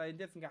гэхээр за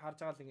эндээс ингээ харж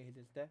байгаа л ингээ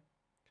хэлээ л дээ.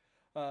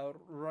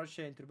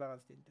 Russia энтер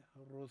байгаа зү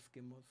энэ. Русский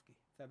мозги.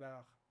 За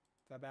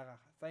байгаа.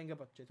 За ингээ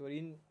бодчих. Зүгээр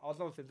энэ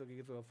олон улсын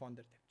зүгийг зүгээр фон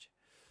дээр тавьчих.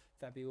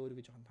 За би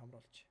өөрийгөө жоохон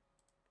томруулчих.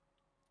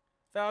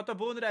 За одоо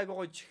бөөнөр айгуу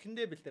гоё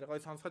чихэндээ бэлдээ гоё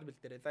сонсгол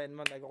бэлдээ. За энэ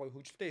маань айгуу гоё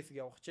хөгжилтэй хэсэг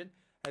явах чинь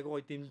айгуу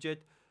гоё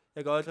дэмжиж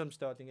яг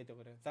ойлгомжтой бол ингэж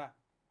өгөөрэй. За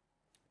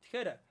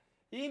тэгэхээр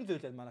ийм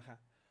зүйл байна манайхаа.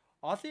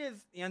 Олон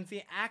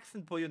янзын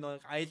accent буюу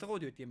нэг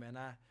аялгууд үүд юм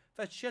байна.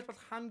 За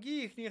жишээлбэл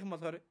хамгийн ихнийх нь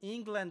болохоор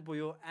England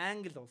буюу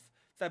Англи улс.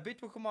 За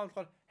бид бүхэн маань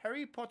болохоор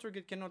Harry Potter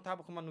гэдэг кино та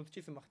бүхэн маань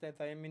үзчихсэн багтай.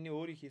 За энэ миний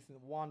өөрийн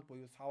хийсэн wand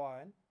буюу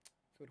саваа байна.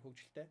 Зүгээр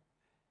хөгжилтэй.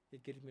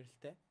 Гэрэл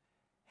мэрэлтэй.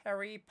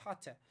 Harry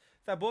Potter.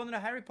 За бөөнөр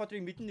Harry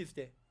Potter-ыг мэднэ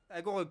нэстэ.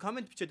 Айгуу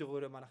комент бичээд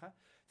өгөөрэй манайхаа.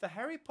 За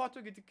Harry Potter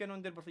гэдэг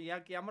кинон дээр бол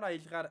яг ямар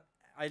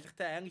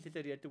аялгатай англи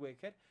хэлээр ярьдаг вэ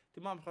гэхээр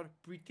тэр маань болохоор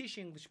British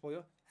English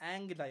буюу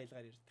англи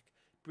аялгаар ярьдаг.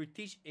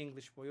 British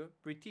English буюу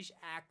British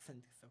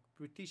accent гэсэн.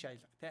 British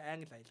аялга тий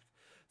англи аялга.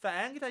 За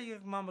англи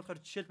аялга маань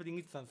болохоор жишээлбэл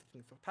ингэж сонсох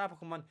гэсэн. Та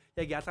бүхэн маань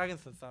яг ялгааг нь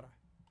сонсоорой.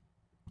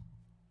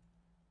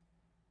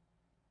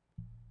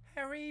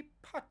 Harry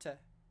Potter,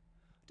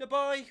 the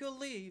boy who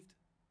lived,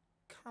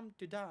 come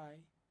to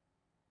die.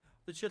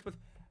 Жишээлбэл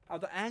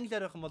одоо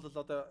англиар байх юм бол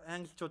одоо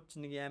англичууд ч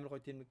нэг амар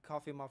гоё тийм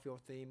кофе мафи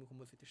уусан ийм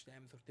хүмүүс идэв шүү дээ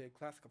амар сүртэй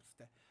классик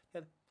австай.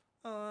 Тэгэхээр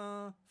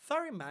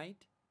sorry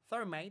mate.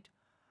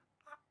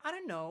 I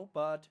don't know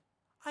but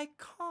I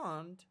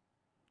can't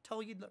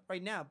tell you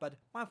right now but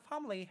my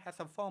family has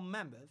 4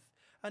 members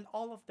and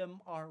all of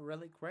them are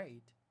really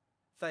great.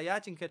 За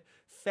яаж ингэхээр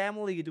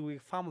family гэдэг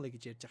үгийг family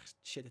гэж ярьж байгаа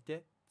жишээ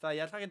дээ. За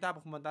ялгаагийн та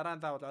бүхэн дараа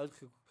нь заавал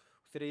ойлгох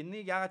хүсээрэй.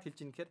 Энийг яагаад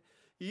хэлж ийм гэхээр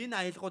энэ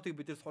аялгуудыг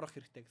бид нэр сурах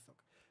хэрэгтэй гэсэн үг.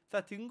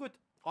 За тэгэнгүүт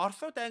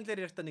Оросууд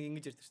англиар ярьтаа нэг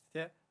ингэж ярьдаг шүү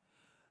дээ, тий?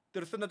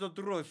 There's another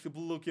dress you're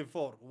looking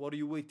for. What are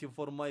you waiting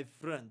for, my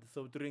friend?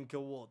 So drink a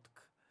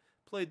vodka.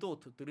 Play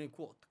Dota, drink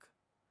vodka.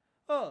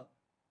 Oh,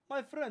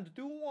 my friend,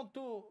 do you want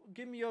to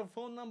give me your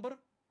phone number?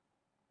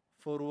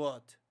 For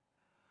what?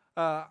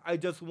 I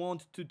just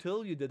want to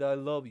tell you that I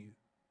love you.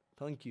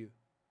 Thank you.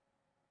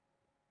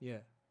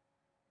 Yeah.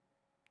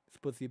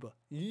 Спасибо.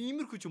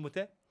 Иймэрхүү ч юм уу,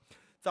 тий?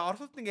 За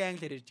Оросууд нэг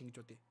англиар ярьж ингэж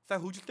үү. За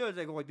хөгжилтэй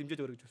байл айгуу дэмжиж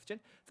өргөж хүсэж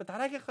байна. За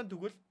дараагийнхан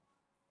тэгвэл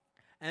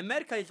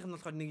America аялах нь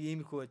болохоор нэг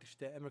иймэрхүү байдаг шүү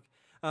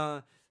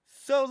дээ.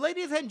 So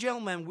ladies and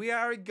gentlemen, we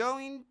are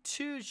going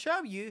to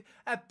show you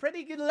a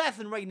pretty good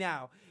lesson right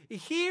now.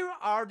 Here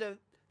are the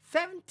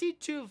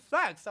 72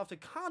 flags of the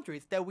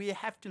countries that we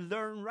have to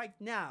learn right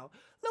now.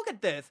 Look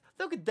at this.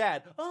 Look at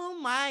that. Oh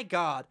my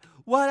god.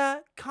 What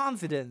a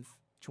coincidence.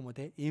 ч юм уу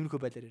те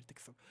иймэрхүү байдлаар ярьдаг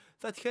гэсэн.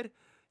 За тэгэхээр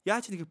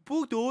яаж нэг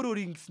бүгд өөр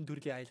өөрийн гэсэн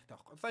төрлийн аялалтай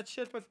байхгүй. За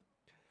жишээлбэл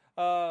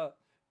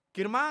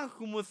Герман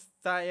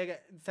хүмүүс за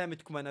яг сайн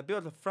мэдгүй байна. Би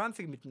бол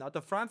Францыг мэднэ.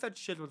 Одоо Францаар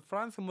жишээлбэл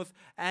Франц хүмүүс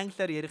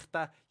англиар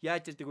ярихдаа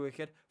яаж ярьдаг вэ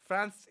гэхээр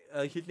Франц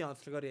хэлний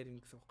онцлогоор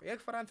ярина гэсэн үг.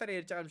 Яг Францаар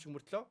ярьж байгаа юм шиг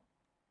мөртлөө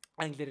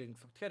англиар ярина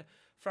гэсэн үг. Тэгэхээр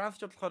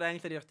Францч болохоор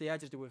англиар ярихдаа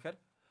яаж ярьдаг вэ гэхээр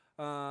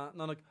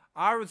нэг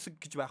R үсэг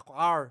гэж байхгүй.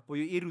 R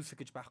буюу R үсэг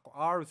гэж байхгүй.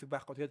 R үсэг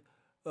байхгүй. Тэгээд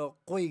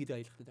гуй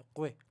гэдэг аялалтай.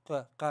 Гуй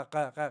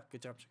га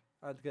гэж юм шиг.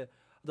 Тэгээд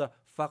одоо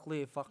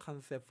fuckly fucking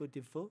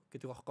beautiful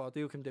гэдэг байхгүй.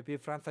 Одоо юу гэмдэ би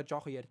Францаар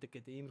жоохон ярьдаг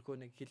гэдэг иймэрхүү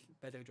нэг хэл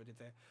байлаа гэж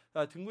бодъё.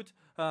 Тэнгүүд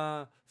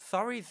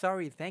sorry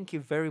thank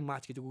you very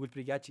much гэдэг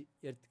өгүүлбэрийг яаж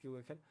ярьдаг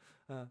вэ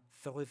гэхээр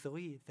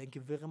sorry thank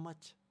you very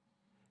much.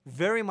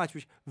 Very much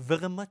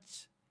very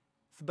much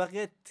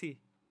spaghetti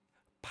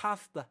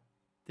pasta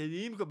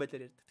тэгээд иймэрхүү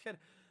байлаар ярьдаг. Тэгэхээр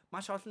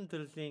маш олон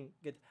төрлийн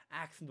ингээд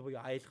акцент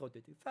буюу аялгууд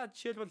байдаг. За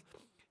жишээлбэл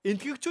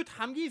энтгэгчүүд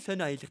хамгийн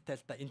сонио аялалтай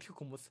л да. Энтгэх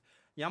хүмүүс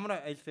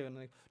ямар аялалтай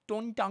нэг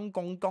дун дан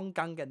гон ган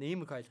гэх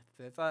нэмэг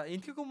аялалтай. За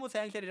энтгэх хүмүүс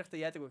англиар ярихдаа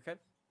яадаг вэ гэхээр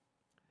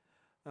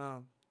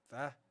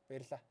за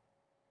баярлаа.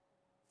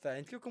 За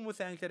энтгэх хүмүүс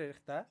англиар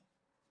ярихдаа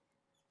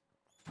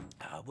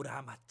бүр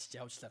хамаач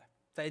явуулчлаа.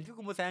 За энтгэх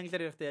хүмүүс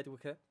англиар ярихдаа яадаг вэ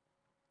гэхээр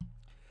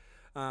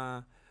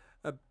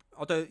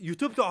одоо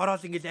YouTube руу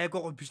ороод ингээл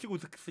айгуугаа бичлэг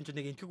үзэх гэсэн чинь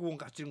нэг энтгэх хүн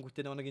гарч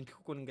ирэнгүүтээ нэг энтгэх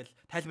хүн ингээл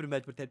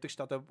тайлбар тавьдаг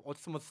шүү дээ. Одоо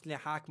удсан модслын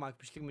хак маг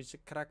бичлэг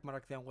мэж крак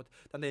марак зянгууд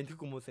дандаа энтгэх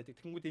хүмүүс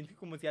байдаг. Тэнгүүд энтгэх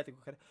хүмүүс яадаг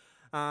вэ гэхээр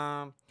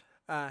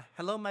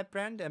hello my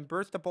friend and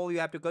first of all you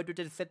have to go to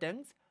the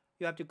settings.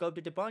 You have to go to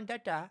the phone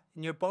data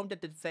and your phone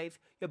data says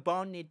your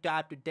phone need to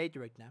up to date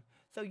right now.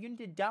 So you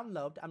need to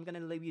download. I'm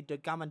gonna leave you the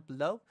comment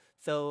below.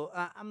 So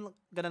I'm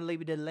gonna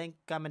leave you the link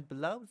comment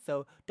below.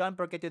 So don't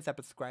forget to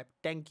subscribe.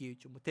 Thank you.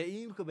 Тэ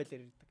ийм хөө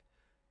байлаа ярьдаг.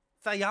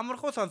 За ямар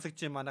хуу сонсогч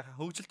юм манайха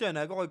хөгжилтэй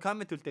байна. Агуу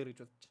коммент үлдээх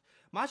гэж бодчих.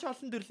 Маш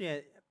олон төрлийн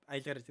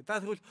аялгаар ярьдаг.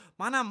 За тэгвэл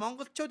манай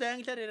монголчууд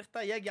англиар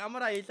ярихдаа яг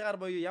ямар аялгаар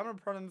боيو ямар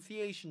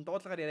pronunciation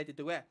дуудлагаар яриад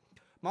идэг вэ?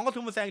 Монгол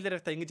хүмүүс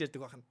англиар ярихдаа ингэж ярьдаг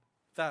байна.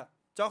 За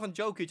жоохон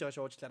joke хийж байгаа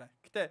шуучлаарай.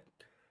 Гэтэ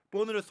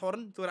бөөнөрөө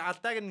сурна зүгээр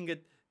алдааг нь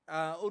ингээд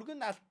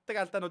өргөн алддаг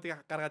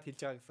алдаануудыг гаргаад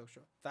хэлж байгаа гэсэн үг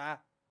шүү. За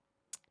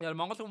яар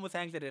монгол хүмүүс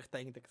англиар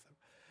ярихдаа ингэдэг гэсэн.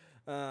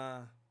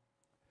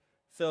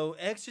 So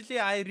actually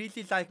I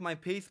really like my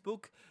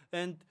Facebook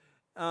and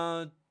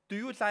do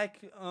you like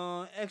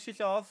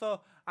actually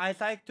also I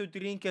like to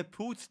drink a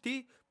Poots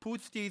tea.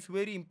 Poots tea is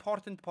very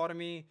important for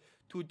me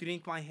to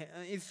drink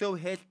it's so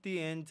healthy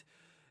and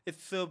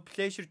it's a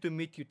pleasure to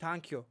meet you.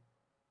 Thank you.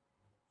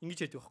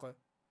 Ингэж ярьдаг байхгүй.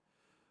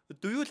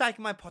 Do you like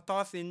my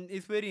photos in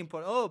it's very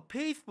important. Oh,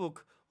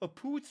 Facebook,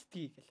 Poots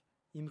tea гэл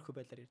иймэрхүү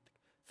байлаар ярьдаг.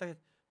 За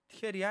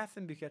тэгэхээр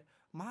яасан бэ гэхээр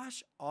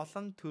маш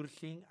олон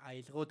төрлийн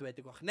аялгууд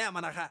байдаг байна.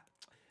 Манайха.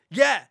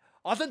 Yeah,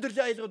 олон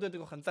төрлийн аялгууд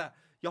байдаг байна. За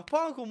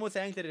Япон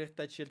хүмүүс англиар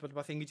ярихдаа жишээлбэл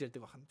бас ингэж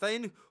ярьдаг байна. За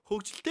энэ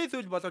хөгжилтэй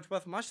зүйл боловч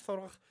бас маш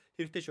сургах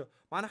хэрэгтэй шүү.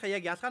 Манайха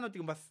яг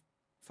ялгаануудыг бас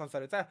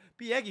сонсоорой. За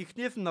би яг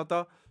эхнээс нь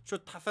одоо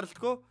шууд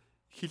тасралтгүй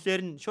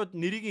хэлээр нь шууд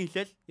нэрийг нь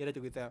хэлээл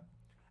яриад өгье заа.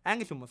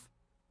 Англи хүмүүс.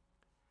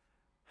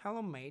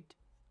 Hello mate.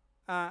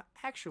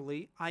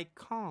 Actually I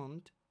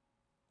can't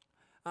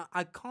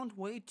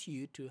wait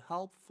you to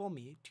help for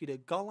me to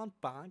the Golland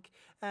Bank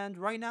and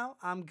right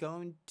now I'm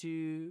going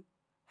to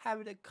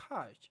have the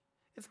card.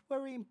 It's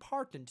very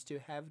important to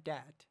have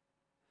that.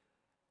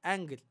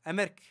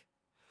 America.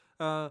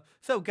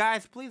 So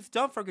guys, please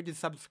don't forget to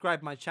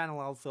subscribe my channel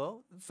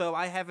also. So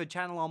I have a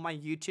channel on my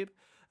YouTube.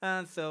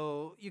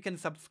 So you can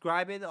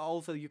subscribe it.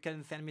 Also, you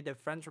can send me the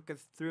friend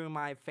request through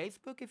my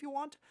Facebook if you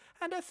want.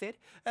 And that's it.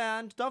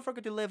 And don't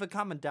forget to leave a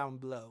comment down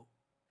below.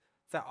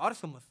 So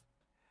awesome.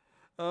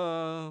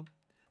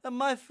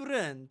 My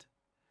friend.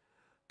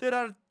 There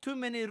are too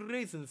many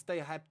reasons that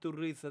I have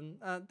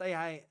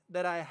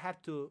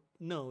to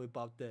know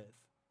about this.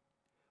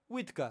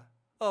 Witka,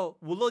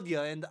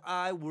 Volodya and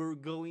I were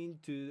going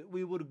to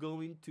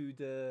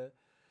the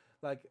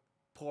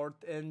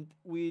port and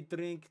we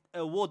drank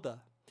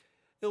water.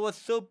 It was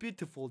so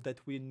beautiful that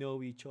we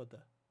know each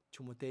other.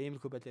 Чүмөтэй ийм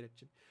хөө байлаа явж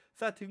байна.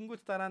 За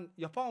тэгэнгүүт дараа нь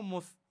Япон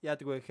хүмүүс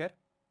яадаг вэ гэхээр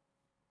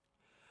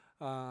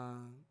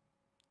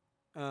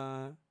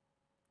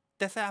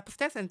there's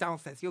upstairs and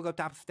downstairs. You go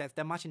to upstairs.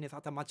 The machine is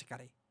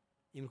automatically.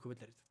 Ийм хөө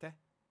байлаа ярьдаг те.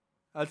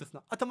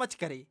 Ойлгосноо.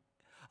 Automatically.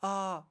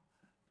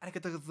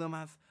 Arigatou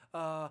gozaimasu.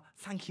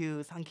 Thank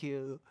you.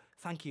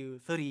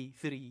 Sorry.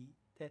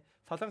 Тэ.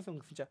 Солонгос хүн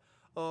гэсэн чинь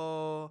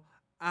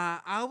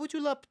I would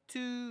you love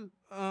to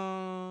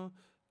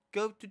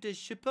go to the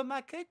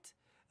supermarket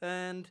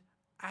and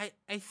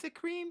ice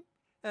cream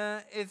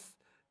is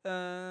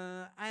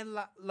I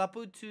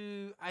love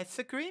to ice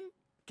cream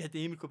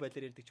гэдэг иймэрхүү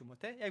байдлаар ярьдаг ч юм уу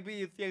те. Яг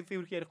би яг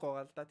зөвхөн ярихгүй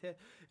байгаа л да те.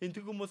 Энэ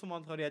тэг хүмүүс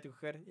монголоор яадаг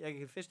гэхээр яг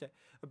хэлсэн шүү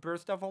дээ.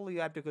 First of all,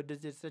 you have to go to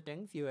the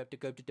settings, you have to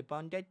go to the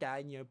bond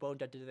data, and your bond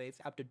data is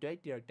up to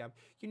date.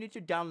 You need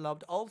to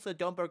download. Also,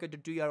 don't forget to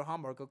do your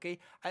homework, okay?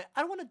 I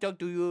don't want to talk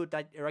to you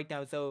that right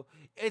now, so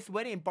it's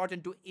very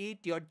important to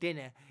eat your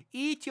dinner.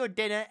 Eat your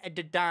dinner at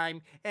the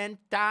time, and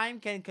time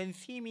can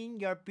consuming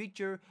your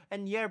future,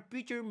 and your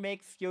future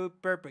makes you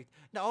perfect.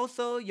 And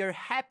also, your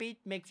habit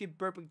makes you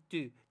perfect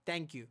too.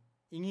 Thank you.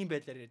 Ингийн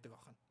байдлаар ярьдаг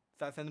байна.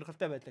 За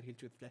сонирхолтой байдлаар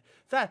хэлж үзлээ.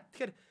 За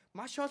тэгэхээр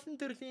маш олон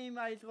төрлийн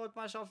аялгууд,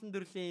 маш олон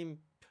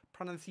төрлийн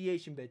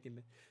pronunciation байд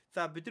юм байна.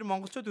 За бид нар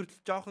монголчууд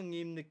хүртэл жоохон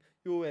ийм нэг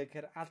юу вэ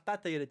гэхээр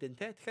алдаатай яриад байна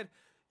те. Тэгэхээр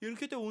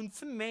ерөнхийдөө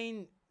үндсэн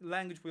main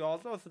language буюу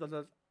олон улсад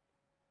бол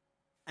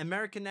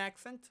American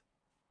accent,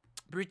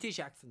 British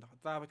accent байна.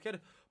 За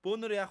тэгэхээр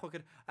бөөнөр яах вэ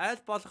гэхээр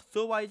аль болох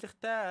зөв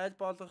аялагтай, аль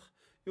болох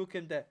юу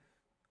гэмдэ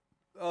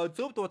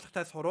зөв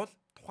дуудлагатай сурвал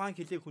тухайн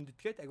хэлийг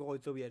хүндэтгээд агүй гоё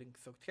зөв ярина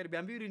гэсэн. Тэгэхээр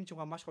бямбирын чинь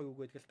маш гоё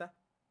үг байдаг л та.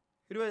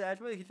 Хэрвээ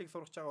альва хэлийг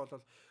сурах байгаа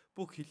бол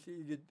бүх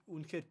хэлийг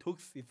үнэхээр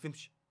төгс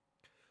эзэмш.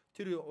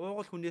 Тэр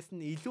уугуул хүнээс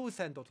нь илүү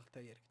сайн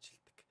дуудлагатай яар гэж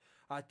хэлдэг.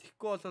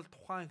 Тэгэхгүй бол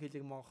тухайн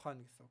хэлийг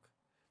монгохоно гэсэн үг.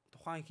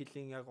 Тухайн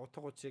хэлийн яг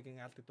утга учирыг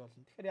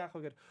алдагдуулна. Тэгэхээр яах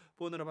вэ гэхээр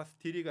бөөнөр бас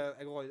тэрийг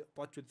агүй гоё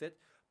бодж үзээд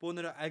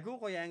бөөнөр агүй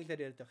гоё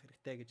англиар ярьдаг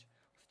хэрэгтэй гэж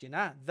хүсэж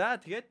байна. За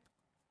тэгээд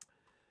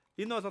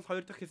энэ бол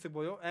хоёр дахь хэсэг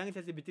буюу англи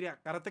хэлний бидний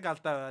гаргадаг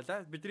алдаа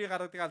байлаа. Бидний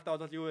гаргадаг алдаа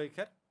бол юу вэ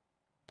гэхээр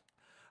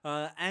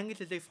англи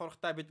хэлийг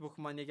сурахдаа бид бүх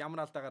маань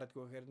ямар алдаа гаргадаг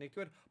вэ гэхээр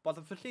нэгдүгээр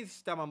боловсролын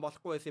систем маань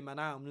болохгүй байсан юм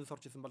байна. Өмнө нь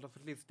сурч ирсэн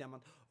боловсролын систем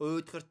маань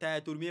өөдгөртэй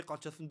дүрмийг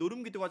голчсон.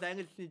 Дүрм гэдэг бол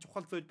англи хэлний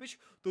чухал зүйл биш.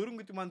 Дүрм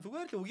гэдэг маань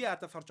зүгээр л үгийн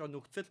ардаас орж байгаа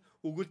нөхцөл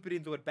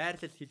өгүүлбэрийн зүгээр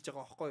байрлал хэлж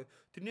байгаа байхгүй юу.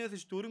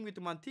 Тэрнээс ч дүрм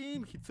гэдэг маань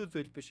тийм хэцүү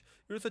зүйл биш.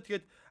 Ерөөсөө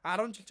тэгээд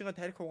 10 жилийн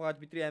тарих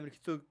угаад бидний амир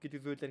хэцүү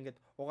гэдэг зүйлээр ингээд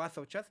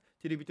угаасаа учраас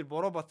тэрийг бид нар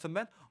буруу бодсон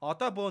байна.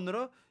 Одоо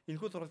бөөнөрөө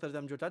энэхүү сургалтаар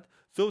дамжуулаад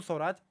зөв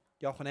сураад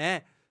явах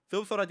нэ.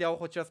 Зөв сураад явах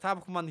учраас та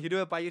бүхэн маань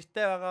хэрвээ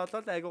баяртай байгаа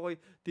бол айгуу гоё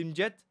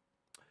дэмжээд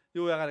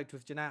юу яагаад гэж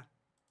хүсэж байна.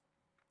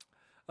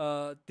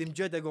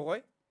 Дэмжээд айгуу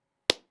гоё.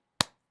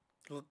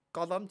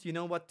 Column, you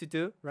know what to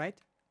do, right?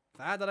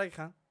 За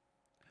дараагийнхан.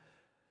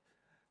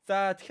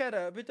 За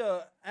тэгэхээр бид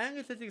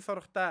англи хэлийг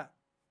сурахдаа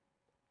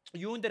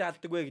юун дээр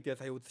алддаг вэ гэдгээ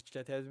сая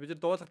үзчихлээ. Тэгээд бид нар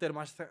дуулах дээр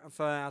маш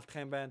сайн алдах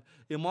юм байна.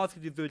 Эмоц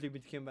гэдэг зүйлийг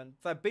мэдэх юм байна.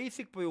 За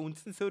basic буюу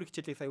үндсэн суурь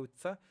хичээлийг сая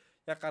үзсэн.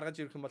 Яг гаргаж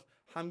ирэх юм бол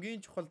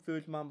хамгийн чухал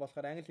зүйл маань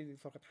болохоор англи хэлийг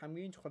сурахад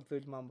хамгийн чухал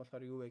зүйл маань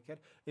болохоор юу вэ гэхээр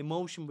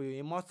emotion буюу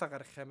эмоцоо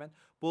гаргах юм байна.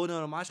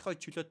 Бөөнөр маш гоё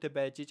чөлөөтэй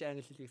байж иж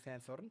англи хэлийг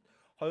сайн сурна.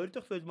 Хоёр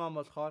дахь зүйл маань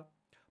болохоор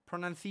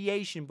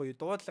pronunciation буюу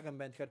дуудлага юм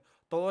байна. Тэгэхээр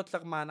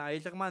дуудлага маань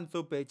аялга маань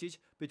зөв байж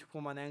иж бид хүмүүс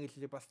маань англи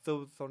хэлийг бас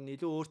зөв сурна.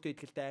 Илүү өөртөө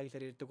ихтэй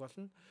англиар ярьдаг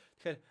болно.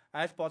 Тэгэхээр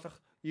аль болох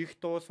их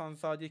дуу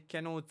сонсоод их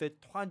кино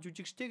үзээд тухайн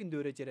жүжигчдийг нь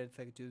дөөрэж яриад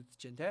цаа гэж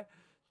үзэж байна те.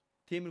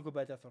 Тиймэрхүү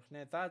байдлаар сурах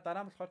нэ. За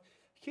дараа нь болохоор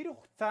хэр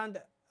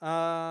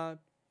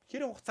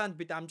хугацаанд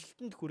бид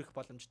амжилтанд хүрэх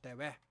боломжтой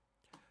вэ?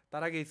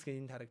 Дараагийн хэсэг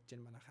энд харагдаж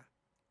байна манайхаа.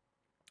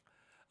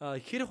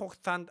 Хэр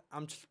хугацаанд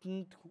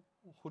амжилтанд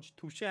хүрч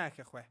төвшин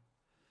ахих вэ?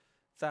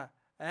 За,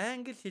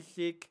 англи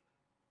хэллийг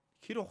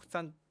хэр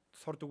хугацаанд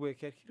сурдаг вэ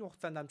гэхээр хэр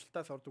хугацаанд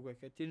амжилтаа сурдаг вэ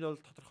гэхээр тэр нь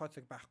бол тодорхой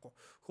цаг байхгүй.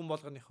 Хүн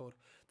болгоныхоо өөр.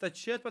 За,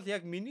 жишээлбэл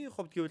яг миний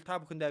хувьд гэвэл та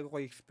бүхэнд айгүй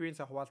гоё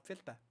experience хуваалцъя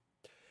л да.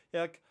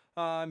 Яг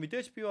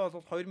мэдээж би бол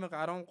 2003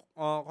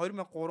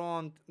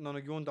 онд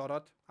нэг юунд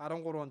ороод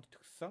 13 онд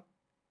төгссөн.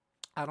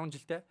 10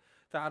 жилдээ.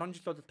 За 10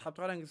 жил бол 5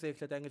 дугаар ангиас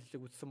эхлээд англи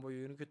хэлийг үзсэн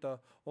буюу ерөнхийдөө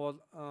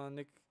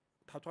нэг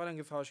 5 дугаар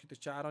ангиас хойш гэдэг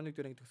чинь 11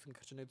 дэх анги төгсөн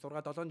гэж чинь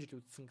 6-7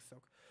 жил үзсэн гэсэн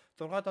үг.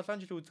 6-7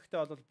 жил үзэхдээ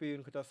бол би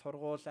ерөнхийдөө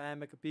сургууль,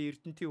 аймаг, би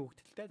Эрдэнэтийн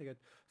хүүхдэлтэй.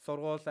 Тэгээд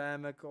сургууль,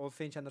 аймаг,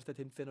 улсын чанартай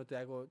тэмцээнүүд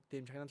айгу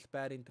тийм чагнал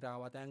байрын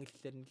дээр аваад англи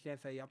хэлээр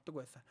нэлээд сайн явдаг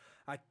байсан.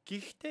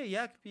 Гэхдээ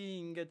яг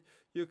би ингээд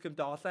юу гэмдэ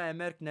олон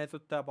Америк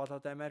найзуудтай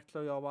болоод Америк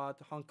руу яваад,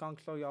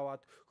 Хонконг руу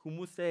яваад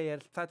хүмүүсээ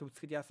ярилцаад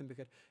үзэхэд яасан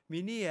бэхээр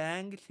миний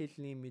англи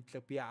хэлний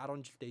мэдлэг би 10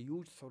 жилдээ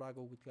юу ч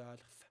сураагүй гэдгийг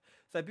ойлгосон.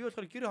 За би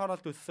болохоор гэр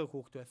хороолт өссөн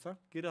хүүхэд байсан.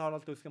 Гэр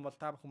хороолт өсөх юм бол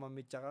та бүхэн маань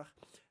мэдж байгаа.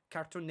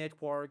 Cartoon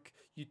Network,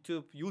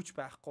 YouTube юу ч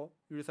байхгүй.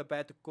 Ерөөсөө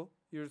байдаггүй.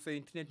 Ерөөсөө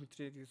интернет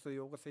мэтрээд ерөөсөө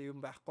юугасаа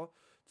юм байхгүй.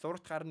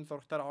 Зурагт гарна,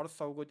 зурагтаар орос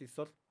сувгууд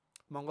эсвэл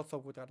монгол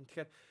сувгууд гарна.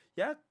 Тэгэхээр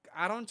яг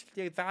 10 жилд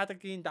яг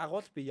заадагийн дагуу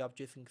би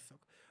явж исэн гэсэн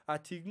үг.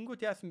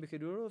 Тэгэнгүүт яасан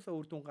бэхээр ерөөсөө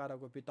үр дүн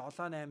гараагүй. Би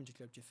 7-8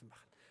 жил явж исэн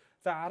байна.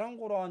 За 13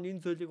 он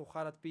энэ зүйлийг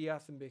ухаарад би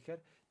яасан бэхээр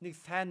нэг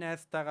сайн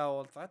найзтайгаа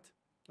уулзаад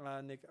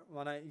нэг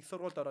манай их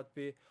сургуульд ороод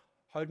би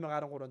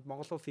 2013 онд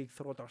Монгол Улсын их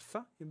сургуульд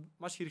орсон.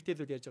 Маш хэрэгтэй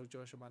зүйл ярьж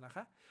байгаа шүү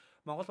манайхаа.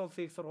 Монгол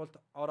Улсын их сургуульд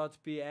ороод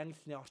би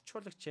англиний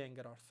орчуулагч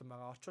ангиар орсон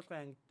байгаа.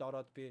 Орчуулгын ангид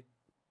ороод би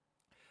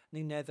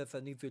нэг найзаасаа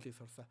нэг зүйлийг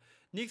сурсан.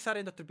 Нэг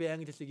сарын дотор би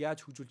англи хэлийг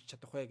яаж хөгжүүлж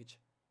чадах вэ гэж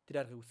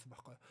тэр аргыг үзсэн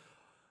байхгүй.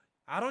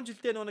 10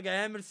 жилдээ нэг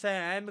амар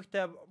сайн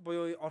аймагтай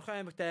буюу орхон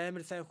аймагтай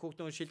амар сайн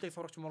хүүхдүүд шилдэг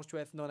сурагч мурагч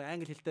байсан нэг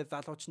англи хэлтэй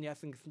залууч нь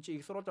яасан гэсэн чи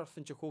их сургуульд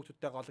орсон чи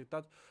хүүхдүүдтэй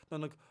гологдоод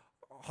нэг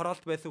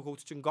хороолт байсан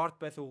хүүхдүүд чинь горд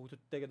байсан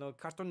хүүхдүүдтэй нэг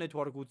Cartoon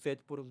Network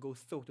үзээд бүр ингээ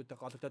өссөн хүүхдүүдтэй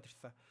гологдоод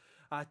ирсэн.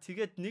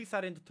 Тэгээд нэг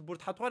сарын дотор бүр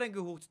 5 дугаар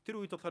ангийн хүүхд тэр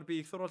үед болохоор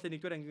би их сургуулийн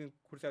 1-р ангийн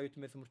курсын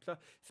оюутан байсан мөртлөө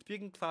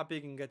speaking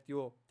club-ыг ингээд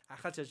юу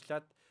ахаж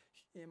ажиллаад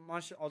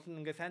маш олон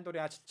ингээ сайн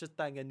дурын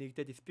ажилчдаа ингээ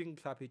нэгдээд speaking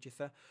club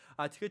хийжсэн.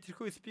 Тэгэхээр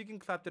тэрхүү speaking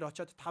club дээр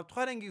очиод 5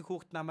 дугаар ангийн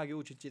хүүхэд намайг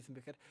юу хэлж ирсэн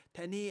бэхээр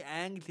таны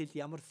англи хэл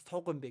ямар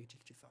сууг юм бэ гэж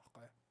хэлж ирсэн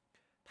байхгүй юу.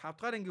 5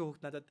 дугаар ангийн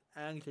хүүхэд надад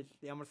англи хэл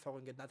ямар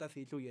сууг ингээд надаас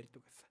илүү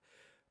ярьдаг гэсэн.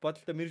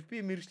 Бодлоо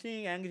би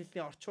мэрэгжлийн англи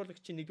хэлний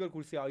орчуулагчийн 1-р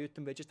курсын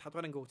оюутан байж 5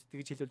 дугаар ангийн хүүхэд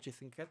тэгж хэлүүлж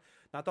ирсэн гэхээр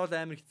надад бол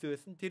амар хэцүү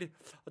байсан. Тэр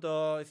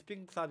одоо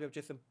speaking club явж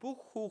байсан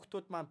бүх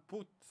хүүхдүүд маань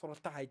бүгд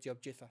сургалтаа хайж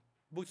явж байсан.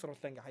 Бүгд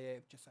сургалтаа ингээ хаяа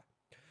явж байсан.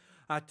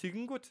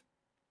 Тэгэнгүүт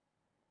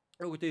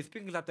өөдөө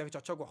speaking club дагж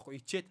очоогүй байхгүй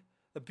ичээд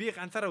би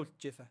ганцаараа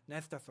үлдчихсэн.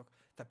 Найстаа суг.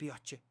 За би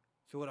очие.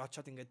 Зүгээр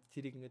очоод ингээд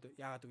тэрийг ингээд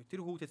яагаад үгүй.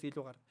 Тэр хүүхдээс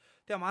илүү гар.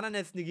 Тэгээ манай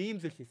найз нэг ийм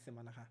зүйл хийсэн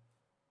манайхаа.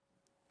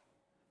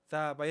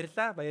 За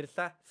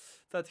баярлаа.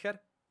 За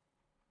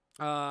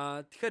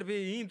тэгэхээр би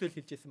ийм зүйл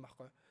хэлжсэн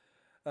байхгүй.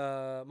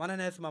 Манай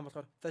найз маань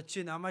болохоор за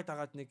чи намайг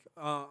дагаад нэг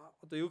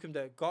одоо юу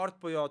гэмдэ guard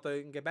буюу одоо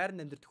ингээ байранд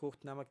амьдэрдэг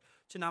хүүхэд намайг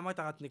чи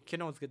намайг дагаад нэг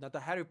кино үзгээд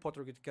надад Harry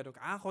Potter гэдэг киног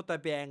анх удаа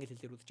би англи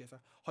хэлээр үзэж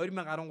байсан.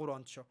 2013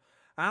 онд шүү.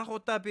 Анх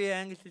удаа би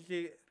англи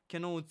хэлээр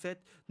кино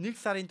үзээд 1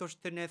 сарын турш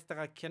тэр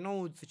найзтайгаа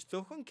кино үзэж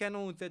зөвхөн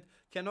кино үзээд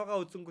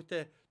киногоо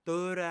үзэнгүүтээ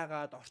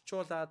дуурайгаад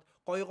орчуулад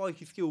гой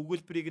хэсгийн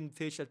өгүүлбэрийг нь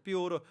цээжлээд би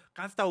өөрөө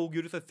ганцдаа үг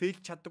ерөөсөө цээж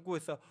чаддаггүй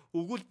байсан.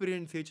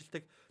 Өгүүлбэрийг нь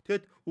цээжилдэг.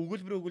 Тэгэд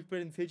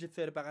өгүүлбэрийг нь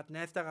цээжилсээр байгаад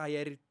найзтайгаа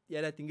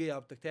яриад ингэ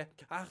явдаг те.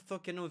 Анх цоо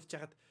кино үзэж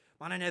хахад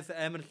манай найз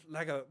амар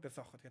лага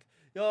байсан аахгүй. Тэгэл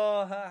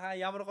ёо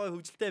ямар гой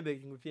хөвжөлтэй юм бэ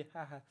гэнгүй би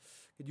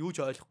гэд юу ч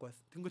ойлгохгүй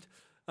байсан. Тэнгүүт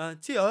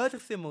чи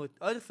ойлгосон юм уу?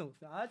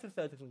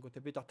 Ойлгосонгүй те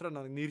би дотроо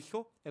нэг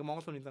нэрлэхөө. Яг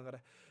монгол хүний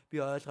зангаараа би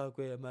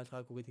ойлгоогүй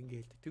гэд ингэ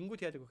хэлдэг.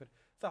 Тэнгүүт яадаг вэхээр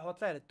за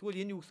хотлаа яриад.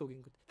 Тэгвэл энэ юу гэсэн үг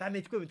ингэв. За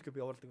мэдгүй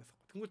би уурладаг байсан.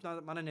 Тэнгүүт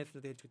манай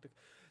найзнууд хэлж өгдөг.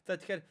 За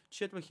тэгэхээр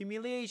жишээлбэл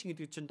humiliation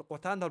гэдэг чинь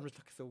гутаанд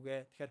оромжлох гэсэн үг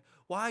ээ. Тэгэхээр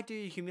why do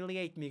you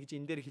humiliate me гэж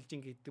энэ дээр хэлж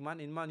ин гэдэг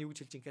маань энэ маань юу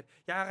гэж хэлж ин гэхээр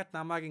яагаад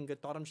намайг ингэ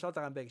доромжлоод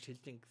байгаа юм бэ гэж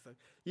хэлж ин гэсэн.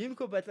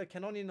 Иймэрхүү байдлаар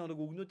киноны нэг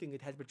үгнүүд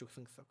ингэ тайлбарж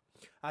өгсөн гэсэн.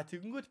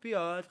 Тэгэнгүүт би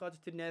ойлгоод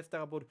тэр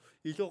найзтайгаа бүр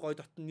илүү гоё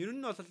дотн. Ер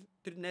нь бол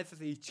тэр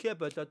найзаас ичгээ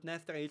болоод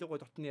найзтайгаа илүү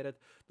гоё дотн яриад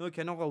нөгөө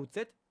киногоо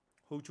үзээд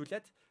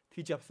хөгжүүлээд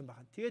тэгж явсан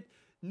байна. Тэгээд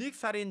 1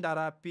 сарын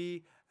дараа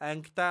би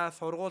ангидаа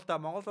сургуультай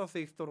Монгол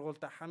Улсын их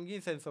сургуультай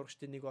хамгийн сайн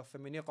сурагчдын нэг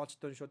болсон. Миний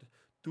голчтой шууд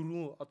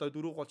 4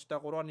 голчтой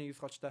 3.9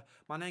 голчтой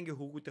манай ангийн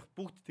хүүгүүдийнх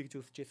бүгд тэгж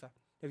өсөж байсан.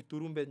 Яг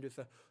 4 байж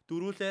байсан.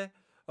 Дөрүүлээ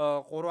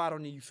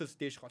 3.9-с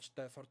дээш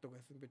голчтой сурдаг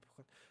байсан бид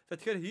бүхэн. За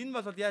тэгэхээр энэ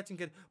бол яаж юм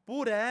гэхээр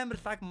бүр амар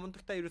лаг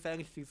мундагтай ерөөс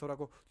англи хэлийг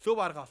сураагүй зөв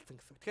арга олсон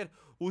гэсэн. Тэгэхээр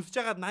өсөж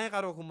байгаад 80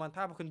 гаруй хүн маань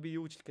та бүхэн би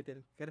юу гэж хэлэх гээд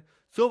байна. Тэгэхээр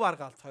зөв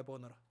арга олцгой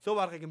бөөнөр. Зөв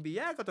аргыг би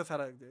яг одоо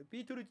сараа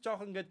би түрүү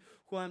жоох ингээд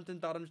хүн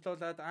амьтанд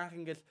доромжлуулаад анх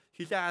ингээд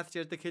хилээ хаалж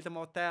ярьдаг хэл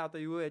муутай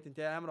одоо юу яа гэдэг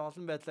те амар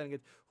олон байдлаар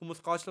ингээд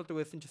хүмүүс гоочлуулдаг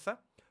байсан чисаа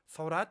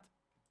сураад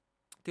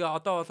тэгээ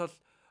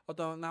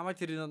одоо намайг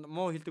тэр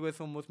муу хэлдэг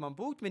байсан хүмүүс маань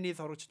бүгд миний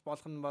сурагчд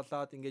болох нь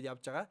болоод ингээд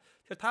явж байгаа.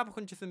 Тэгэхээр та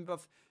бүхэн ч гэсэн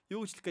бас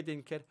юу хэлэх гээд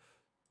юм гэхээр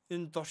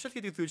энэ зуршил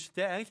гэдэг зүйл шүү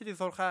дээ. Англи хэлийг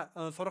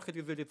сурах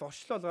гэдэг зүйлийг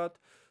зуршил болгоод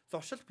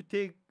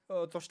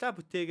зуршлаа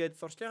бүтээгээд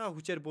зуршлынхаа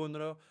хүчээр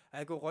бөөнөрөө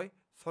айгуу гоё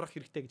сурах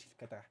хэрэгтэй гэж хэлэх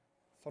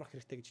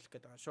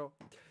гээд байгаа. Шүү.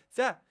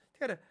 За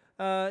тэгэхээр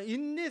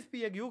энээс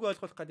би яг юуг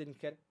ойлгох гээд юм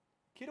гэхээр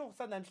хэр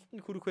хугацаанд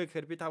амжилтанд хүрэх вэ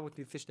гэхээр би та бүхэнд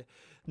хэлсэн шүү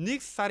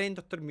дээ. 1 сарын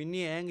дотор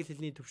миний англи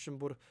хэлний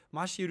төвшин бүр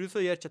маш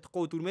ерөөсөө ярьж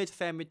чадахгүй, дүрмэж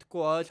сайн мэдэхгүй,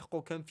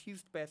 ойлгохгүй,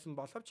 confused байсан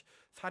боловч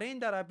сарын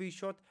дараа би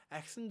шууд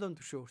агсан дунд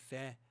төвшөө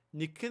өрсөн.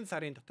 1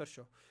 сарын дотор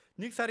шүү.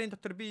 1 сарын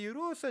дотор би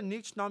ерөөсөө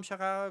нэгч ном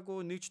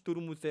шагаагүй, нэгч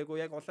дүрм үзээгүй,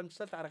 яг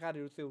уламжлалт аргаар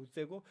ерөөсөө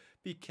үзээгүй.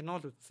 Би кино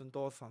л үзсэн,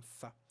 дуу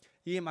сонссон.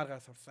 Ийм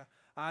аргаар сурсан.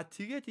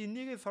 Тэгээд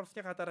энийг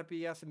сурсныхаа дараа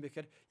би яасан бэ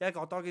гэхээр яг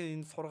одоогийн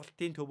энэ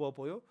сургалтын төвөө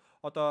буюу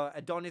одоо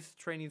Adonis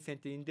Training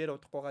Center энэ дээр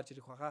удахгүй гарч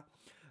ирэх байгаа.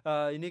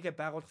 Энийг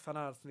байгуулах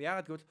санаа гарсан.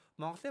 Яагаад гэвэл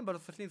Монголын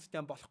боловсролын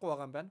систем болохгүй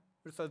байгаа юм байна.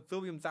 Ерөөсөө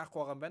зөв юм заахгүй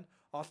байгаа юм байна.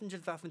 Олон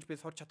жил заасан ч би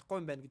сурч чадахгүй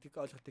юм байна гэдгийг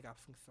ойлголтыг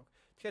авсан гэсэн үг.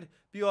 Тэгэхээр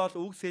би бол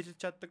үг сэлж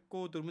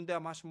чаддаггүй, дөрмөндөө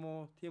маш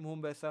муу тийм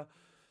хүн байсан.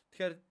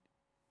 Тэгэхээр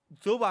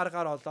зөв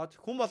аргаар олоод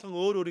хүн болгон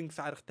өөр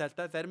гэсэн аргатай л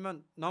да. Зарим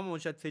нь ном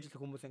уншаад сэлжлэх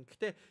хүмүүс юм.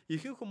 Гэхдээ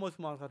ихэнх хүмүүс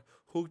маань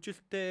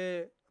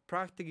хөгжилтэй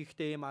практик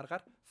ихтэй юм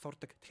аргаар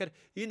сурдаг. Тэгэхээр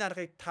энэ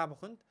аргыг та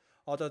бүхэнд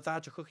одоо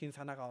зааж өгөх энэ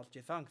санаагаа олж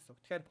исэн гэсэн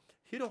үг. Тэгэхээр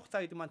хэр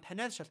хугацаа гэдэг маань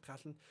танаас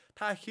шалтгаална.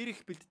 Та хэр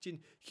их бэлдэж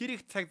чинь, хэр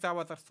их цаг зав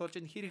зарцуулж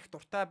чинь, хэр их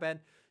дуртай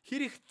байна,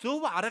 хэр их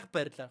зөв арга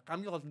барилаар,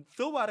 хамгийн гол нь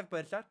зөв арга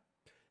барилаар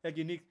яг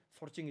энийг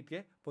сурж ин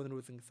гэдгээ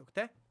бөөнөрүүлсэн гэсэн үг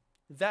те.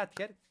 За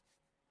тэгэхээр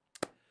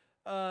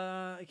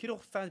хэр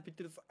хугацаанд бид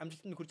нар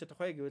амжилтанд хүрч чадах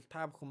вэ гэвэл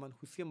та бүхэн маань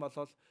хүсэх юм бол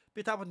би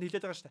та бүхэнд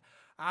хэлээд байгаа шүү дээ.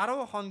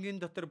 10 хоногийн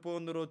дотор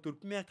бөөнөрөө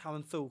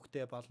 4500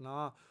 үгтэй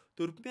болно.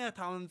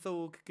 4500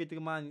 үг гэдэг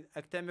маань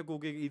академик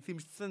үгийг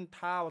эзэмшсэн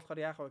та болохоор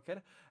яах вэ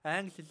гэхээр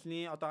англи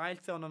хэлний одоо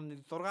IELTS онооны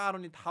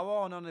 6.5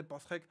 онооны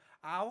босхыг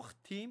авах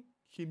тийм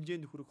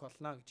хэмжээнд хүрэх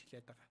болно гэж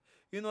хэлээд байгаа.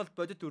 Энэ бол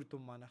бодит үр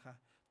дүн манайхаа.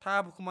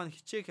 Та бүхэн маань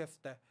хичээх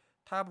ёстой.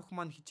 Та бүхэн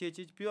маань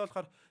хичээж би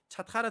болохоор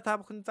чадхаараа та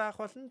бүхэн заах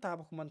болно. Та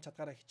бүхэн маань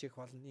чадхаараа хичээх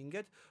болно.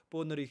 Ингээд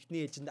бөөнөр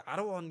ихний ээлжинд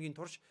 10 хоногийн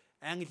турш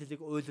англи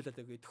хэлийг уйлуулад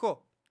өгье. Тэхөө.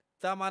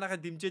 За манайхаа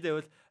дэмжиж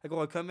байвал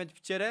агай комент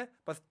бичээрэй.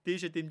 Бас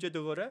дээшээ дэмжиж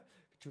өгөөрэй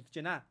гэж үзэж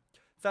байна.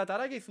 За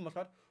дараагийн хэсэг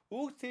болохоор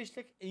Үг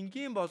цээжлэх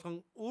энгийн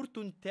болгон үр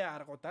дүнтэй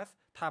аргуудаас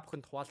та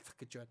бүхэнд хуваалцах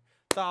гэж байна.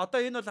 За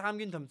одоо энэ бол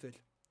хамгийн том зүйл.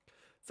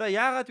 За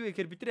яагаад вэ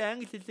гэхээр бидний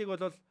англи хэллийг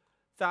бол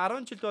за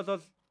 10 жилд бол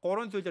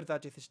 3 зүйлээр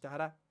зааж ирсэн шүү дээ.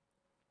 Хараа.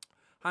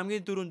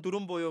 Хамгийн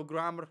дөрөв буюу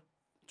grammar,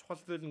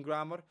 чухал зүйл нь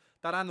grammar,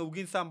 дараа нь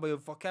үгийн сан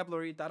буюу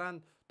vocabulary, дараа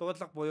нь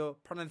дуудлага буюу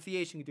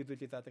pronunciation гэдэг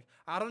зүйлийг заадаг.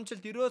 10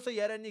 жилд ерөөсөө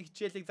ярианы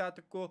хичээлийг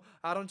заадаггүй,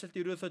 10 жилд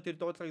ерөөсөө тэр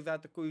дуудлагыг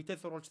заадаггүй, ихтэй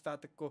сурвалж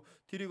заадаггүй.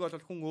 Тэрийг бол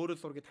хүн өөрөө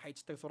сур гэд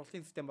хайчдаг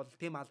сургалтын систем бол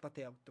тийм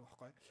алдаатай явагддаг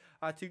байхгүй.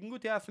 А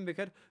тэгэнгүүт яасан бэ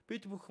гэхээр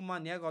бид бүхэн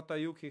маань яг одоо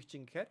юу хийх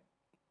чинь гэхээр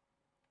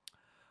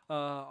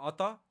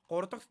одоо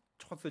 3 дахь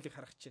чухал зүйлийг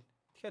харах чинь.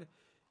 Тэгэхээр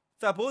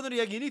за бөөнөр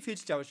яг энийг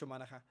хэлж аваа шүү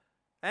манайхаа.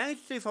 Англи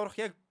хэлийг сурах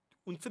яг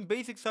үндсэн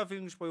basics of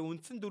English буюу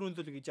үндсэн 4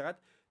 зүйл гэж яагаад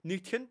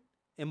нэгдүгээр нь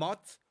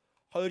emotes,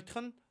 хоёр дахь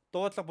нь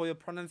дуудлага буюу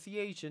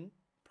pronunciation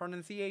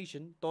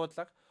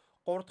дуудлага,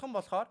 гурав дахь нь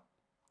болохоор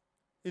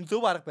энэ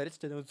зөв арга барьж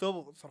тэ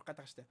зөв сурах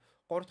гэдэг шүү дээ.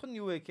 Гурав дахь нь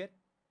юу вэ гэхээр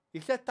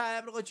эхлээд та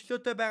амаргой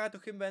чөлөөтэй байгаад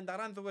өгөх юм байна.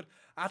 Дараа нь зүгээр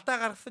алдаа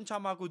гаргасан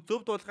чамаагүй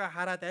зөв дуулгаа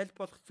хараад аль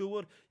болох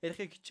зөвөр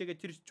ярихыг хичээгээ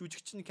тэр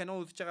жүжигчин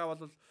кино үзэж байгаа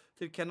бол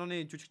тэр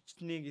киноны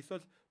жүжигчнийг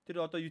эсвэл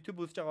тэр одоо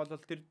YouTube үзэж байгаа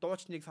бол тэр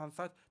дуучныг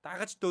сонсоод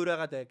дагаж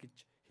дуурайгаад бай гэж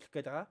хэлэх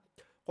гээд байгаа.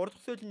 Гурав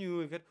дахь зүйл нь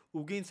юу вэ гэхээр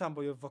үгийн сан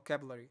буюу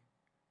vocabulary.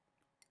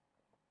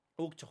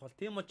 Үг чухал.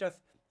 Тийм учраас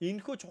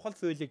энэхүү чухал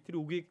зүйлийг тэр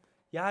үгийг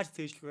яаж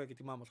цээжлэх вэ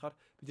гэдэг маань болохоор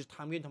бидэрт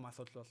хамгийн том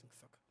асуудал болно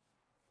гэсэн үг.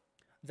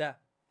 За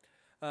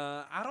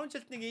 10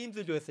 жилд нэг ийм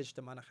зүйл байсан шүү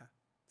дээ манайхаа.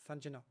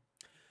 Санаж байна уу?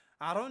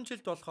 10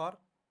 жилд болохоор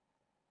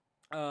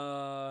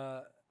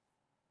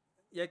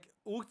яг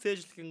үг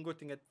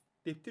цээжлэхэнгүүт ингээд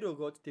дэвтэр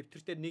өгөөд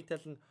дэвтэр дээр нэг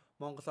тал нь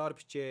монголоор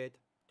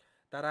бичээд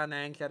дараа нь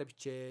англиар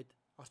бичээд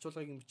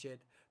орчуулгыг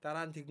бичээд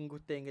дараа нь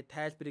тэгэнгүүтээ ингээд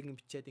тайлбарыг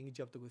бичээд ингэж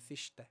явдаг байсан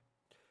шүү дээ.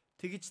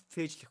 Тэгж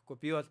цээжлэхгүй.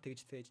 Би бол тэгж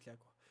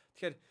цээжлээгүй.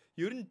 Тэгэхээр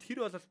ер нь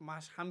тэр бол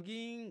маш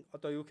хамгийн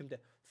одоо юу гэмдэ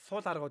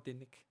сул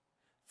аргуудын нэг.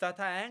 За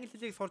та англи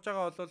хэлийг сурж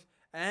байгаа бол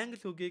англи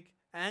үгийг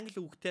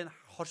англи үгтэй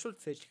хоршуулж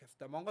цээжлэх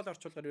хэрэгтэй. Монгол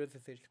орчуулгаар ерөөсөө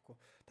цээжлэхгүй.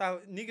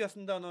 Та нэг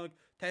ясандаа нэг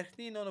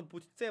тархины нэг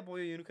бүтцээ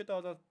буюу ерөнхийдөө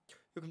бол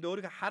юу гэмдэ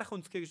өөрийгөө харах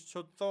өнцгийг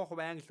шууд 100%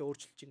 англи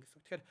өөрчилж чинь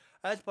гэсэн. Тэгэхээр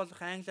аль болох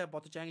англиар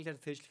бодож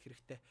англиар цээжлэх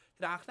хэрэгтэй.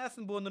 Тэр анхнаас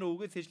нь бөөнөр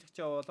үгээ цээжлэх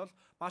чаа бол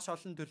маш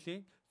олон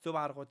төрлийн зөв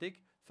аргуудыг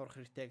сурах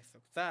хэрэгтэй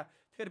гэсэн. За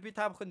тэгэхээр би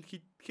та бүхэнд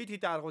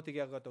хэд аргуудыг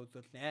яг одоо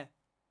үзүүлнэ.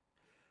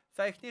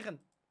 За эхнийх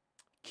нь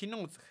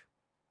кино үзэх.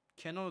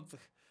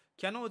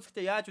 Кино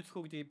үзэхдээ яаж үзэх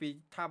вэ гэдгийг би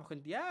та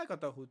бүхэнд яг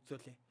одоо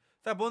үзүүлье.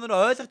 За бөөнөр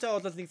ойлгож байгаа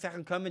бол нэг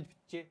сайхан комент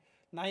бичээ.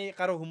 80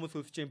 гаруй хүмүүс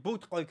үзэж байна.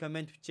 Бүгд гоё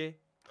комент бичээ.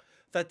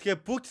 За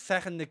тэгэхээр бүгд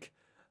сайхан нэг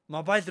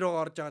мобайл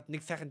руу орж аваад нэг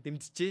сайхан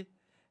дэмжижээ.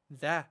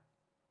 За.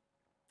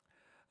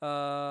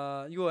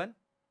 Юу вэ?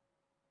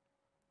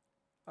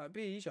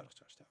 Би ийш орж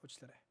байгаа шүү дээ.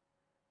 Уучлаарай.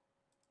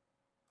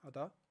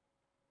 Одоо.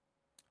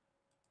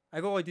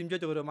 Айгуу гоё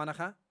дэмжээд өгөөрэй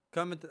манайхаа.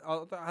 Комент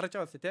харж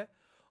байгаа үстэй те.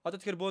 Одоо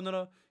тэгэхээр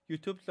бөөнөр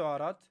YouTube руу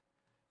ороод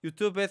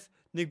YouTube-ээс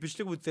нэг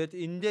бичлэг үзээд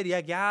энэ дээр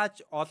яг яаж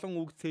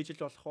олон үг цээжил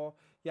болох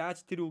вэ?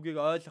 Яаж тэр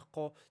үгийг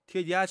ойлгохгүй?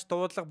 Тэгэхэд яаж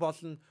дуудлага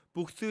болно?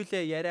 Бүх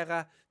зүйлээ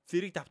яриагаа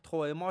зэрэг давтах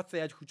уу? Эмоц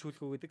яаж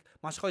хүчүүлэх үү гэдэг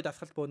маш гоё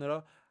дасгал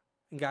бөөнөрөө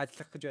ингээ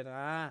ажиллах гэж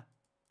байна.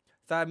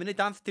 За миний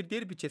данс тэр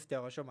дээр бичээстэй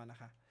байгаа шүү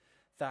манайхаа.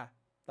 За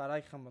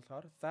дараагийнхан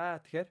болохоор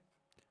за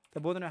тэгэхээр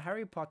бөөнөр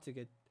Harry Potter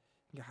гэдэг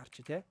ингээ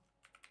харчих те.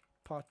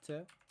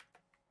 Potter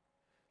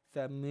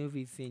the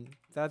movie scene.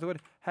 За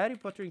зүгээр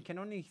Harry Potter-ийн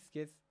киноны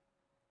хэсгээс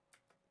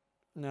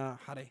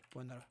харъя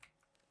бөөнөр.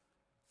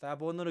 За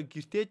бөөнөр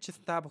гэртээ ч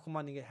та бүхэн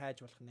маань ингээ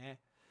хайж болох нэ.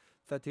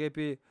 За тэгээ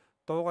би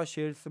дуугаа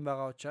шеэрлсэн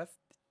байгаа учраас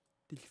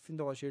дэлгэцэн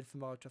дуугаа шеэрлсэн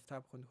байгаа учраас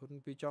та бүхэн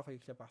хөрнө би жоох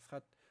ихлэ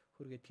басгаад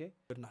хүргээдгээ.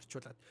 Тэр нь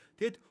орчуулад.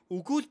 Тэгэд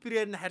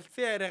өгүүлбэрээр нь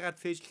харилцан яриагаар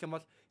цээжлэх юм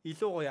бол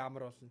илүү гоё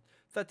амар болно.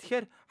 За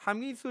тэгэхээр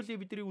хамгийн сүүлийн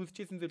бидний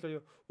үзчихсэн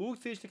зүйл үг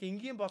цээжлэх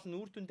энгийн болон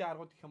үр дүндээ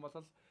аргууд гэх юм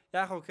бол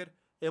яах вэ гэхээр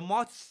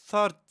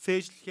эмоцоор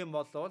цээжлэх юм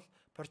бол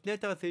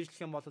партнертайгаа цээжлэх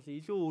юм бол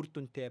илүү үр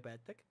дүнтэй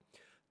байдаг.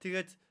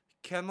 Тэгээд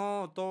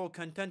кино, дуу,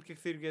 контент гэх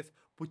зэрэгээс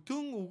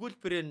бүтэн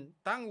өгүүлбэрээр нь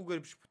дан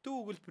үгээр биш бүтэн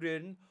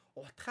өгүүлбэрээр нь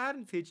утгаар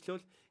нь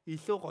цээжлүүл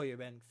илүү гоё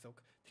байна гэсэн үг.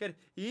 Тэгэхээр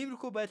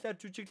иймэрхүү байдлаар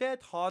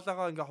жүжиглээд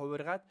хоолоогоо ингээ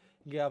хувиргаад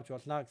ингээ явж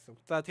болно гэсэн үг.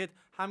 За тэгэхэд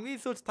хамгийн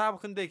сүүлд та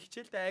бүхэндээ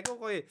хичээлдээ агай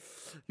гоё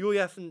юу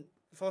яасан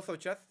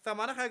суусуучаас. За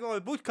манайх агай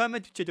гоё бүгд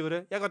комент бичээд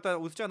өгөөрэй. Яг одоо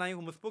үзэж байгаа 80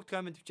 хүмүүс бүгд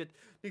комент бичээд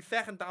нэг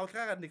сайхан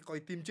давлгаагаар нэг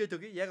гоё дэмжээд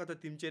өгье. Яг одоо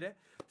дэмжээрэй.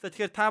 За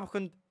тэгэхээр та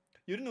бүхэнд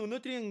ер нь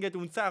өнөөдрийн ингээд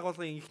үндсэн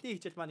агуулгын эхний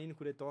хичээл маань энэ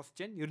хүрээ дуусж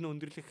байна. Ер нь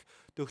өндөрлөх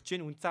дөгч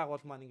чинь үндсэн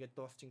агуул маань ингээд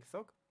дуусч ин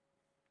гэсэн үг.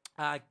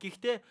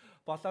 Гэхдээ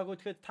болоогүй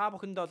тэгэхээр та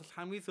бүхэндээ бол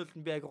хамгийн сүүлд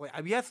нь би айгуу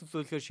авиас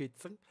үзүүлэхээр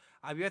шийдсэн.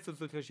 Авиас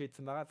үзүүлэхээр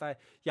шийдсэн байгаа. За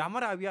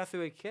ямар авиас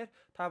вэ гэхээр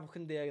та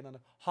бүхэндээ яг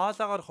нэг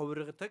хоолоогоор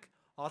хувиргадаг,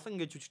 олон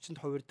ингээд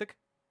жүжигчэнд хувирдаг.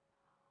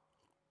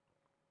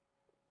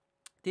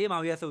 Тийм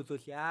авиасаа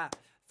үзүүлье.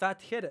 За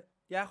тэгэхээр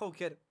яах вэ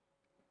гэхээр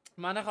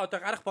манайхаа одоо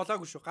гарах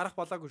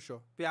болоогүй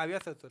шүү. Би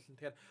авиасаа үзүүлнэ.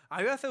 Тэгэхээр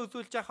авиасаа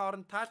үзүүлж явах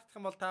оронд таалагдах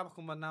юм бол та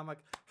бүхэн намайг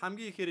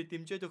хамгийн ихээр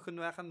дэмжиж өгөх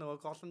нь байх нь нөгөө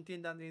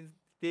голонтын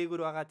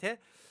дээгүр байгаа тий.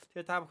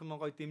 Тэгээ та бүхэн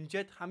гоё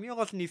дэмжиж хамгийн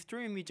гол нь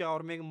стрим хийж байгаа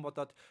урмыг нь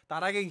бодоод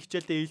дараагийн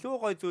хичээлдээ илүү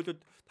гоё зүйлүүд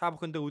та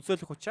бүхэндээ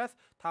үзүүлэх учраас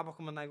та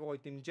бүхэн айгуу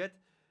гоё дэмжиж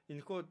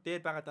энэхүү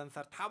дээр байгаа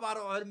дансаар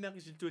 5-20,000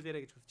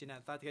 шилжүүлээрэ гэж хүсэж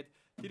байна. За тэгээд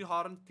тэр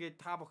хооронд тэгээд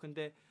та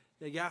бүхэндээ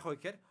яг яах вэ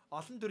гэхээр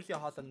олон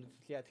төрлийн хоолой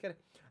үзүүлье. Тэгэхээр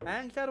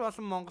англиар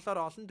болон монголоор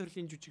олон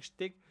төрлийн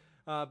жүжигчдийг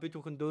бид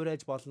бүхэн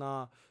дуурайж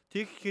болно.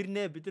 Тэг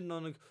хэрнээ бид нар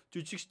нэг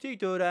жүжигчдийг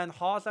дуурайна,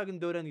 хоолойг нь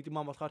дуурайна гэдэг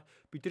маань болохоор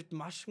бидэрт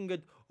маш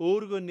ингээд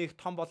өөргөө нэг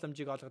том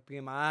боломжийг олгодог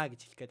юм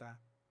гэж хэлэх гээд байгаа.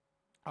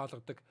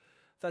 Олгодог.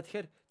 За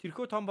тэгэхээр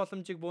тэрхүү том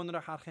боломжийг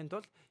бөөнөрө харахын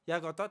тулд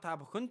яг одоо та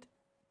бүхэнд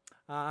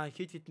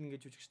хит хитэн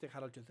гэж жүжигчдийг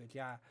харуулж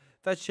үзүүлье.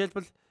 За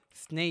жишээлбэл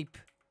Snape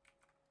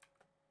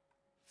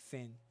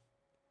Sin.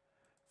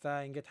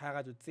 За ингээд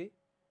хаагаад үзье.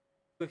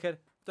 Тэгэхээр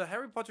одоо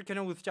Harry Potter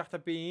киног үзэж байхдаа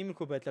би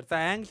иймэрхүү байдлаар за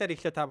англиар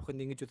эхлээ та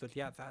бүхэнд ингэж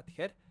үзүүлье. За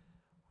тэгэхээр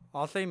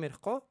олон юм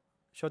ярихгүй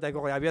шууд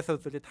агуугаа авьяасаа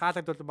үзүүлээ.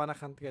 Таалагдвал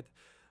манайхан тэгээд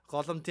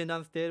голомтын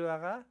данс дээр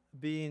байгаа.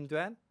 Би энд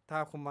байна.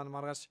 Та бүхэн маань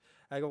маргааш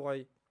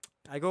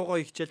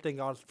агуугаа хичээлдээ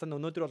ингээ оролцсон.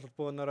 Өнөөдөр бол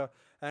бөөнөрө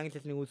англи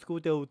хэлний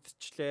үсгүүдээ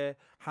үзчихлээ.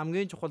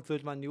 Хамгийн чухал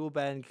зүйл маань юу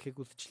байна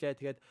гэхийг үзчихлээ.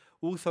 Тэгээд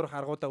үг сурах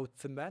аргуудаа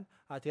үзсэн байна.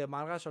 Тэгээ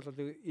маргааш бол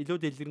илүү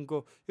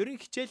дэлгэрэнгүй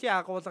ерөн хичээлийн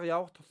агуулга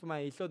явах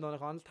тусмаа илүү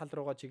нэг онол тал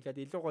руугаа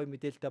чиглээд илүү гоё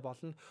мэдээлэлтэй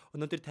болно.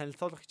 Өнөөдөр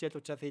танилцуулах хичээл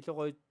учраас илүү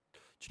гоё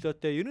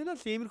чөлөөтэй. Ер нь л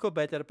иймэрхүү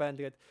байдлаар байна.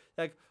 Тэгээд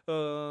яг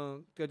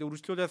тэгээд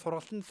үргэлжлүүлээ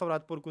сургалтанд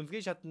сураад бүр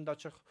гүнзгий шатанд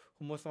очих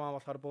хүмүүс маань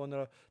болохоор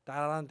бөөнөрө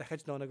дараа нь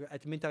дахиж нэг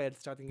админтайгаар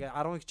ярилцж байгаа. Ингээ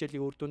 10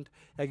 хичээлийн үр дүнд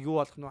яг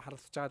юу болох нь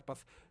харалцж байгаад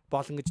бас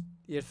болно гэж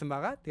ярьсан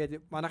байгаа.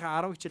 Тэгээд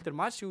манайхаа 10 хичээл дээр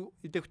маш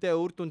идэвхтэй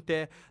үр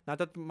дүнтэй,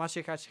 надад маш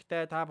их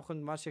ашигтай, та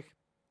бүхэнд маш их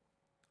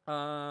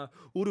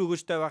үр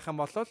өгөөжтэй байх юм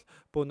бол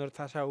бөөнөр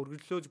цаашаа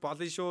үргэлжлүүлж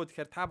болно шүү.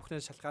 Тэгэхээр та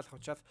бүхнээс шалтгааллах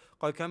учраас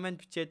гоё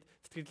комент бичээд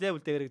сэтгэлдээ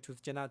үлдээгээрэй гэж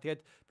үзэж байна.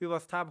 Тэгээд би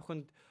бас та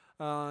бүхэнд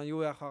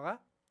юу яах байгаа?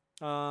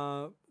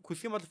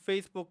 Хүсэх юм бол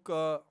Facebook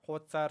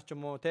хуудасаар ч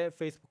юм уу те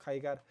Facebook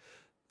хаягаар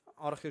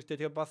орох хэрэгтэй.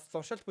 Тэгээд бас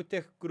зуршил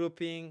бүтээх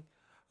группийн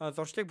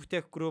зуршлыг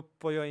бүтээх групп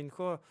буюу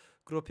энэхүү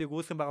группийг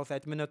үүсгэн байгуулсан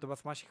админууд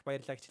бас маш их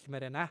баярлалаа гэж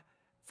хэлмээр байна.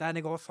 За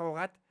нэг уус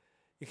суугаад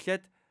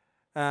эхлээд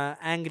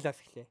англиас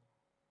эхлэе.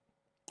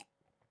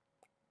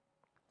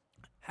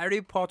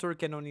 Harry Potter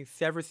canon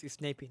Severus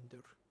Snape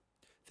энхтөр.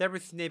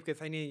 Severus Snape гэж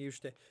саяны юу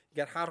штэ.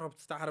 Ингээд хаар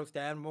хувцтай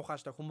амар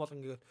муухайштай хүн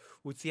болгон ингээд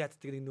үзий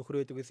яддаг нэг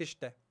нөхөр байдаг гэсэн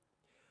штэ.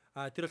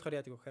 Тэр болохоор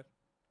яадаг вэ гэхээр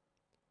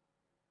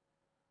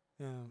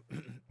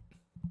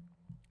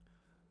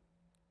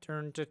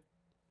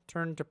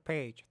turn to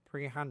page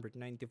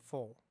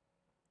 394.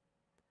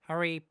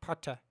 Harry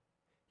Potter,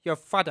 your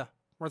father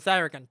was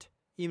arrogant.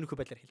 Иймэрхүү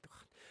байдлаар хэлдэг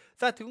байна.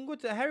 За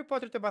тэгэнгүүт Harry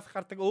Potter дээр бас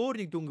гардаг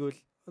өөр нэг дүнгөөл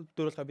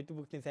дөрөвлөгөө бид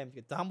бүгдийн сайн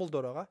мэддэг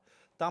Dumbledore байгаа.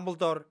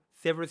 Dumbledore,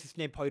 Severus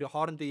Snape хоёрын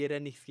хоорондоо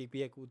ярианы хэсгийг би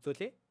яг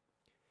үзүүлье.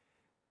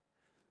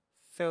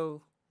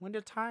 So, when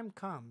the time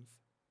comes,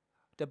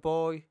 the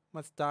boy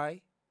must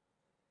die.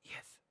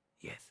 Yes,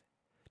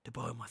 the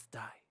boy must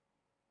die.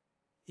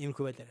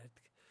 Иймэрхүү байдлаар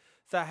ярьдаг.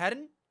 За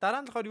харин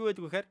дараа нь болохоор юу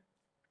байдаг вэ гэхээр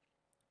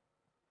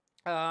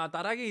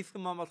дараагийн хэсэг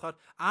маань болохоор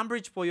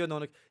Umbridge буюу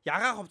нэг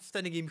ягаан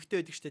хувцастай нэг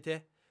эмэгтэй байдаг штэ тий.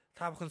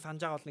 Та бүхэн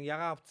санаж байгаа бол нэг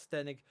ягаан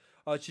хувцастай нэг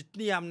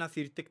шидний яамнаас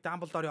ирдэг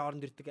Dumbledore-ийн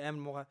хооронд ирдэг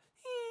амар муугаа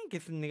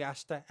гэсэн нэг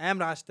ааштай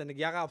амар ааштай нэг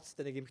ягаан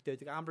хувцастай нэг эмэгтэй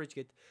байдаг Umbridge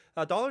гэдэг.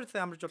 Dolores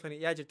Umbridge болох нь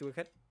яаж ирдэг вэ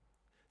гэхээр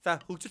за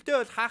хөгжилтэй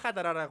бол хаахаа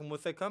дараараа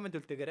хүмүүсээ комент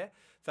үлдээгээрэй.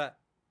 За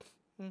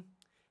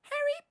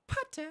Harry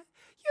Potter,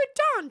 you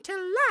don't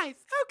tell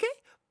lies. Okay.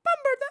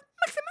 Bumper the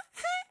maximum.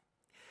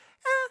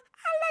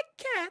 I like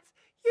cats.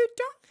 You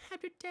don't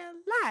have to tell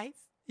lies.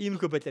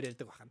 Иймэрхүү байдлаар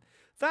ярьдаг байна.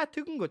 За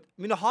тэгэнгүүт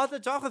миний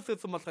хоолой жоохон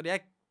сөсөн болохоор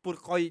яг бүр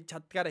гоё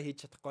чаддгаараа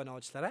хийж чадахгүй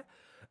нөөжлаарай.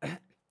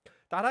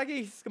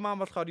 Дараагийн хэсэг маань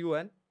болохоор юу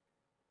вэ?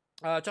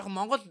 Жоохон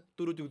монгол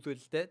дөрүүдийг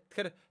үзвэл л дээ.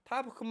 Тэгэхээр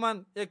та бүхэн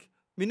маань яг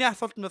миний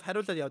асуултанд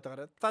хариулаад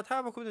явдаг. За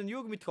та бүхэн нь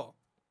юуг мэдэх вэ?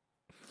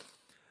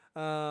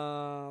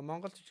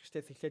 Монгол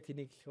жүжигчдээс эхлээд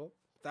тэнийг хэлэх үү?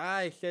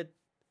 За эхлээд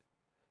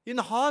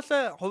энэ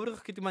хоолой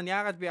хувиргах гэдэг маань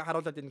яагаад би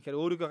харуулад байна гэхээр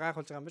өөрийгөө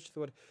гайхуулж байгаа юм биш.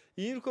 Зүгээр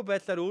иймэрхүү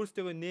байдлаар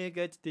өөрсдөө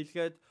нээгээд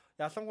дэлгээд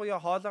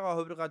ялангуяа хоолойгоо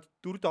хувиргаад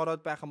дүрд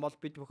ороод байх юм бол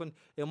бид бүхэн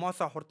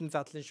эмоцоо хурдан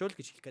задлан шүү л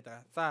гэж хэлэх гээд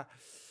байгаа.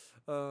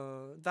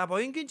 За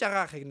боёнгийн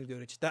жагаа ахыг нэг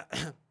дөөрөж та.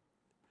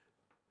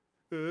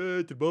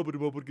 Тэр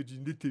бобр гэж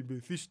энд тийм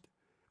байсан шүү дээ.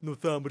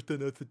 Нуусаа амартай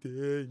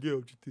наацтай ингээ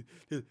явж тий.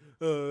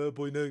 Тэгээд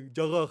боёна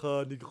жагаа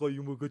хаа нэг гоё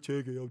юм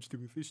өгөөч гэж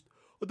явждаг байсан шүү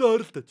дээ. Одоо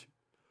харалтаач.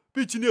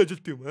 Би чиний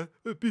ажилт юм аа.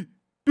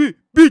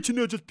 Би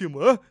чиний ажилт юм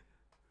аа.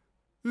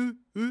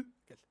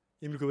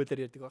 Имэрхүү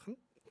байдлаар ярьдаг байна.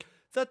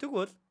 За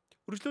тэгвэл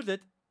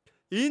үргэлжлүүлээд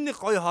энэ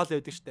гоё хоол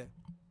байдаг штэ.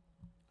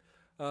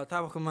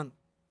 Та бүхэн маань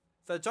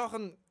за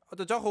жоохон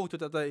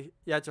хүүхдүүд одоо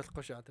яаж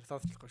болохгүй шүү. Тэр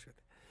сонсохгүй шүү.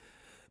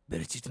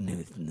 Бэрчид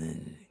нэ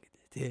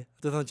тий.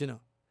 Одоо сонж гинөө.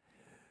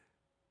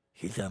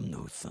 Хилам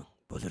нөөсөн.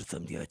 Болор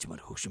замд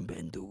яачмаар хөгшин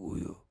байна дүү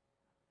юу.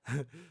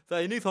 За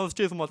энийг сонсож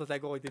байсан бол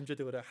айгуу гоё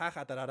дэмжээд өгөөрэй.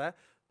 Хаахаа дараарай.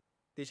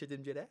 Дэшээ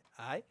дэмжээрэй.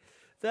 Хай.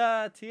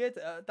 За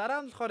тэгээд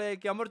дараа нь болохоор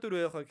яг ямар дүр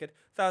байх вэ гэхээр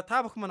за та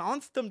бүхэн маань On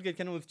Stump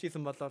гэдэг кино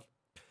үзчихсэн болол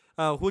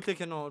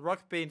хүүлэг кино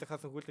Rock Band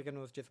хасан хүүлэг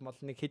кино үзчихсэн бол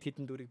нэг хэд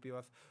хэдэн дүрийг би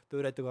бас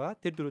дуурайдаг байгаа.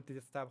 Тэр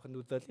дүрүүдээс та бүхэнд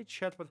үзүүлээ.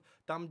 Жишээлбэл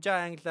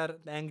дамжаа англиар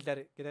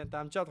гэдэг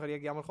дамжаа болохоор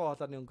яг ямар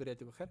хоолоор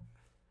өнгөрөөдөг вэ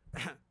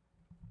гэхээр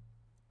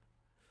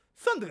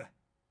Сондөг.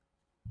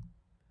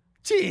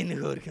 Чи Чи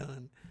энэ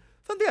хөөрхөн.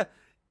 Сон тэгээ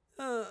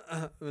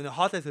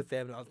хоолойс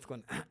амар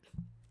олцгүй.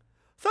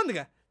 Сон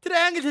тэгээ тэр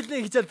англи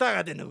хэлний хичээл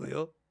заагаад байна уу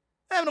юу?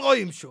 Амар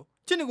гоё юм шүү.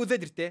 Чи нэг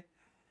үзээд иртээ.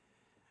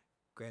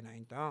 Гэ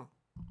найн даа.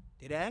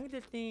 Тэр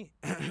англи хэлний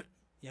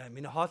яа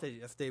миний хоолой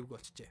ястай эвгүй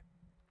болчихжээ.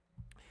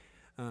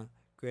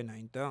 Гэ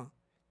найн даа.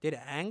 Тэр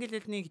англи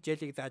хэлний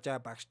хичээлийг зааж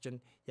байгаа багш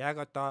чинь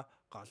яг одоо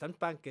голомт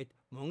банк гээд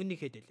мөнгө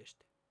нэхэд байлаа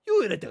шүү дээ. Юу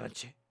яриад байгаа юм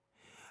чи?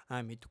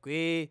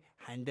 Мэдгүй.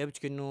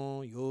 Хандавч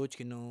гинүү, юуж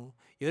гинүү.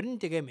 Ер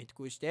нь тэгээ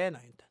мэдгүй штэ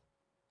наянд.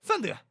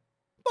 Сан тэгээ.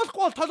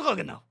 Болохгүй бол толгоо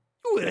гинөө.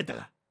 Юу яриад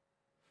байгаа?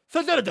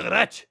 Солиороод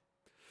байгаач.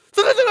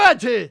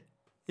 Солиорооч.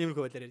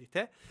 Иймэрхүү байлаа яриг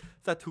те.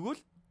 За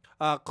тэгвэл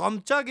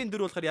гомжаагийн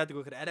дөр болохоор яадаг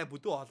вэ гэхээр арай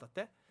бүдүү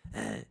хоолойтой.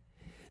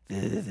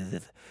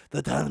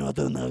 Та нар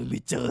одоо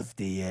мэдчихээс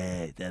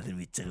дээ. Та нар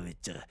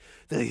мэдчихээ.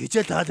 Тэгээ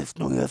хичээл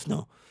таалагдсан уу яасан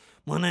уу?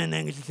 Манай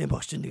англи хэлний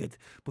багш чинь тэгээд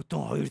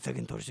бүтэн 2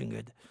 цагийн турш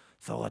ингээд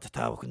суугаад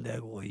та бүхэндээ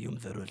айгуу юм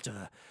зориулж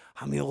байгаа.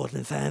 Хамгийн гол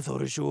нь сайн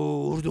сурна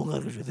шүү. Үр дүн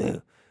гаргах шүү дээ.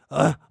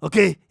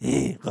 Окей.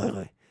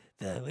 Гой.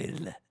 За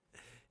баярлалаа.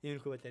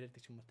 Иймэрхүү байлаа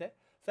ярьдаг ч юм уу те.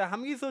 За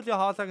хамгийн сүүлийн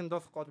хоолойг нь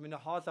дуусгах гол миний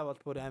хоолой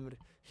бол бүр амар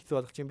хэцүү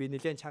болох чинь би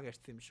нэлээд чанга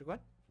ярьсан юм шиг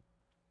байна.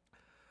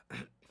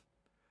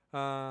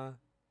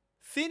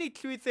 Синий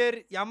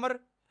телевизээр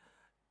ямар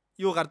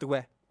юу гардаг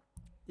вэ?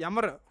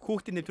 Ямар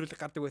хүүхдийн нэвтрүүлэг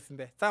гардаг байсан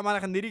бэ? За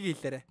манайхан нэрийг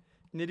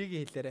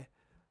хэлээрэй.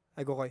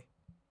 Айгуу гоё.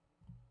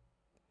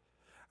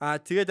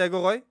 Тэгээд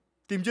айгуу гоё.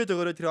 Дэмжээд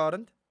өгөөрэй тэр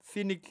хооронд.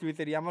 Синий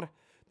телевизээр ямар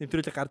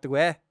нэвтрүүлэг гардаг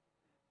вэ?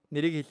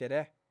 Нэрийг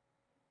хэлээрэй.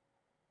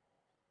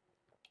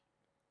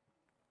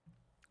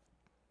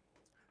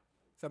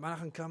 За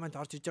манайхан комент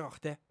орж иж байгаа бах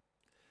те.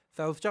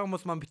 За үзэж байгаа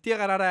хүмүүс маань битгий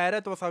гараараа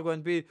арай дуусаагүй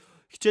байна. Би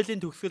хичээлийн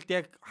төгсгөлд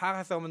яг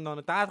хаагаас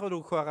өмнө даалгавар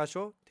өгөх байгаа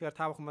шүү. Тэгэхээр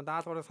та бүхэн маань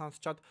даалгавраа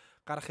сонсчоод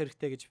гарах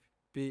хэрэгтэй гэж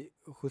би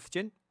хүсэж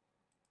байна.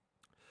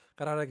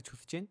 Гараараа гэж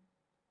хүсэж байна.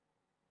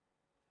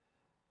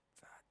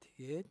 За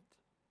тэгээд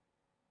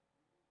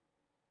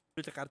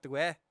нэрийг гардаг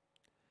вэ?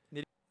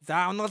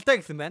 За унгалдаа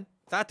гэсэн байна.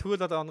 За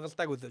тэгвэл одоо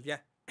унгалдааг үзүүлье.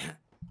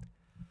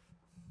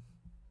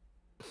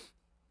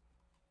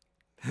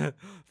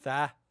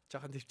 За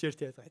жоохон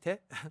төвчээртэй байгаа тий.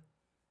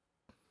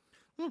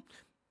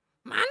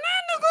 Манай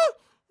нөгөө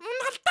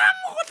унгалдаа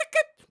муулаг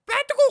гэд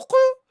байдаг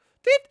уухгүй юу?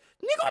 Тэгэд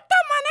нэг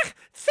удаа манайх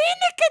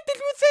Синек гэдэг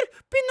телевизээр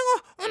би нөгөө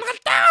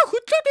унгалдаа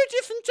хөдлөөд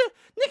байжсэн чинь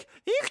нэг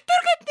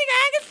Энхтөр гэдэг нэг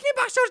англи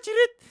багш орж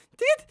ирээд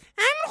тэгэд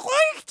амар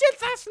гоё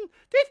хичээл заасан.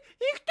 Тэгэд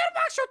Энхтөр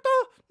багш одоо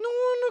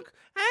нөгөө нэг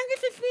англи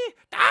хэлний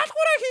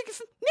даалгавраа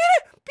хийгсэн.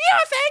 Нэрээ би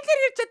бас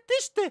англиар ярьж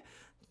чаддсан шүү дээ.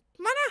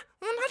 Манай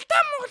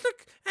унгалдаа муулаг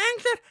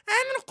англиар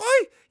амар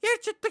гоё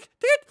ярьж чаддаг.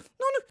 Тэгэд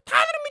нөгөө та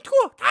нар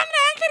мэдгүй. Та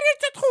нар англиар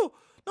ярьж чадах уу?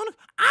 Нөгөө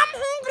I'm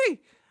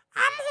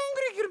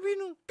hungry гэр би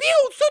нү. Би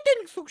өсөөд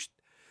байна гэсэн үг шүү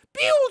дээ.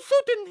 Би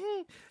өсөөд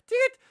байна.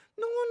 Тэгээд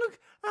нөгөө нэг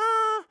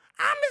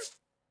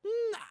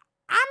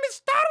I'm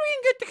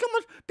starving гэдэг юм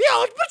бол би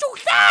олборч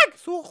өглөө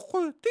гэсэн үг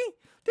байхгүй юу?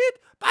 Тэгээд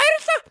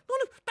баярлалаа.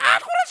 Нөгөө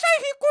даалгавраа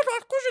сайн хийхгүй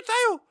болохгүй шүү. За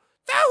юу.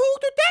 За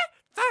хүүхдүүдээ.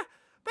 За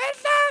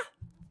баярлалаа.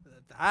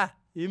 За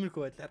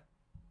иймэрхүү байлаар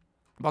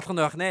болох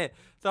нь байх нэ.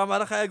 За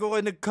манайхаа айгуу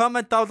гоё нэг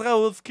комент давлгаа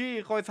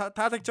үзье. Гоё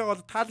таалагдж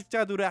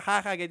байгаа дүрээ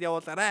хаахаа гэдээ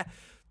явуулаарай.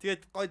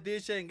 Тэгээд гоё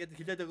дээшээ ингээд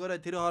хилээд өгөөрэй.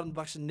 Тэр хооронд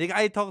багш нэг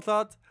ая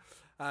тоглоод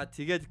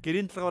тэгээд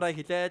гэрийн талгаараа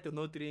хилээд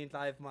өнөөдрийн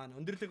лайв маань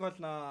өндөрлөг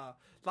болно.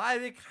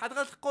 Лайвыг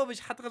хадгалахгүй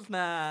биш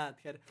хадгалнаа.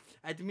 Тэгэхээр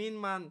админ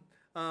маань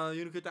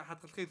ерөнхийдөө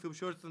хадгалахыг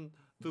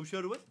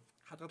зөвшөөрвөл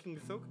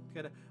хадгална гэсэн үг.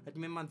 Тэгэхээр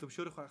админ маань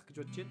зөвшөөрөх байх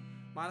гэж бодож байна.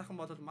 Манайхан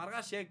бол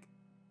маргааш яг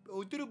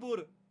өдөр бүр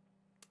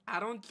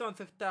 17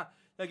 цагта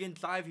яг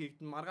энэ лайв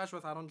хийгдэн. Маргааш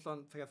бас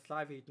 17 цагаас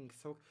лайв хийгдэн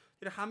гэсэн үг.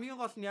 Тэр хамгийн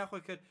гол нь яах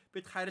вэ гэхээр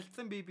бид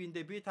харилцсан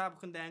биендээ би та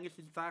бүхэнд англи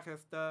хэл заах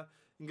ёстой.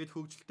 Ингээд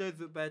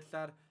хөгжилтэй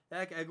байдлаар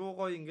яг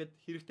агуугой ингээд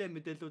хэрэгтэй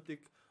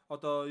мэдээллүүдийг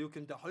одоо юу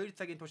гэмдэ 2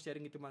 цагийн турш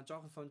ярин гэдэг маань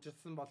жоохон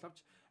сонжирсан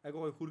боловч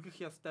агуугой хүргэх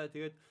ёстой.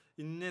 Тэгээд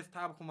энээс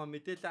та бүхэн маань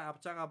мэдээлэл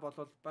авч байгаа бол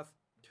бас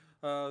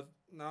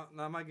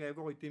намайг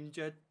агуугой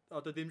дэмжиж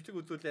одоо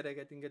дэмжлэг үзүүлээрэй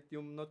гэдэг ингээд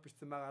юмнууд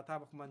бичсэн байгаа.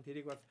 Та бүхэн маань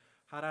тэрийг бас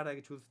хараарай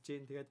гэж хүсэж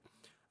байна. Тэгээд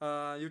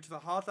юу ч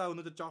хаалаа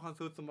өнөөдөр жоохон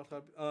сөөсөн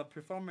болохоор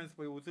performance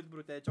буюу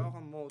үзэлбэрүүдээ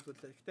жоохон муу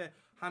үзүүллээ. Гэхдээ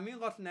хамгийн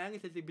гол нь англи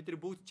хэлийг бид нар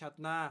бүгд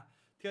чаднаа.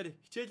 Тэгэхээр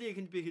хичээлийн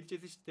ихэнд би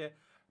хэлжсэн шүү дээ.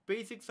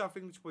 Basics of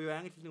English буюу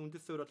англи хэлний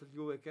үндэс суурь бол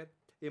юу вэ гэхээр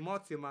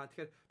эмоц юм аа.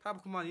 Тэгэхээр та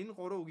бүхэн маань энэ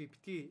 3 үгийг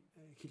битгий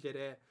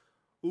хэлээрэй.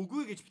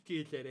 Үгүй гэж битгий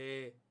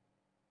хэлээрэй.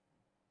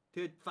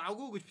 Тэгээд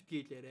завгүй гэж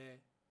битгий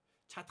хэлээрэй.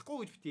 Чадахгүй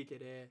гэж битгий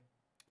хэлээрэй.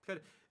 Тэгэхээр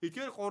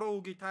эдгээр 3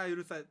 үгийг та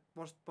ерөөсөө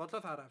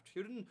бодлоод хараа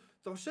авчих. Ер нь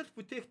зуршил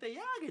бүтээгтэй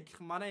яг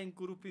адилхан манай энэ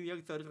группийн яг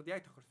зорилгод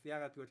яг тохирсон.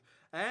 Ягаад гэвэл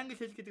англи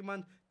хэл гэдэг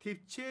маань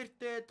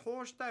төвчээртэй,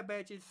 тууштай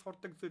байж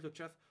сурдаг зүйл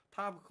учраас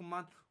та бүхэн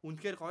маань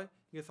үнэхээр гоё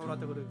ингээд сураад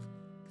байгаа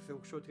гэсэн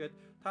үг шүү. Тэгээд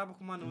та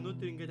бүхэн маань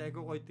өнөөдөр ингээд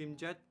агуу гоё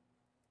дэмжиад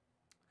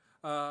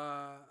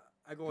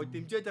агуу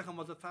дэмжиж байх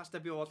юм бол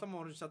цаашдаа би улам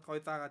урамшаад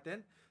гоё заагаад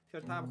байна.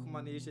 Тэгэхээр та бүхэн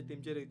маань ийшээ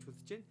дэмжээрэй гэж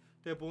хүсэж байна.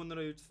 Тэгээ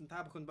бүүнөрөө юужсэн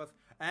та бүхэнд бас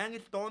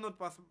англи дуунууд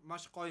бас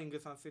маш гоё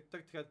ингээд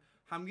сонсогддог. Тэгэхээр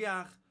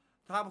хамгийн анх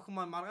та бүхэн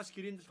маань маргааш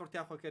гэрийн дэлгүүрт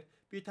явах вэ гэхээр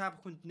би та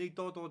бүхэнд нэг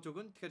дуу дуулж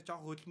өгнө. Тэгэхээр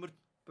жоохон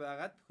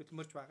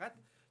хөдөлмөрч байгаад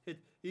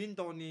Тэгэхэд энэ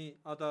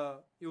дууны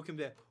одоо юу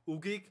гэмдэ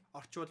үгийг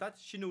орчуулад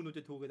шинэ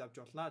үгнүүдэд түүгээд авч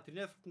болно.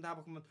 Тэрнээс та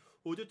бүхэн манд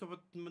өдөр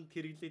тутамд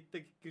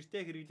хэрэглэгддэг,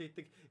 гэртээ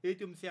хэрэглэгддэг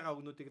эд юмсыгаа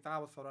үгнүүдийг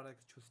заавал сураарай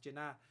гэж хүсэж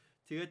байна.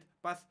 Тэгээд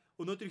бас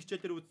өнөөдөр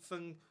хичээлээр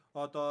үзсэн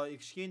одоо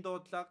игшгийн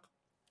дуудлага,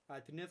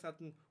 тэрнээс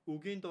гадна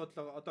үгийн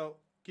дуудлага, одоо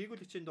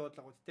гэгүүлэгчийн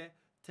дуудлага үстэй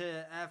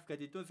TF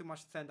гэдэг эдүүнсийг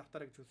маш сайн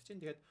давтаарай гэж хүсэж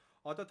байна. Тэгээд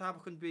одоо та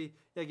бүхэнд би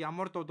яг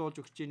ямар дуу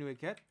дуулж өгч гин вэ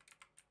гэхээр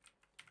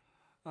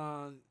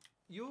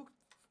юу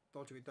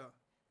дуулж өгье дөө.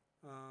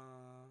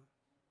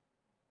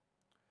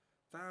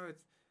 За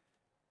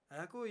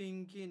агуу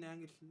ингийн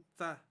англи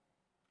за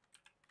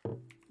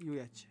юу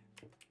яач.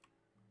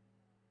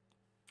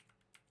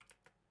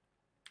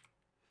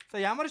 За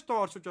ямар ч дуу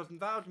орчуулж болно.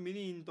 Заавал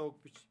миний энэ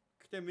дууг биш.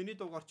 Гэхдээ миний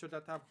дууг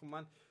орчуулаад та бүхэн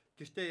маань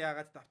гэртээ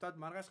яагаад давтаад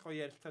маргааш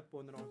гоё ярилцаад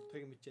бөөнөр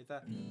унтахыг мэдчээ.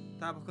 За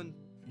та бүхэн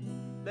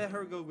Let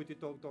Her Go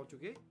гэдэг дууг дуулж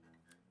өгье.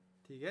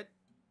 Тэгээд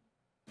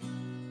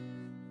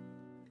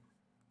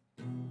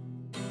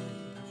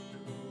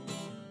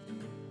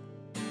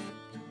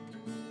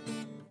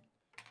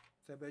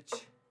за бач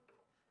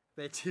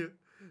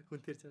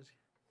хүн тэр цааш.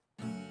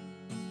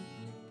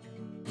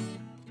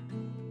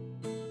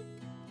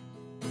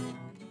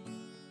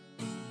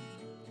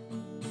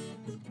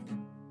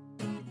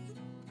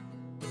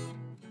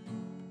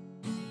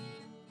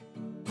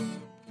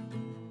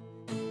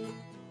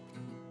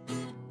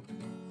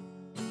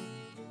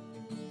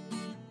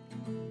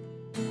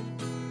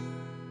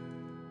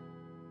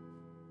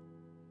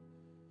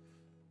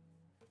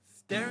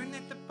 Staring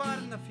at the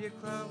bottom of your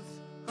clothes,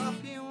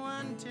 hope you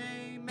one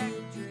day make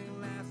a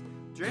dream last.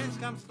 Dreams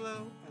come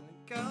slow and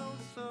it goes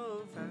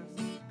so fast.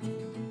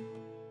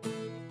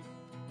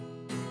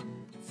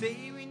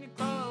 See when you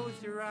close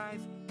your eyes,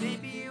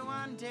 maybe you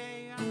one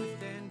day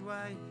understand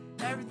why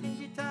everything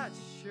you touch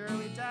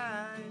surely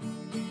dies.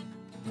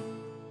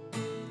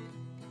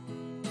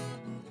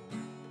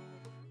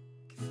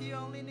 'Cause you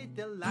only need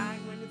the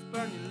light when it's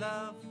burning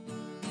love,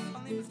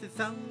 only miss the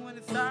sun when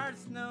it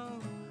starts to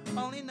snow.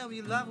 Only know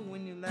you love it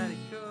when you let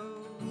it go.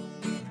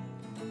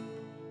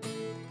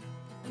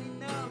 Only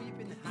know you've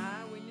been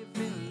high when you're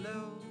feeling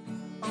low.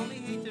 Only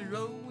hate the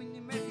road when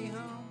you're missing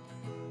home.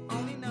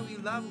 Only know you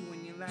love it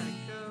when you let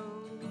it go.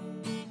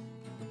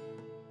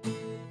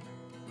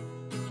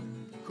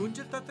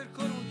 Күнжил дотор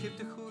хөрвөн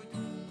хэвдэх үед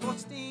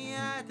хуучны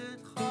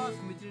айдал хоол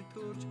мэдрэл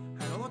төрж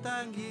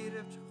харуудан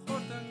гэрвч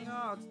хурдан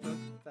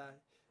оцтой.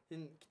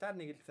 Энэ гитар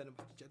нэг л сонир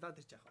болчихлоо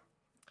тэр ч яах вэ?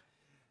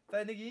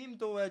 За нэг ийм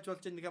дуу байж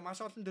болж байгаа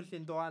маш олон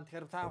төрлийн дуу аа.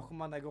 Тэгэхээр та бүхэн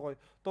маань агай гоё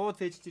дуу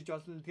зээжлж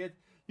болно. Тэгээд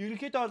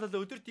ерөнхийдөө бол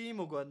өдөрт ийм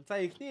үг байна. За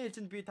эхний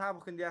ээлжинд би та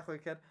бүхэнд яах вэ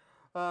гэхээр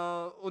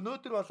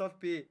өнөөдөр болол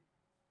би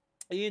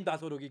ийм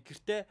даалгавар өгье.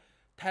 Гэртээ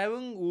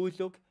 50 үйл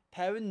үг,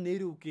 50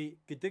 нэр үг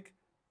гэдэг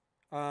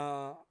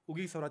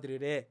үгийг сураад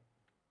ирээрээ.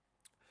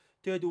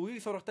 Тэгээд үгийг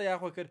сурахдаа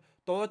яах вэ гэхээр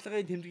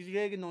дуудлагын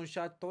тэмдэглэгийг нь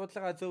уншаад,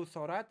 дуудлагаа зөв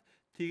сураад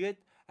тэгээд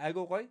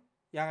агай гоё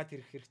яагаад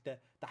ирэх хэрэгтэй?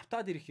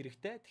 Давтаад ирэх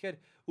хэрэгтэй. Тэгэхээр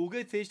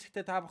үгээ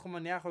цээжлэхдээ та бүхэн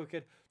маань яах вэ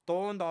гэхээр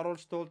дуунд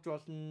оруулж дуулж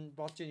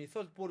болж ийн.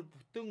 Эсвэл бүр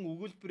бүтэн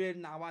өгүүлбэрээр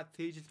нь аваад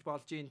цээжлж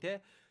болж ийн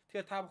те.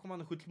 Тэгэхээр та бүхэн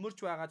маань хөдөлмөрч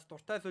байгаад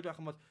дуртай зүйл байх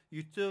юм бол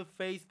YouTube,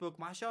 Facebook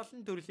маш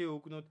олон төрлийн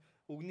үгнүүд,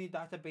 үгний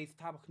database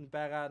та бүхэнд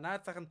байгаа.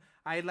 Наацах нь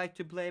I like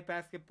to play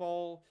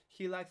basketball,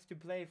 he likes to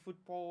play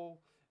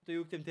football.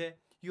 Одоо юу гэдэм те.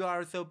 You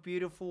are so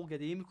beautiful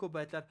гэдэг иймэрхүү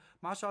байдлаар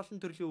маш олон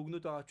төрлийн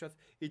үгнүүд байгаа учраас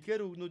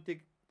эдгээр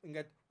үгнүүдийг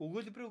ингээд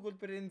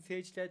өгүүлбэрийн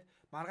цээжлээд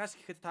маргааш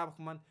гэхэд та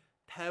бүхэн маань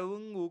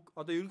 50 үг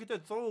одоо ерөнхийдөө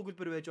 100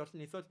 өгүүлбэр байж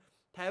болно. Эсвэл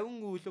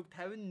 50 үйл үг,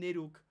 50 нэр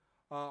үг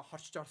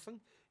хорчж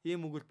орсон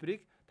ийм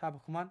өгүүлбэрийг та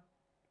бүхэн маань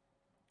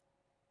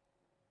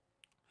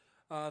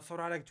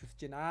сураарай гэж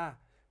хүсэж байна.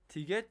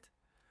 Тэгээд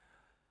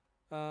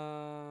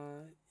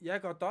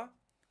яг одоо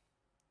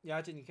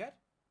яаж ийм гэхээр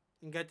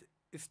ингээд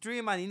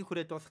стрим маань энэ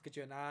хүрээ дуусах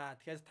гэж байна.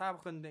 Тэгэхээр та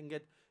бүхэнд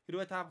ингээд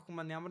хэрвээ та бүхэн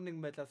маань ямар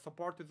нэгэн байдлаар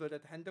support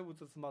үзүүлээд хандив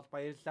үзүүлсэн бол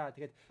баярлалаа.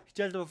 Тэгээд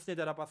хичээл дуусны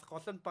дараа бас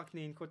голомт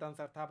банкны энэхүү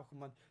дансаар та бүхэн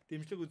маань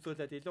дэмжлэг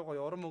үзүүлээд илүү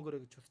гоё урам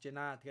өгөөрэй гэж хүсэж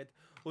байна. Тэгээд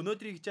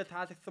өнөөдрийн хичээл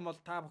таалагдсан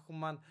бол та бүхэн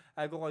маань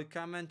айгуу гоё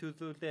комент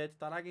үзүүлээд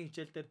дараагийн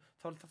хичээл дээр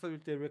суралцах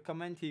үйлдэл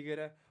recommend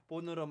хийгээрэй.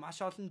 Бөөнөрөө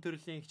маш олон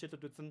төрлийн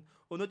хичээлүүд үзэн.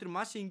 Өнөөдөр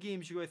маш энгийн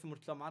юм шиг байсан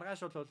мөртлөө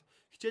маргааш бол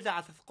хичээлээ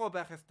алгахгүй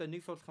байх ёстой.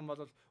 Нэг суулгах юм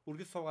бол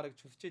үргэлж суугаарай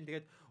гэж хүсэж байна.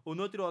 Тэгээд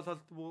өнөөдөр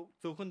бол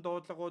зөвхөн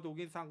дуудлагууд,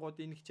 үгийн сангууд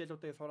энэ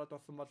хичээлүүдийг сураад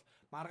болсон бол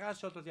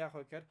маргааш бол яах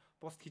вэ гэхээр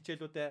бус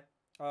хичээлүүдээ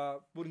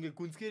бүр ингээ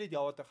гүнзгийрээд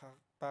яваад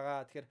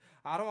байгаа. Тэгэхээр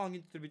 10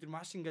 хоногийн дотор бид нар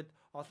маш ингээд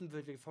олон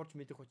зүйлийг сурч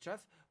мэдэх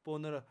учраас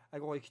бөөнөр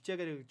агай гоё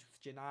хичээгээрэй гэж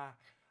хүсэж байна.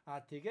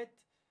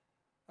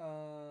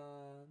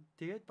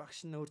 Тэгээд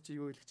багш нь өөр чи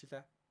юу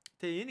хэлчихлээ.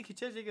 Тэгээ энэ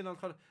хичээлийг нь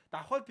болохоор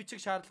давхар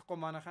бичих шаардлагагүй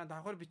манайхаа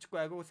давхар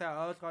бичихгүй агуу сайн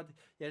ойлгоод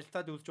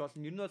ярилцаад үзэж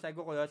болно. Ер нь бол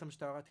агуу гоё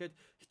ойлгомжтой байгаа. Тэгэхээр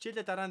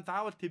хичээлээ дараа нь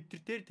заавал дэвтэр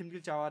дээр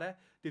тэмдэглэж аваарай.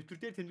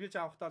 Дэвтэр дээр тэмдэглэж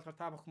авахдаа болохоор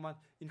та бүхэн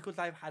маань энэхүү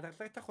лайв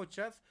хадгалагдах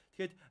учраас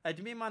тэгэхэд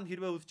админ маань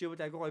хэрвээ үзэж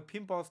ивэл агуу гоё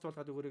пин пост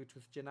болгоод өгөөрэй гэж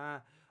хүсэж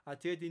байна.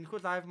 Тэгээд энэхүү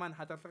лайв маань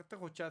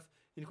хадгалагдах учраас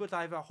энэхүү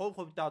лайваа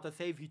хувьдаа одоо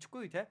сейв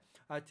хийчихгүй те.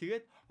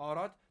 Тэгээд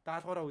ороод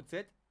даалгавраа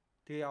үзээд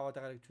тэгээ яваад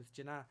байгаа гэж хүсэж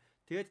байна.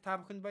 Тэгээд та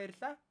бүхэнд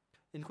баярлалаа.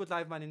 Энэхүү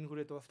лайв маань энэ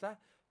хүрээ дууслаа.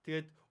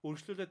 Тэгээд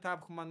өргөжлүүлээ та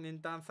бүхэн маань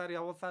энэ дансаар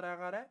явуулсаар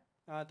байгаарай.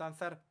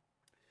 Дансаар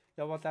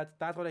явуулаад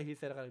даалгавраа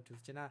хийсээр гараа гэж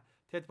үзэж байна.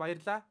 Тэгэд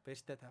баярлалаа.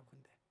 Баяртай та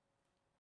бүхэнд.